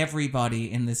 like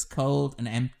everybody in this cold and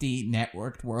empty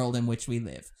networked world in which we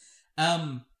live.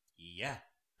 Yeah.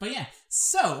 But yeah,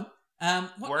 so...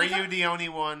 Were you the only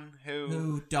one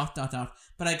who... ...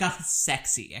 But I got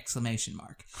sexy, !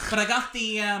 But I got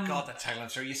the... God, that tagline,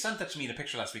 sir. You sent that to me in a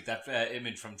picture last week, that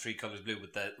image from Three Colours Blue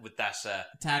with that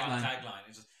tagline.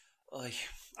 It's just,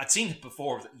 I'd seen it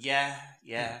before. Yeah.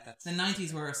 That's... The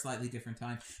 90s were a slightly different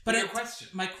time. But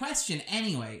my question,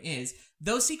 anyway, is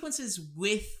those sequences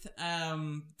with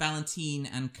Valentine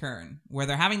and Kern, where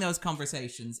they're having those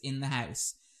conversations in the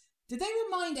house... Did they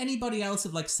remind anybody else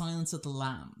of, like, Silence of the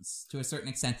Lambs, to a certain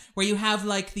extent? Where you have,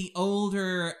 like, the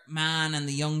older man and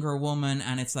the younger woman,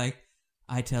 and it's like,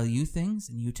 I tell you things,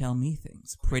 and you tell me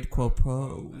things. Quid quo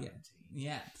pro.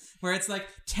 Yeah. Where it's like,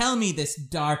 tell me this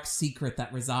dark secret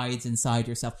that resides inside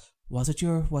yourself. Was it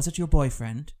your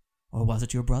boyfriend? Or was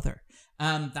it your brother?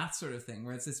 That sort of thing,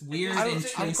 where it's this weird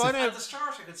intrusive... At the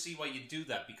start, I could see why you'd do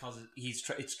that, because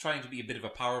it's trying to be a bit of a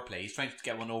power play. He's trying to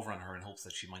get one over on her in hopes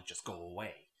that she might just go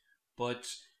away. But,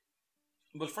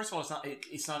 well, first of all,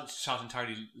 it's not shot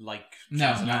entirely like...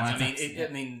 No,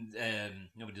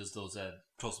 nobody does those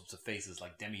close-ups of faces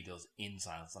like Demi does in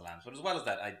Silence of the Lambs. But as well as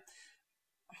that,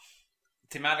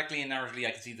 thematically and narratively,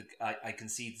 I can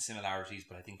see the similarities,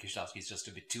 but I think Kieślowski is just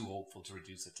a bit too hopeful to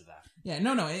reduce it to that. Yeah,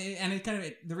 no, and it kind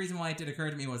of the reason why it did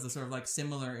occur to me was the sort of like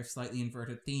similar, if slightly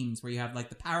inverted themes, where you have like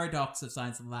the paradox of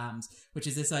Silence of the Lambs, which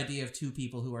is this idea of two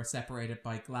people who are separated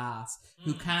by glass,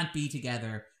 who can't be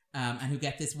together. And who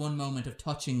get this one moment of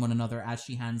touching one another as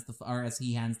he hands the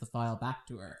file back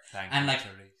to her.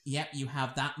 You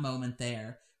have that moment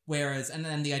there. Whereas, and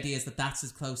then the idea is that that's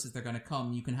as close as they're going to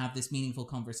come. You can have this meaningful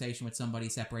conversation with somebody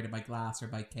separated by glass or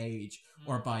by cage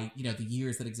or by, the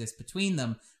years that exist between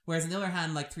them. Whereas on the other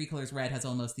hand, like Three Colours Red has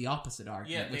almost the opposite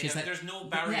argument. There's no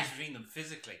barriers between them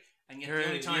physically. And yet the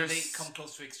only time they come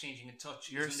close to exchanging a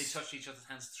touch is when they touch each other's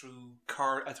hands through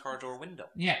a car door window.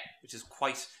 Yeah. Which is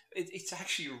quite... It's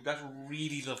actually that's a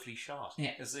really lovely shot.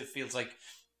 Yeah. Because it feels like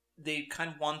they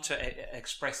kind of want to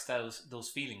express those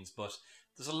feelings, but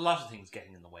there's a lot of things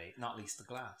getting in the way, not least the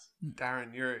glass.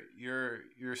 Darren,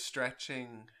 you're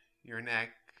stretching your neck.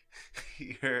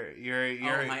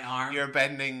 You're my arm. You're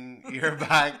bending your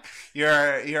back.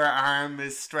 Your arm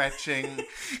is stretching.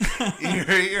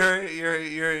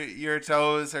 your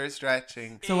toes are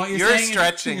stretching. So what you're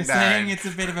stretching, you're Darren. saying it's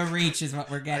a bit of a reach, is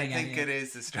what we're getting at. I think it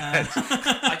is a stretch.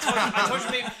 I thought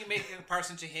you maybe making a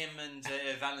comparison to him and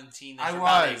Valentine. I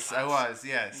was,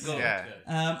 yes, good, yeah. Good.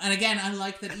 And again, I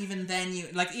like that even then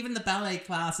even the ballet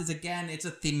class is it's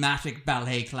a thematic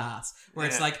ballet class where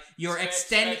it's like you're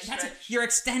extending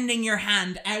your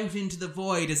hand out into the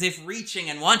void as if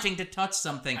reaching and wanting to touch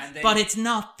something, but it's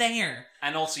not there.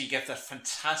 And also you get that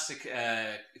fantastic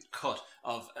cut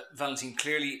of Valentine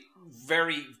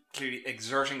very clearly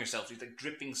exerting herself. She's like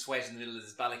dripping sweat in the middle of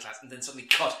this ballet class, and then suddenly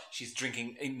she's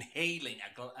inhaling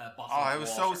a bottle of water. Oh, it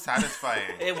was so satisfying.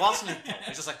 It wasn't.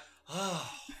 It's just like,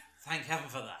 thank heaven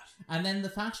for that. And then the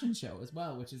fashion show as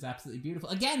well, which is absolutely beautiful.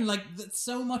 Again, like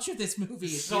so much of this movie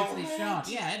is beautifully shot.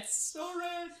 Yeah, it's so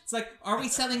red. It's like, are we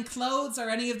selling clothes or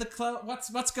any of the clothes?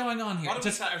 What's going on here? Are we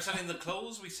selling the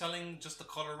clothes? Are we selling just the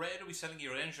colour red? Are we selling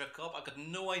your orange red cup? I got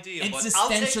no idea.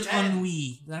 Existential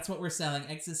ennui. That's what we're selling.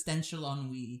 Existential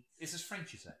ennui. Is this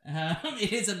French, you say?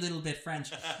 It is a little bit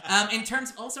French. In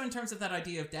terms of that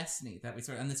idea of destiny that we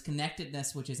and this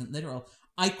connectedness, which isn't literal.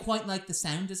 I quite like the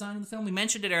sound design of the film. We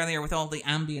mentioned it earlier with all the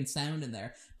ambient sound in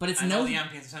there, but it's all the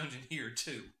ambient sound in here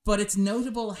too. But it's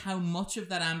notable how much of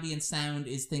that ambient sound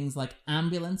is things like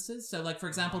ambulances. So, like for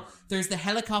example, there's the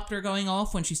helicopter going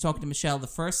off when she's talking to Michelle the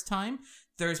first time.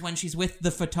 There's when she's with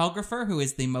the photographer, who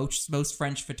is the most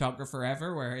French photographer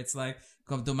ever, where it's like,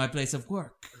 come to my place of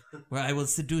work, where I will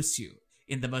seduce you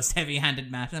in the most heavy-handed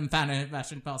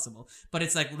fashion possible. But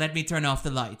it's like, let me turn off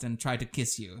the light and try to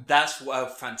kiss you. That's a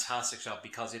fantastic shot,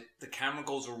 because the camera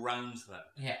goes around them.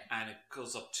 Yeah. And it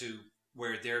goes up to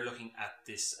where they're looking at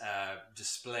this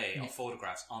display of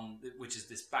photographs, which is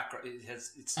this background.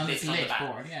 It's lit on the back,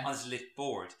 board, on this lit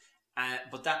board.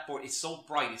 But that board is so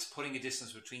bright, it's putting a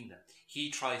distance between them. He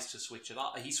tries to switch it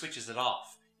off. He switches it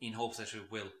off in hopes that it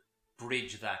will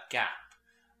bridge that gap.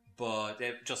 But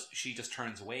she just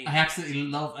turns away. I absolutely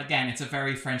love, again, it's a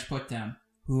very French put down.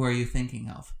 Who are you thinking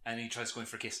of? And he tries going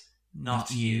for a kiss.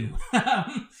 Not you.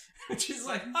 Which is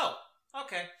like,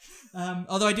 Okay.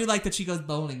 Although I do like that she goes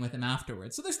bowling with him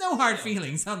afterwards. So there's no hard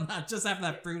feelings on that, just after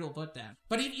that brutal put down.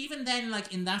 But even then,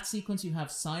 like in that sequence, you have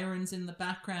sirens in the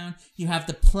background. You have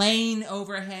the plane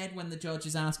overhead when the judge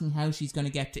is asking how she's going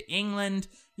to get to England.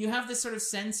 You have this sort of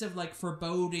sense of like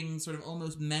foreboding, sort of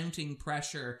almost mounting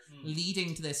pressure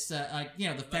leading to this,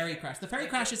 the ferry crash. The ferry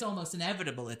crash is almost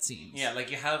inevitable, it seems. Yeah,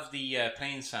 like you have the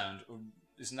plane sound.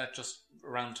 Isn't that just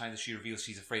around the time that she reveals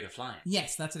she's afraid of flying?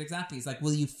 Yes, that's it exactly. He's like,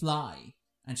 will you fly?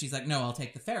 And she's like, no, I'll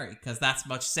take the ferry because that's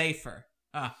much safer.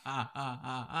 But yeah,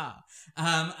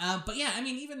 I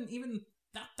mean, even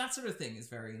that sort of thing is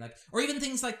very like, or even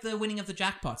things like the winning of the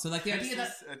jackpot. So like the idea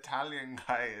that this Italian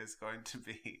guy is going to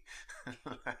be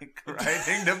like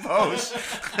riding the boat.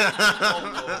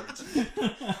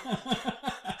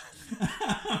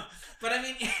 But I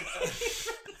mean,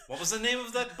 what was the name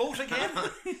of that boat again?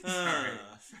 Sorry.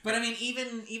 But I mean,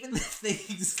 even the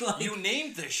things like you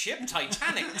named the ship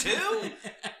Titanic too.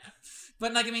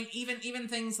 But like I mean, even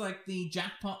things like the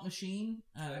jackpot machine,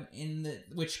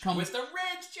 which comes with the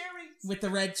red cherries, with the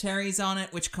red cherries on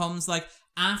it, which comes like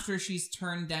after she's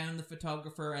turned down the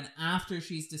photographer and after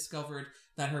she's discovered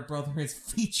that her brother is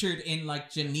featured in like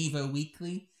Geneva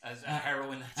Weekly as a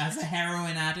heroin addict. As a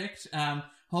heroin addict.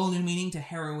 Whole new meaning to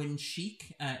heroin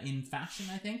chic in fashion,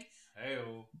 I think.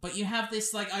 Hey-o. But you have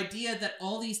this like idea that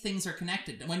all these things are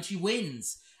connected. And when she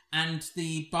wins, and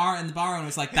the bar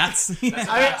owner's like, "That's."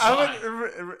 I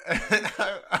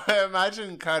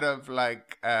imagine kind of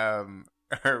like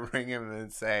her ringing him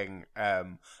and saying,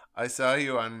 "I saw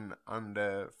you on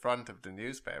the front of the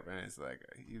newspaper," and he's like,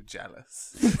 "Are you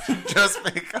jealous?" Just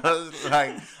because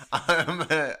like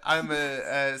I'm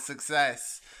a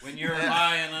success. When you're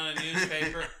buying on a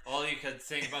newspaper, all you can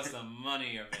think about is the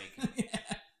money you're making. Yeah.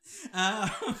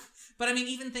 But I mean,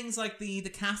 even things like the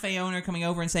cafe owner coming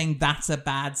over and saying that's a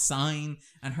bad sign,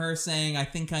 and her saying, "I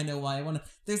think I know why I want to."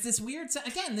 There's this weird,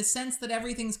 again, this sense that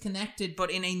everything's connected, but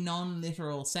in a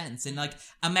non-literal sense, in like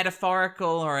a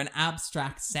metaphorical or an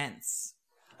abstract sense.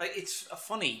 Like it's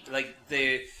funny, like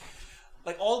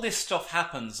all this stuff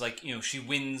happens. Like she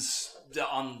wins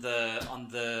on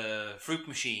the fruit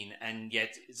machine, and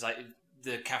yet it's like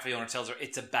the cafe owner tells her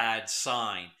it's a bad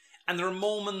sign. And there are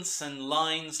moments and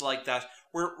lines like that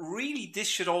where really this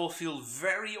should all feel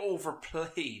very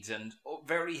overplayed and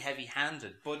very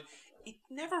heavy-handed, but it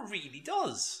never really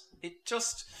does. It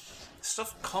just,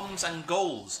 stuff comes and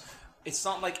goes. It's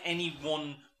not like any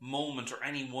one moment or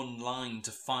any one line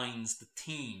defines the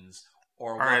themes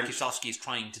or what Kieślowski is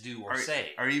trying to do or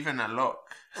say. Or even a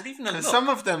look. Or even a look. Some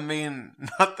of them mean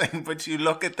nothing, but you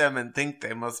look at them and think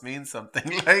they must mean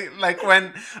something. Like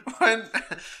when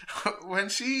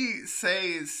she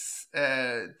says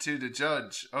to the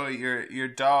judge, "Oh, your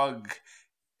dog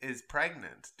is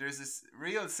pregnant," there's this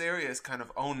real serious kind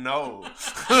of "oh no"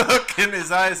 look in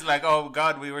his eyes, like, "Oh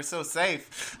God, we were so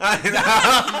safe."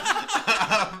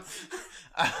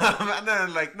 And then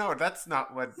I'm like, no, that's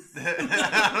not what. Was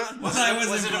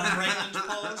it a pregnant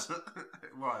pause?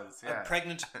 It was, yeah. A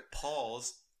pregnant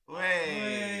pause.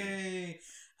 Way.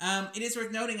 It is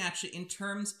worth noting, actually, in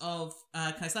terms of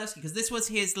Kieślowski, because this was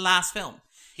his last film.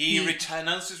 He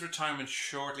announced his retirement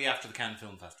shortly after the Cannes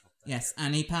Film Festival. Yes,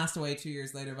 and he passed away 2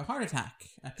 years later of a heart attack.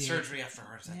 Surgery after a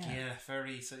heart attack,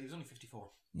 so he was only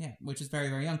 54. Yeah, which is very,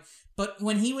 very young. But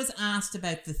when he was asked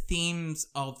about the themes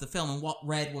of the film and what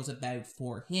Red was about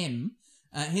for him,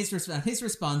 his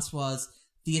response was,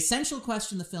 the essential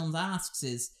question the film asks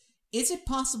is it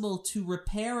possible to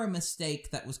repair a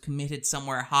mistake that was committed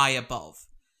somewhere high above?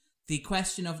 The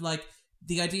question of, like,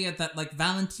 the idea that, like,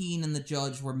 Valentine and the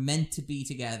judge were meant to be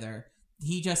together.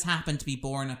 He just happened to be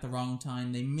born at the wrong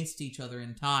time. They missed each other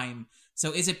in time.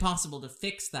 So is it possible to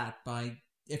fix that by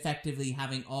effectively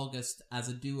having August as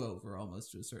a do-over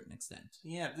almost to a certain extent?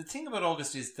 Yeah, the thing about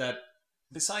August is that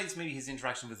besides maybe his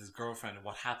interaction with his girlfriend and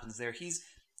what happens there, he's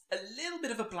a little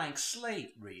bit of a blank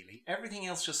slate, really. Everything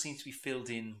else just seems to be filled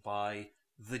in by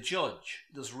the judge,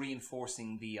 thus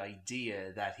reinforcing the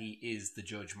idea that he is the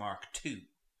Judge Mark II.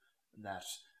 That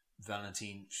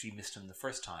Valentine, she missed him the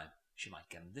first time, she might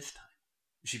get him this time.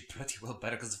 She bloody well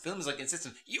better, because the film is like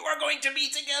insistent, you are going to be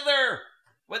together,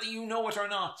 whether you know it or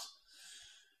not.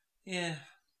 Yeah.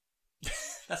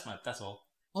 That's all.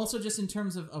 Also, just in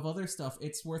terms of other stuff,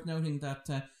 it's worth noting that,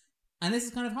 and this is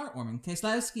kind of heartwarming,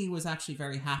 Kieślowski was actually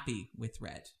very happy with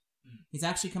Red. He's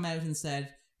actually come out and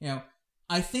said,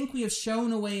 I think we have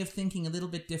shown a way of thinking a little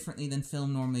bit differently than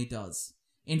film normally does.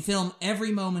 In film,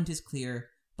 every moment is clear,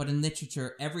 but in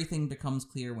literature, everything becomes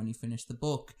clear when you finish the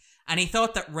book. And he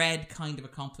thought that Red kind of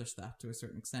accomplished that to a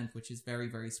certain extent, which is very,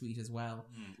 very sweet as well.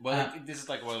 Well, this is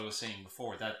like what I was saying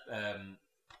before, that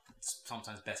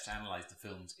sometimes best to analyze the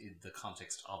films in the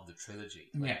context of the trilogy.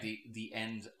 Like the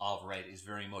end of Red is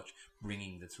very much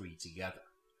bringing the three together,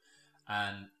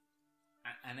 and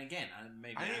again,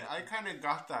 maybe I kind of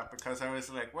got that because I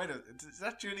was like, wait, is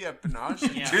that Juliette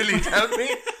Binoche? Julie, tell me.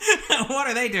 What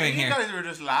are they doing here? You guys were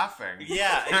just laughing.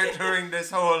 Yeah. During this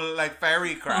whole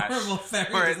ferry crash. Horrible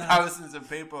ferry where disaster. thousands of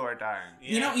people were dying.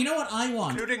 Yeah. You know what I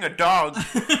want? Including a dog.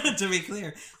 To be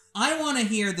clear. I want to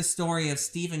hear the story of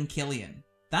Stephen Killian.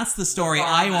 That's the story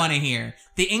I want to hear.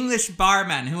 The English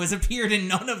barman who has appeared in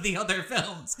none of the other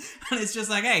films. And it's just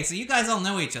like, hey, so you guys all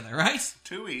know each other, right?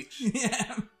 2 each.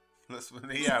 Yeah.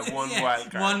 One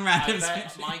wild card. One random.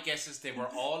 My guess is they were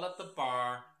all at the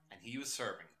bar and he was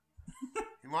serving.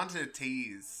 He wanted to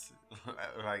tease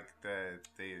like the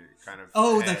kind of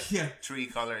Three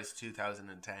Colors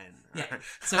 2010. Yeah.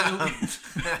 So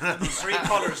Three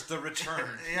Colors the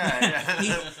return.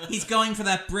 Yeah. He's going for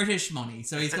that British money.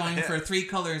 So he's going for 3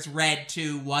 colors: red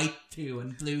 2, white 2,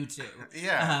 and blue 2.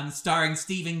 Yeah. Starring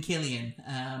Stephen Killian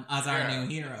as our new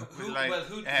hero. Who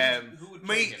would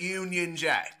meet Union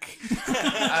Jack.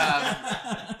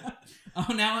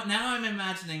 Oh, now I'm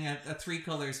imagining a 3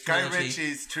 colors trilogy. Guy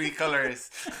Ritchie's 3 Colors.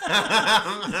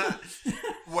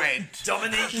 Went.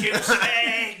 Dominique Houston.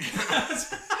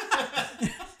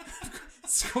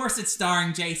 Of course, it's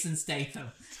starring Jason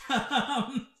Statham.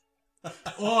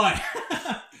 Oi.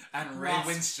 And Ray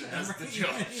Winston as the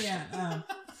judge. Yeah.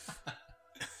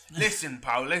 Listen,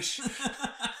 Polish.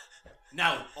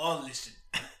 Now, all listen.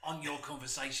 On your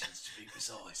conversations, to be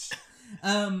precise.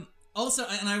 Also,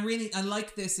 and I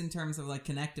like this in terms of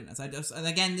connectiveness. And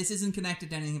again, this isn't connected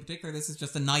to anything in particular. This is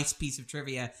just a nice piece of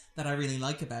trivia that I really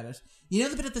like about it. You know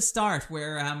the bit at the start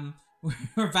where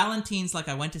Valentine's like,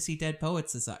 I went to see Dead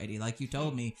Poets Society, like you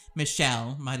told me,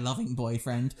 Michelle, my loving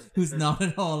boyfriend, who's not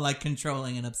at all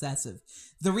controlling and obsessive.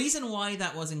 The reason why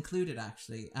that was included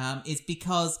actually is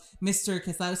because Mr.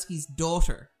 Kieślowski's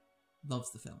daughter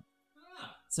loves the film.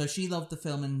 So she loved the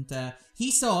film and he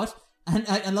saw it. And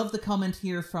I love the comment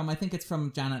here from, I think it's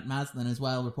from Janet Maslin as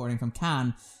well, reporting from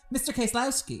Cannes. Mr.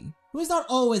 Kieślowski, who is not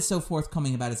always so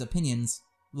forthcoming about his opinions,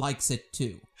 likes it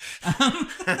too.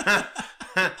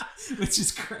 Which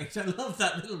is great. I love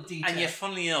that little detail. And yet,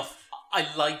 funnily enough, I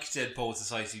like Dead Poets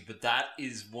Society, but that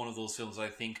is one of those films I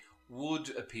think would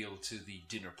appeal to the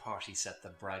dinner party set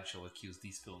that Bradshaw accused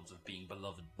these films of being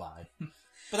beloved by.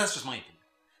 But that's just my opinion.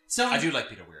 So I do like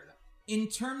Peter Weir, though. In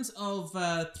terms of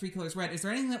 3 Colors Red, is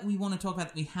there anything that we want to talk about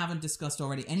that we haven't discussed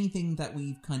already? Anything that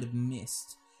we've kind of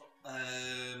missed?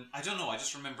 I don't know. I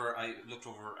just remember I looked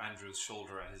over Andrew's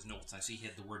shoulder at his notes and I see he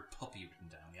had the word puppy written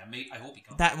down. Yeah, I hope he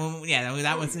got that one. Yeah,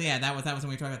 that was when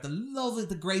we were talking about the love of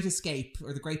the Great Escape,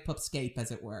 or the Great Pupscape,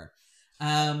 as it were.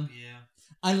 Yeah.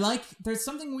 I like, there's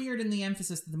something weird in the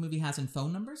emphasis that the movie has in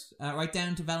phone numbers, right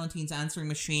down to Valentine's answering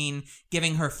machine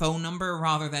giving her phone number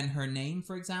rather than her name,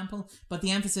 for example. But the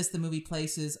emphasis the movie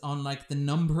places on the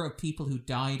number of people who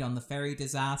died on the ferry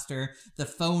disaster, the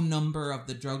phone number of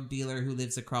the drug dealer who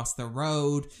lives across the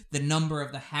road, the number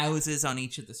of the houses on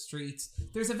each of the streets.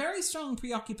 There's a very strong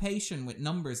preoccupation with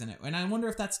numbers in it, and I wonder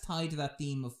if that's tied to that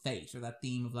theme of fate, or that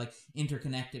theme of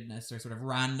interconnectedness, or sort of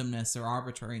randomness or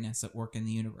arbitrariness at work in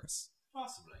the universe.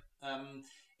 Possibly.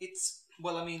 It's,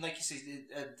 well, I mean, like you say,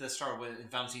 at the start with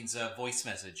Valentine's voice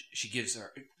message, she gives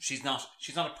her, she's not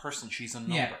a person, she's a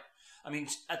number. Yeah. I mean,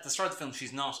 at the start of the film,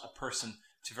 she's not a person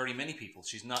to very many people.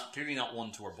 She's clearly not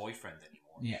one to her boyfriend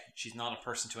anymore. Yeah. She's not a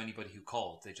person to anybody who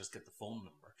called. They just get the phone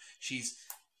number. She's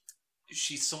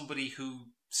somebody who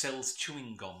sells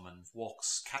chewing gum and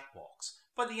walks catwalks.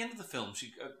 By the end of the film,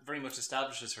 she very much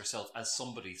establishes herself as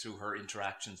somebody through her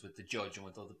interactions with the judge and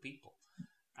with other people.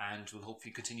 And will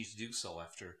hopefully continue to do so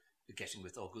after getting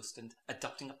with August and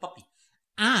adopting a puppy.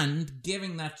 And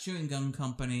giving that chewing gum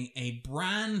company a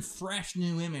brand fresh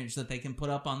new image that they can put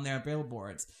up on their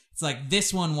billboards. It's like,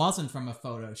 this one wasn't from a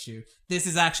photo shoot. This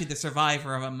is actually the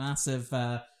survivor of a massive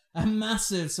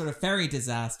sort of ferry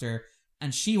disaster,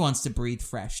 and she wants to breathe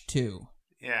fresh too.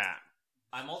 Yeah.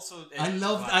 I'm also... I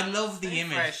love the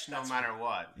image. Fresh no matter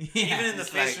what. Yeah. Even in the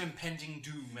face of impending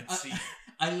doom at sea.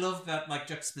 I love that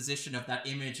juxtaposition of that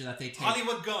image that they take.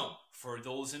 Hollywood gum for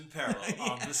those in peril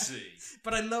on the sea.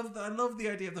 But I love the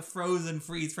idea of the frozen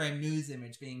freeze frame news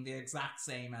image being the exact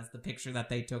same as the picture that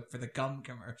they took for the gum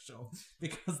commercial,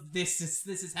 because this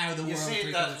is how the world. You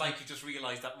say that like you just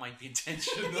realised that might be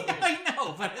intentional. Yeah, I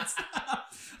know, but it's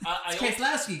it's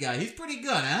Kieślowski guy. He's pretty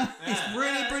good, huh? Yeah. He's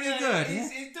pretty good.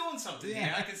 He's doing something.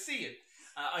 Yeah, I can see it.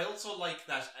 I also like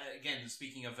that. Again,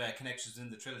 speaking of connections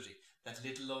in the trilogy. That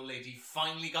little old lady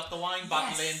finally got the wine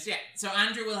bottle in. Yeah. So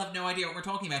Andrew will have no idea what we're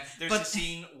talking about. There's a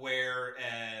scene where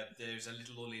there's a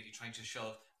little old lady trying to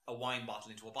shove a wine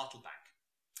bottle into a bottle bank.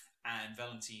 And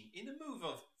Valentine, in a move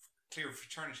of clear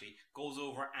fraternity, goes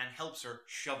over and helps her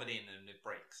shove it in and it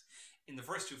breaks. In the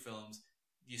first two films,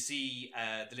 you see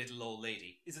the little old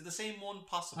lady. Is it the same one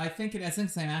possibly? I think it's the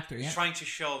same actor, yeah. Trying to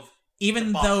shove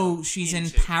even though she's in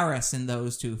Paris in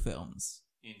those two films.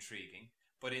 Intriguing.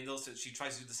 But in those two, she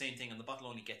tries to do the same thing and the bottle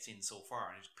only gets in so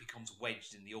far and it becomes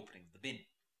wedged in the opening of the bin.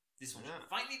 This one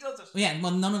finally does it. Yeah,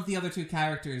 well, none of the other two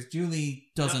characters,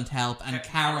 Julie doesn't help, and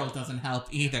Carol doesn't help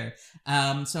either.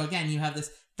 So again, you have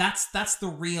this. That's the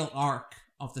real arc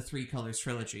of the Three Colours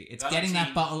trilogy. It's Valentine, getting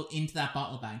that bottle into that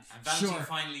bottle bank. And Valentine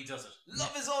finally does it.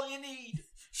 Love is all you need.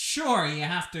 Sure, you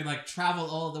have to travel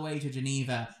all the way to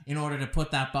Geneva in order to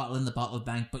put that bottle in the bottle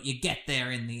bank, but you get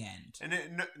there in the end.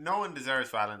 And no one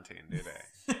deserves Valentine, do they?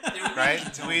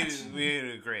 Right? We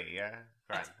agree, yeah.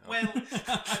 Right. Well,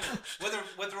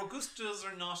 whether Auguste does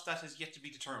or not, that is yet to be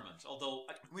determined. Although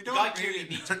we don't really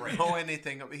need to know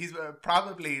anything. He's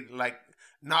probably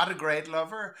not a great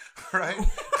lover, right?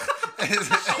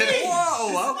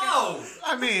 Whoa! No,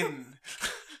 I mean,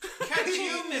 can't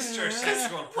you, Mr.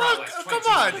 Sexual Prowess? Come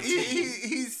on,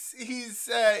 he's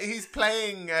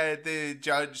playing the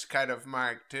judge kind of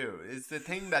mark too. Is the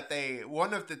thing that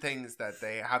one of the things that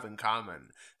they have in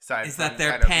common is that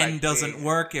their pen doesn't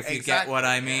work. If you get what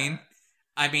I mean.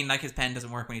 I mean, his pen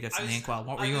doesn't work when he dips in the inkwell.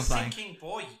 What were you implying? I was thinking,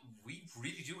 boy, we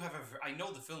really do have I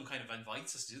know the film kind of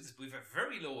invites us to do this, but we have a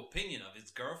very low opinion of his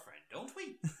girlfriend, don't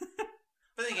we?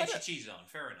 But then again, she cheated on him.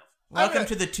 Fair enough. Welcome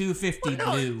to the 250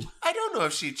 Blue. I don't know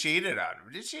if she cheated on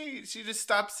him. Did she? She just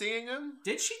stopped seeing him?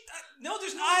 Did she? No,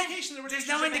 there's no indication. There's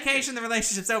no indication the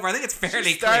relationship's over. I think it's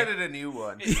fairly she started clear. A new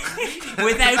one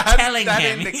without telling that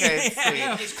him. Indicates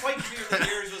it's quite clear that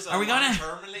theirs was a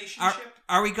long-term relationship.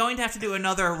 Are we going to have to do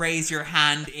another raise your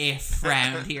hand if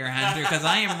round here, Andrew? Because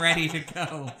I am ready to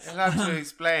go. You'll have to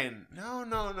explain. No.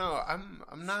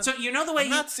 I'm not. So you know the way I'm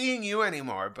not seeing you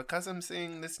anymore because I'm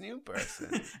seeing this new person.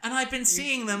 And I've been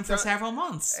seeing them for several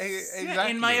months.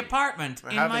 Exactly. In my apartment,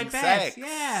 in my bed. Sex.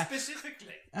 Yeah. Specifically.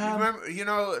 Remember,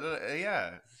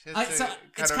 yeah.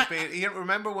 You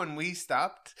remember when we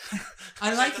stopped?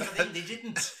 I like they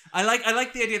didn't. I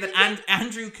like the idea that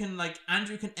Andrew can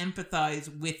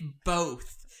empathize with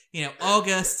both. You know,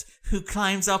 August, who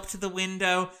climbs up to the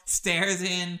window, stares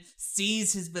in,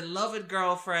 sees his beloved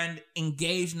girlfriend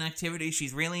engaged in activities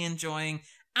she's really enjoying,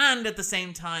 and at the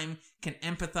same time can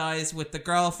empathize with the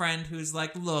girlfriend who's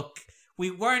like, look, we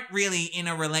weren't really in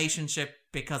a relationship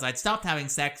because I'd stopped having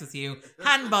sex with you,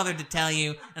 hadn't bothered to tell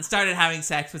you, and started having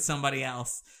sex with somebody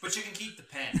else. But you can keep the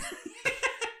pen.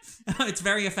 It's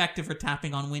very effective for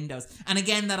tapping on windows. And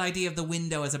again, that idea of the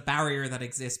window as a barrier that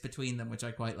exists between them, which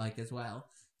I quite like as well.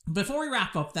 Before we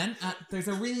wrap up then, there's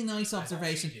a really nice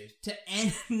observation to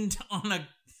end on a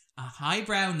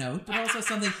highbrow note, but also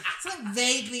something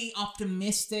vaguely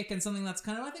optimistic and something that's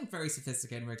kind of, I think, very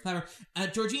sophisticated and very clever.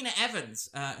 Georgina Evans,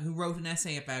 who wrote an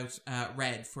essay about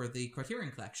Red for the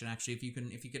Criterion Collection. Actually, if you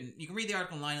can read the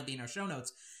article online, it'll be in our show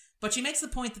notes. But she makes the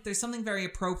point that there's something very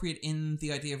appropriate in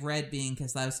the idea of Red being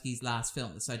Kieślowski's last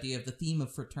film. This idea of the theme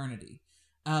of fraternity,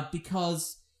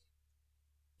 because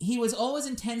he was always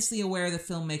intensely aware that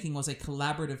filmmaking was a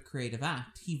collaborative creative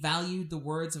act. He valued the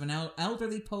words of an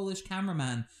elderly Polish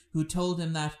cameraman who told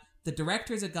him that the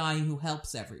director is a guy who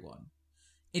helps everyone.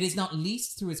 It is not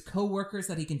least through his co-workers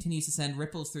that he continues to send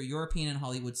ripples through European and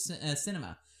Hollywood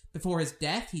cinema. Before his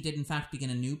death, he did in fact begin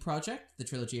a new project, the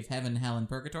trilogy of Heaven, Hell and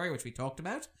Purgatory, which we talked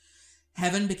about.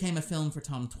 Heaven became a film for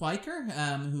Tom Twyker,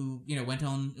 who, went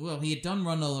on, well, he had done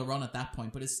Run Lola Run at that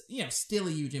point, but is, still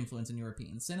a huge influence in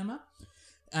European cinema.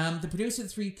 The producer of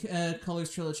the Three Colours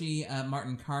trilogy,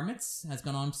 Martin Karmitz, has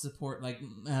gone on to support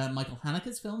Michael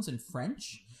Haneke's films in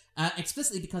French,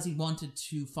 explicitly because he wanted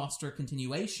to foster a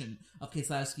continuation of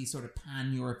Kieślowski's sort of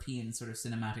pan-European sort of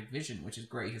cinematic vision, which is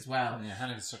great as well. Yeah,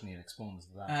 Haneke is certainly an exponent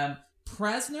of that.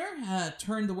 Presner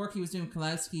turned the work he was doing with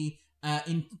Kieślowski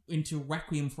into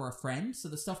Requiem for a Friend, so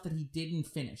the stuff that he didn't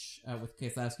finish with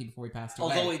Kieślowski before he passed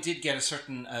away. Although it did get a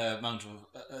certain amount of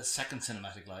a second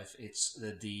cinematic life, it's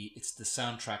the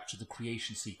soundtrack to the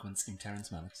creation sequence in Terrence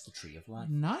Malick's The Tree of Life.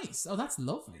 Nice. Oh, that's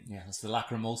lovely. Yeah, it's the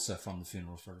Lacrimosa from The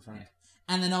Funeral for a Friend. Yeah.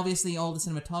 And then obviously all the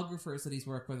cinematographers that he's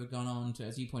worked with have gone on to,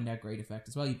 as you pointed out, great effect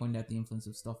as well. You pointed out the influence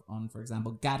of stuff on, for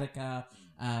example, Gattaca,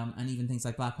 and even things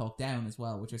like Black Hawk Down as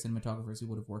well, which are cinematographers who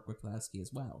would have worked with Kieślowski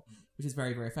as well, which is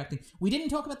very, very effective. We didn't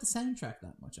talk about the soundtrack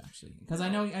that much, actually, because I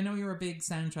know you're a big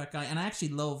soundtrack guy, and I actually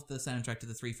love the soundtrack to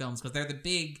the three films, because they're the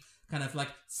big kind of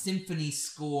symphony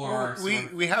score. Well,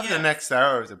 we have the next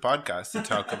hour of the podcast to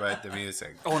talk about the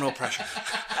music. Oh, no pressure.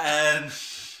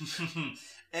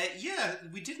 Yeah,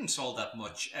 we didn't solve that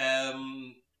much.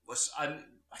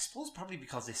 I suppose probably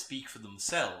because they speak for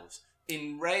themselves.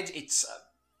 In Red, it's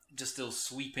just those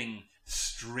sweeping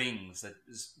strings that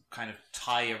kind of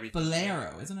tie everything.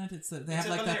 Bolero, isn't it? They have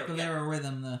like that bolero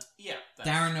rhythm.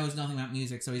 Darren knows nothing about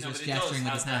music, so he's just gesturing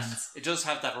with his hands. It does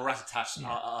have that rat-a-tat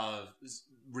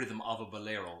rhythm of a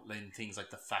bolero in things like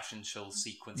the fashion show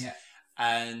sequence. Yeah.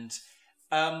 And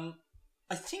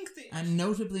I think and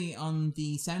notably on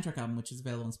the soundtrack album, which is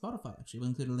available on Spotify, actually, we'll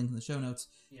include a link in the show notes.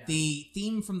 Yeah. The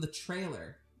theme from the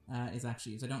trailer is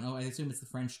actually, I don't know, I assume it's the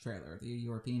French trailer, the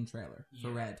European trailer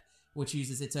for Red, which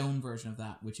uses its own version of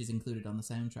that, which is included on the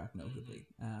soundtrack, notably.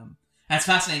 That's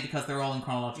fascinating because they're all in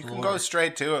chronological order. You can go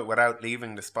straight to it without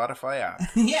leaving the Spotify app.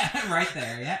 Yeah, right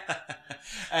there, yeah.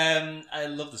 I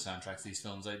love the soundtracks of these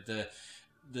films.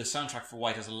 The soundtrack for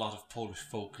White has a lot of Polish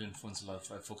folk influence, a lot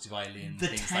of folksy violin,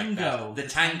 things tango, like that. The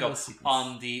tango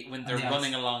on when they're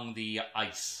running along the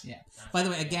ice. Yeah. By the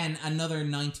way, again, another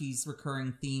 90s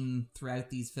recurring theme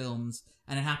throughout these films,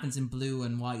 and it happens in blue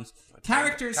and white.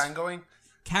 Tangoing?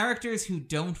 Characters who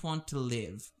don't want to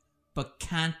live, but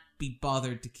can't be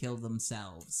bothered to kill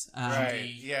themselves.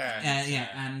 Right, yeah.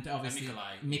 And obviously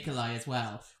Mikolai as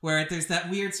well. Where there's that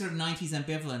weird sort of 90s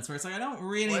ambivalence where it's like, I don't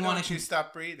really want to... Why don't you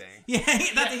stop breathing? Yeah,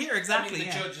 that's here, exactly.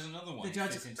 The Judge is another one. The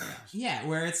Judge is into that. Yeah,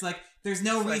 where it's like, there's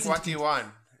no reason what do you want?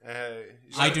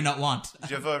 I do not want.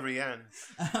 Je veux rien.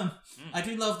 I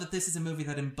do love that this is a movie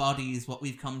that embodies what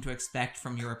we've come to expect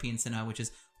from European cinema, which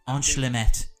is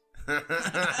Enschlemet.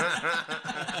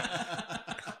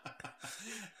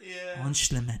 Yeah.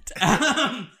 Enschlemet.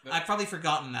 I've probably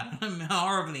forgotten that. I'm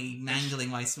horribly mangling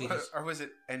my Swedish. Or was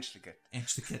it Enschleget?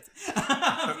 Enschleget.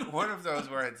 One of those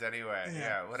words anyway.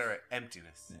 Yeah, whatever.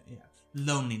 Emptiness. Yeah.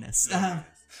 Loneliness.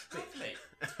 Lovely.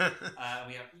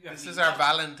 This is our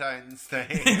Valentine's Day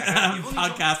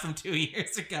podcast from 2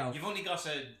 years ago. You've only got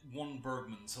one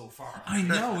Bergman so far. I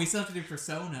know. We still have to do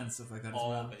Persona and stuff like that as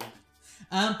well. Baby.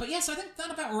 But yeah, so I think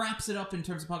that about wraps it up in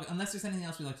terms of podcast, unless there's anything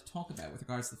else we'd like to talk about with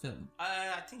regards to the film.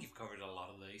 I think you've covered a lot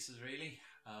of the bases, really.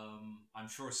 I'm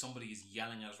sure somebody is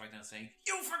yelling at us right now saying,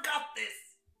 "You forgot this!"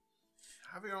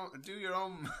 Do your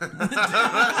own.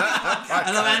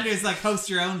 I love Andrew's like, host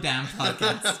your own damn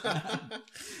podcast.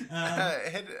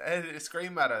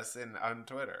 Scream at us on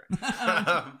Twitter.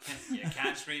 You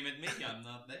can't scream at me, I'm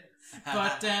not there.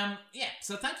 But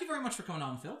so thank you very much for coming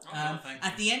on, Phil.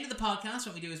 At the end of the podcast,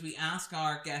 what we do is we ask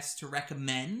our guests to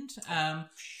recommend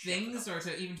things or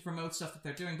to even to promote stuff that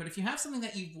they're doing. But if you have something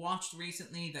that you've watched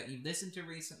recently, that you've listened to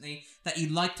recently, that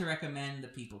you'd like to recommend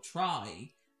that people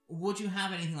try, would you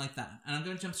have anything like that? And I'm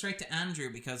going to jump straight to Andrew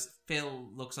because Phil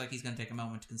looks like he's going to take a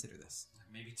moment to consider this.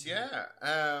 Maybe two. Yeah.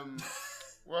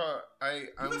 Well, you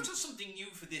have to do something new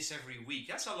for this every week.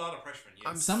 That's a lot of pressure on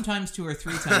you. Sometimes 2 or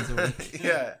 3 times a week.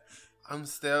 Yeah. I'm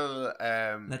still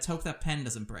let's hope that pen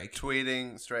doesn't break.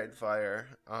 Tweeting straight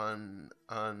fire on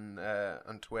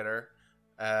Twitter.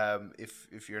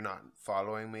 If you're not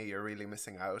following me, you're really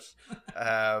missing out.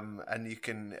 And you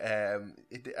can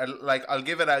I'll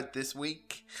give it out this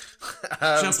week.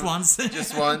 Just once.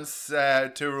 Just once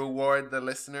to reward the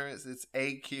listeners. It's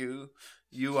AQUINNIUQA.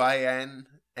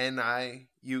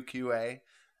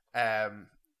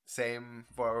 Same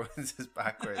forwards as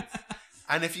backwards.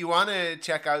 And if you want to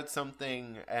check out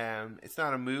something, it's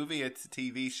not a movie, it's a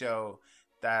TV show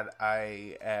that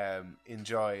I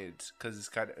enjoyed because it's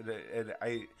kind of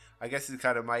I guess it's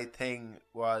kind of my thing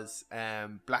was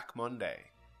Black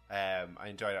Monday. I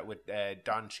enjoyed it with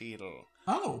Don Cheadle.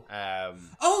 Oh,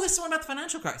 this is the one about the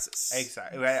financial crisis.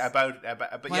 Exactly. About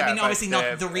well, I mean, obviously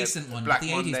not the recent one, Black but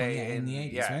the Monday 80s one. Yeah, in the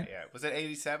 80s, right? Yeah. Was it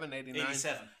 87, 89?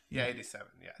 87. Yeah, 87.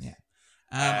 Yes. Yeah.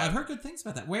 I've heard good things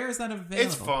about that. Where is that available?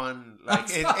 It's fun. Like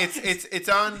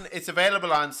it's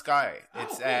available on Sky.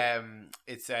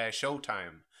 It's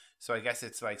Showtime. So I guess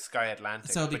it's like Sky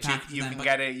Atlantic. So but you can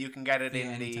get it. You can get it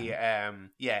in the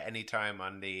anytime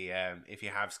on the if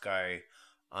you have Sky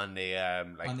on the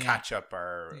on the catch up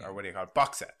or what do you call it,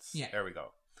 box sets. Yeah, there we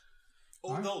go.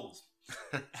 Those.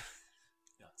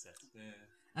 That's it.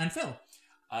 And Phil.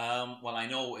 Well, I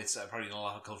know it's probably not a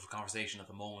lot of cultural conversation at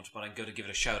the moment, but I'm going to give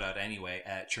it a shout out anyway.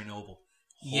 Chernobyl.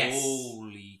 Yes.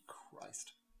 Holy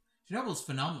Christ. Chernobyl's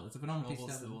phenomenal. It's a phenomenal piece of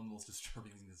Chernobyl is one of the most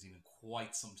disturbing things I've seen in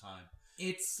quite some time.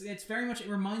 It's very much, it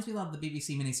reminds me a lot of the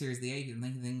BBC miniseries of the 80s. I'm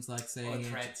thinking things like, say,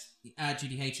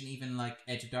 GDH and even like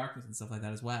Edge of Darkness and stuff like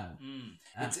that as well.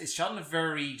 It's shot in a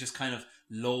very just kind of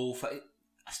low. I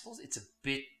suppose it's a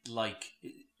bit like,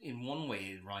 in one way,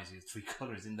 it reminds me of Three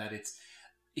Colours in that it's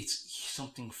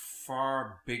something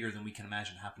far bigger than we can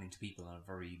imagine happening to people on a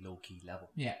very low-key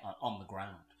level on the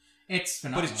ground. It's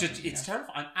phenomenal. But it's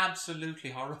terrifying. I'm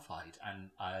absolutely horrified. And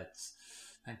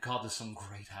Thank God there's some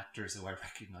great actors who I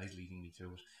recognise leading me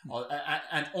through it.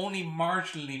 And only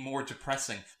marginally more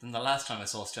depressing than the last time I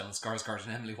saw Stellan Skarsgård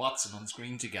and Emily Watson on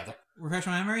screen together. Refresh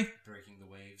my memory? Breaking the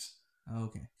Waves.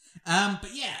 Okay. But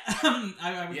yeah.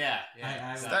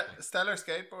 Exactly. Stellar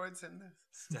Skateboards in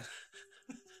this.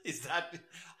 Is that...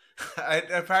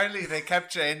 Apparently they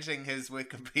kept changing his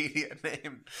Wikipedia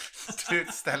name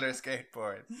to Stellar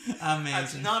Skateboard. Amazing.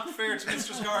 That's not fair to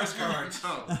Mr. Skarsgård.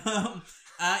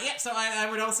 So I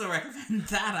would also recommend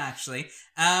that, actually.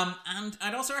 And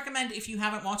I'd also recommend, if you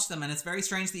haven't watched them, and it's very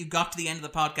strange that you got to the end of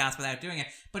the podcast without doing it,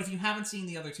 but if you haven't seen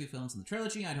the other two films in the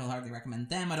trilogy, I'd wholeheartedly recommend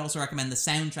them. I'd also recommend the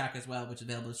soundtrack as well, which is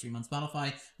available to stream on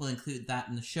Spotify. We'll include that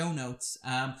in the show notes.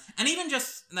 And even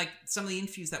just, like, some of the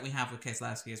interviews that we have with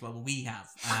Kieślowski as well. Well, we have.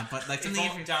 But, like, some of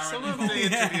the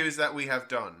interviews that we have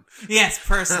done. Yes,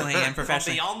 personally and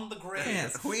professionally. Beyond the grave.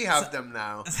 Yes. We have them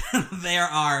now. They're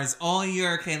ours. All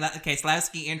your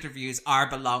Kieślowski interviews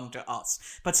belong to us.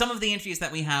 But some of the interviews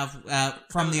that we have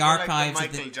from the archives,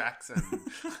 like the Michael Jackson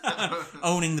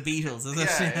owning the Beatles, is it?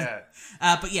 Yeah.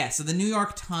 But yeah, so the New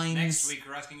York Times. Next week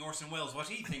we're asking Orson Welles what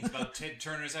he thinks about Ted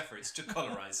Turner's efforts to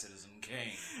colorize Citizen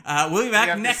Kane. We'll be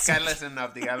back next the skeleton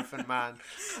of the Elephant Man.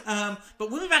 But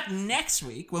we'll be back next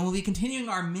week when we'll be continuing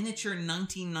our miniature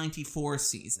 1994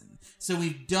 season. So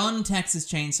we've done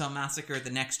Texas Chainsaw Massacre: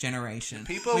 The Next Generation.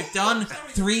 We've done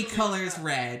Three Colors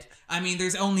Red. I mean,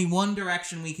 there's only one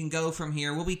direction we can go from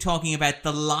here. We'll be talking about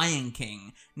The Lion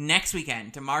King next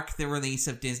weekend to mark the release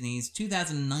of Disney's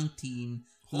 2019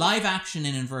 live action,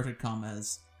 in inverted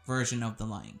commas, version of The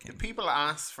Lion King. People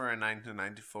asked for a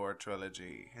 1994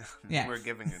 trilogy. Yeah. We're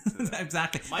giving it to them.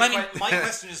 Exactly. My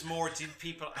question is more, did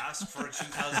people ask for a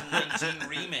 2019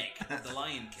 remake of The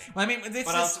Lion King? Well, I mean,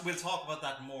 we'll talk about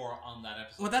that more on that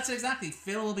episode. Well, that's exactly.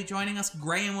 Phil will be joining us.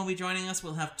 Graham will be joining us.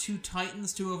 We'll have two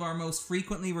titans, two of our most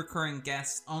frequently recurring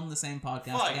guests on the same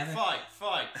podcast together.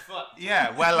 Fight.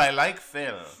 Yeah, well, I like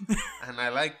Phil. And I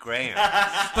like Graham.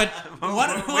 But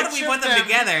what if we put them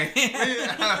together?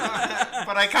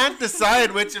 But I can't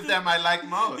decide which of them I like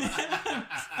most.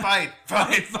 Fight.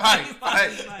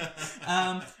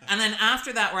 And then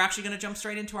after that, we're actually going to jump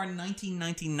straight into our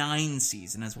 1999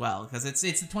 season as well, because it's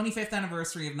the 25th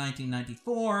anniversary of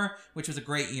 1994, which was a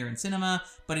great year in cinema,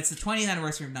 but it's the 20th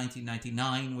anniversary of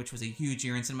 1999, which was a huge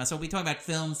year in cinema. So we'll be talking about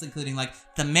films including like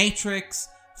The Matrix,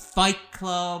 Fight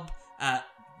Club,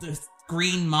 The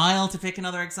Green Mile, to pick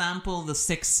another example, The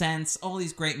Sixth Sense, all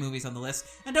these great movies on the list.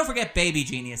 And don't forget Baby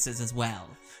Geniuses as well.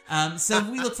 So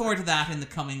we look forward to that in the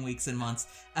coming weeks and months.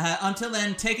 Until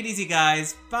then, take it easy,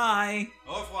 guys. Bye.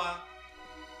 Au revoir.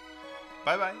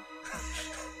 Bye-bye.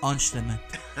 Onschlimmen.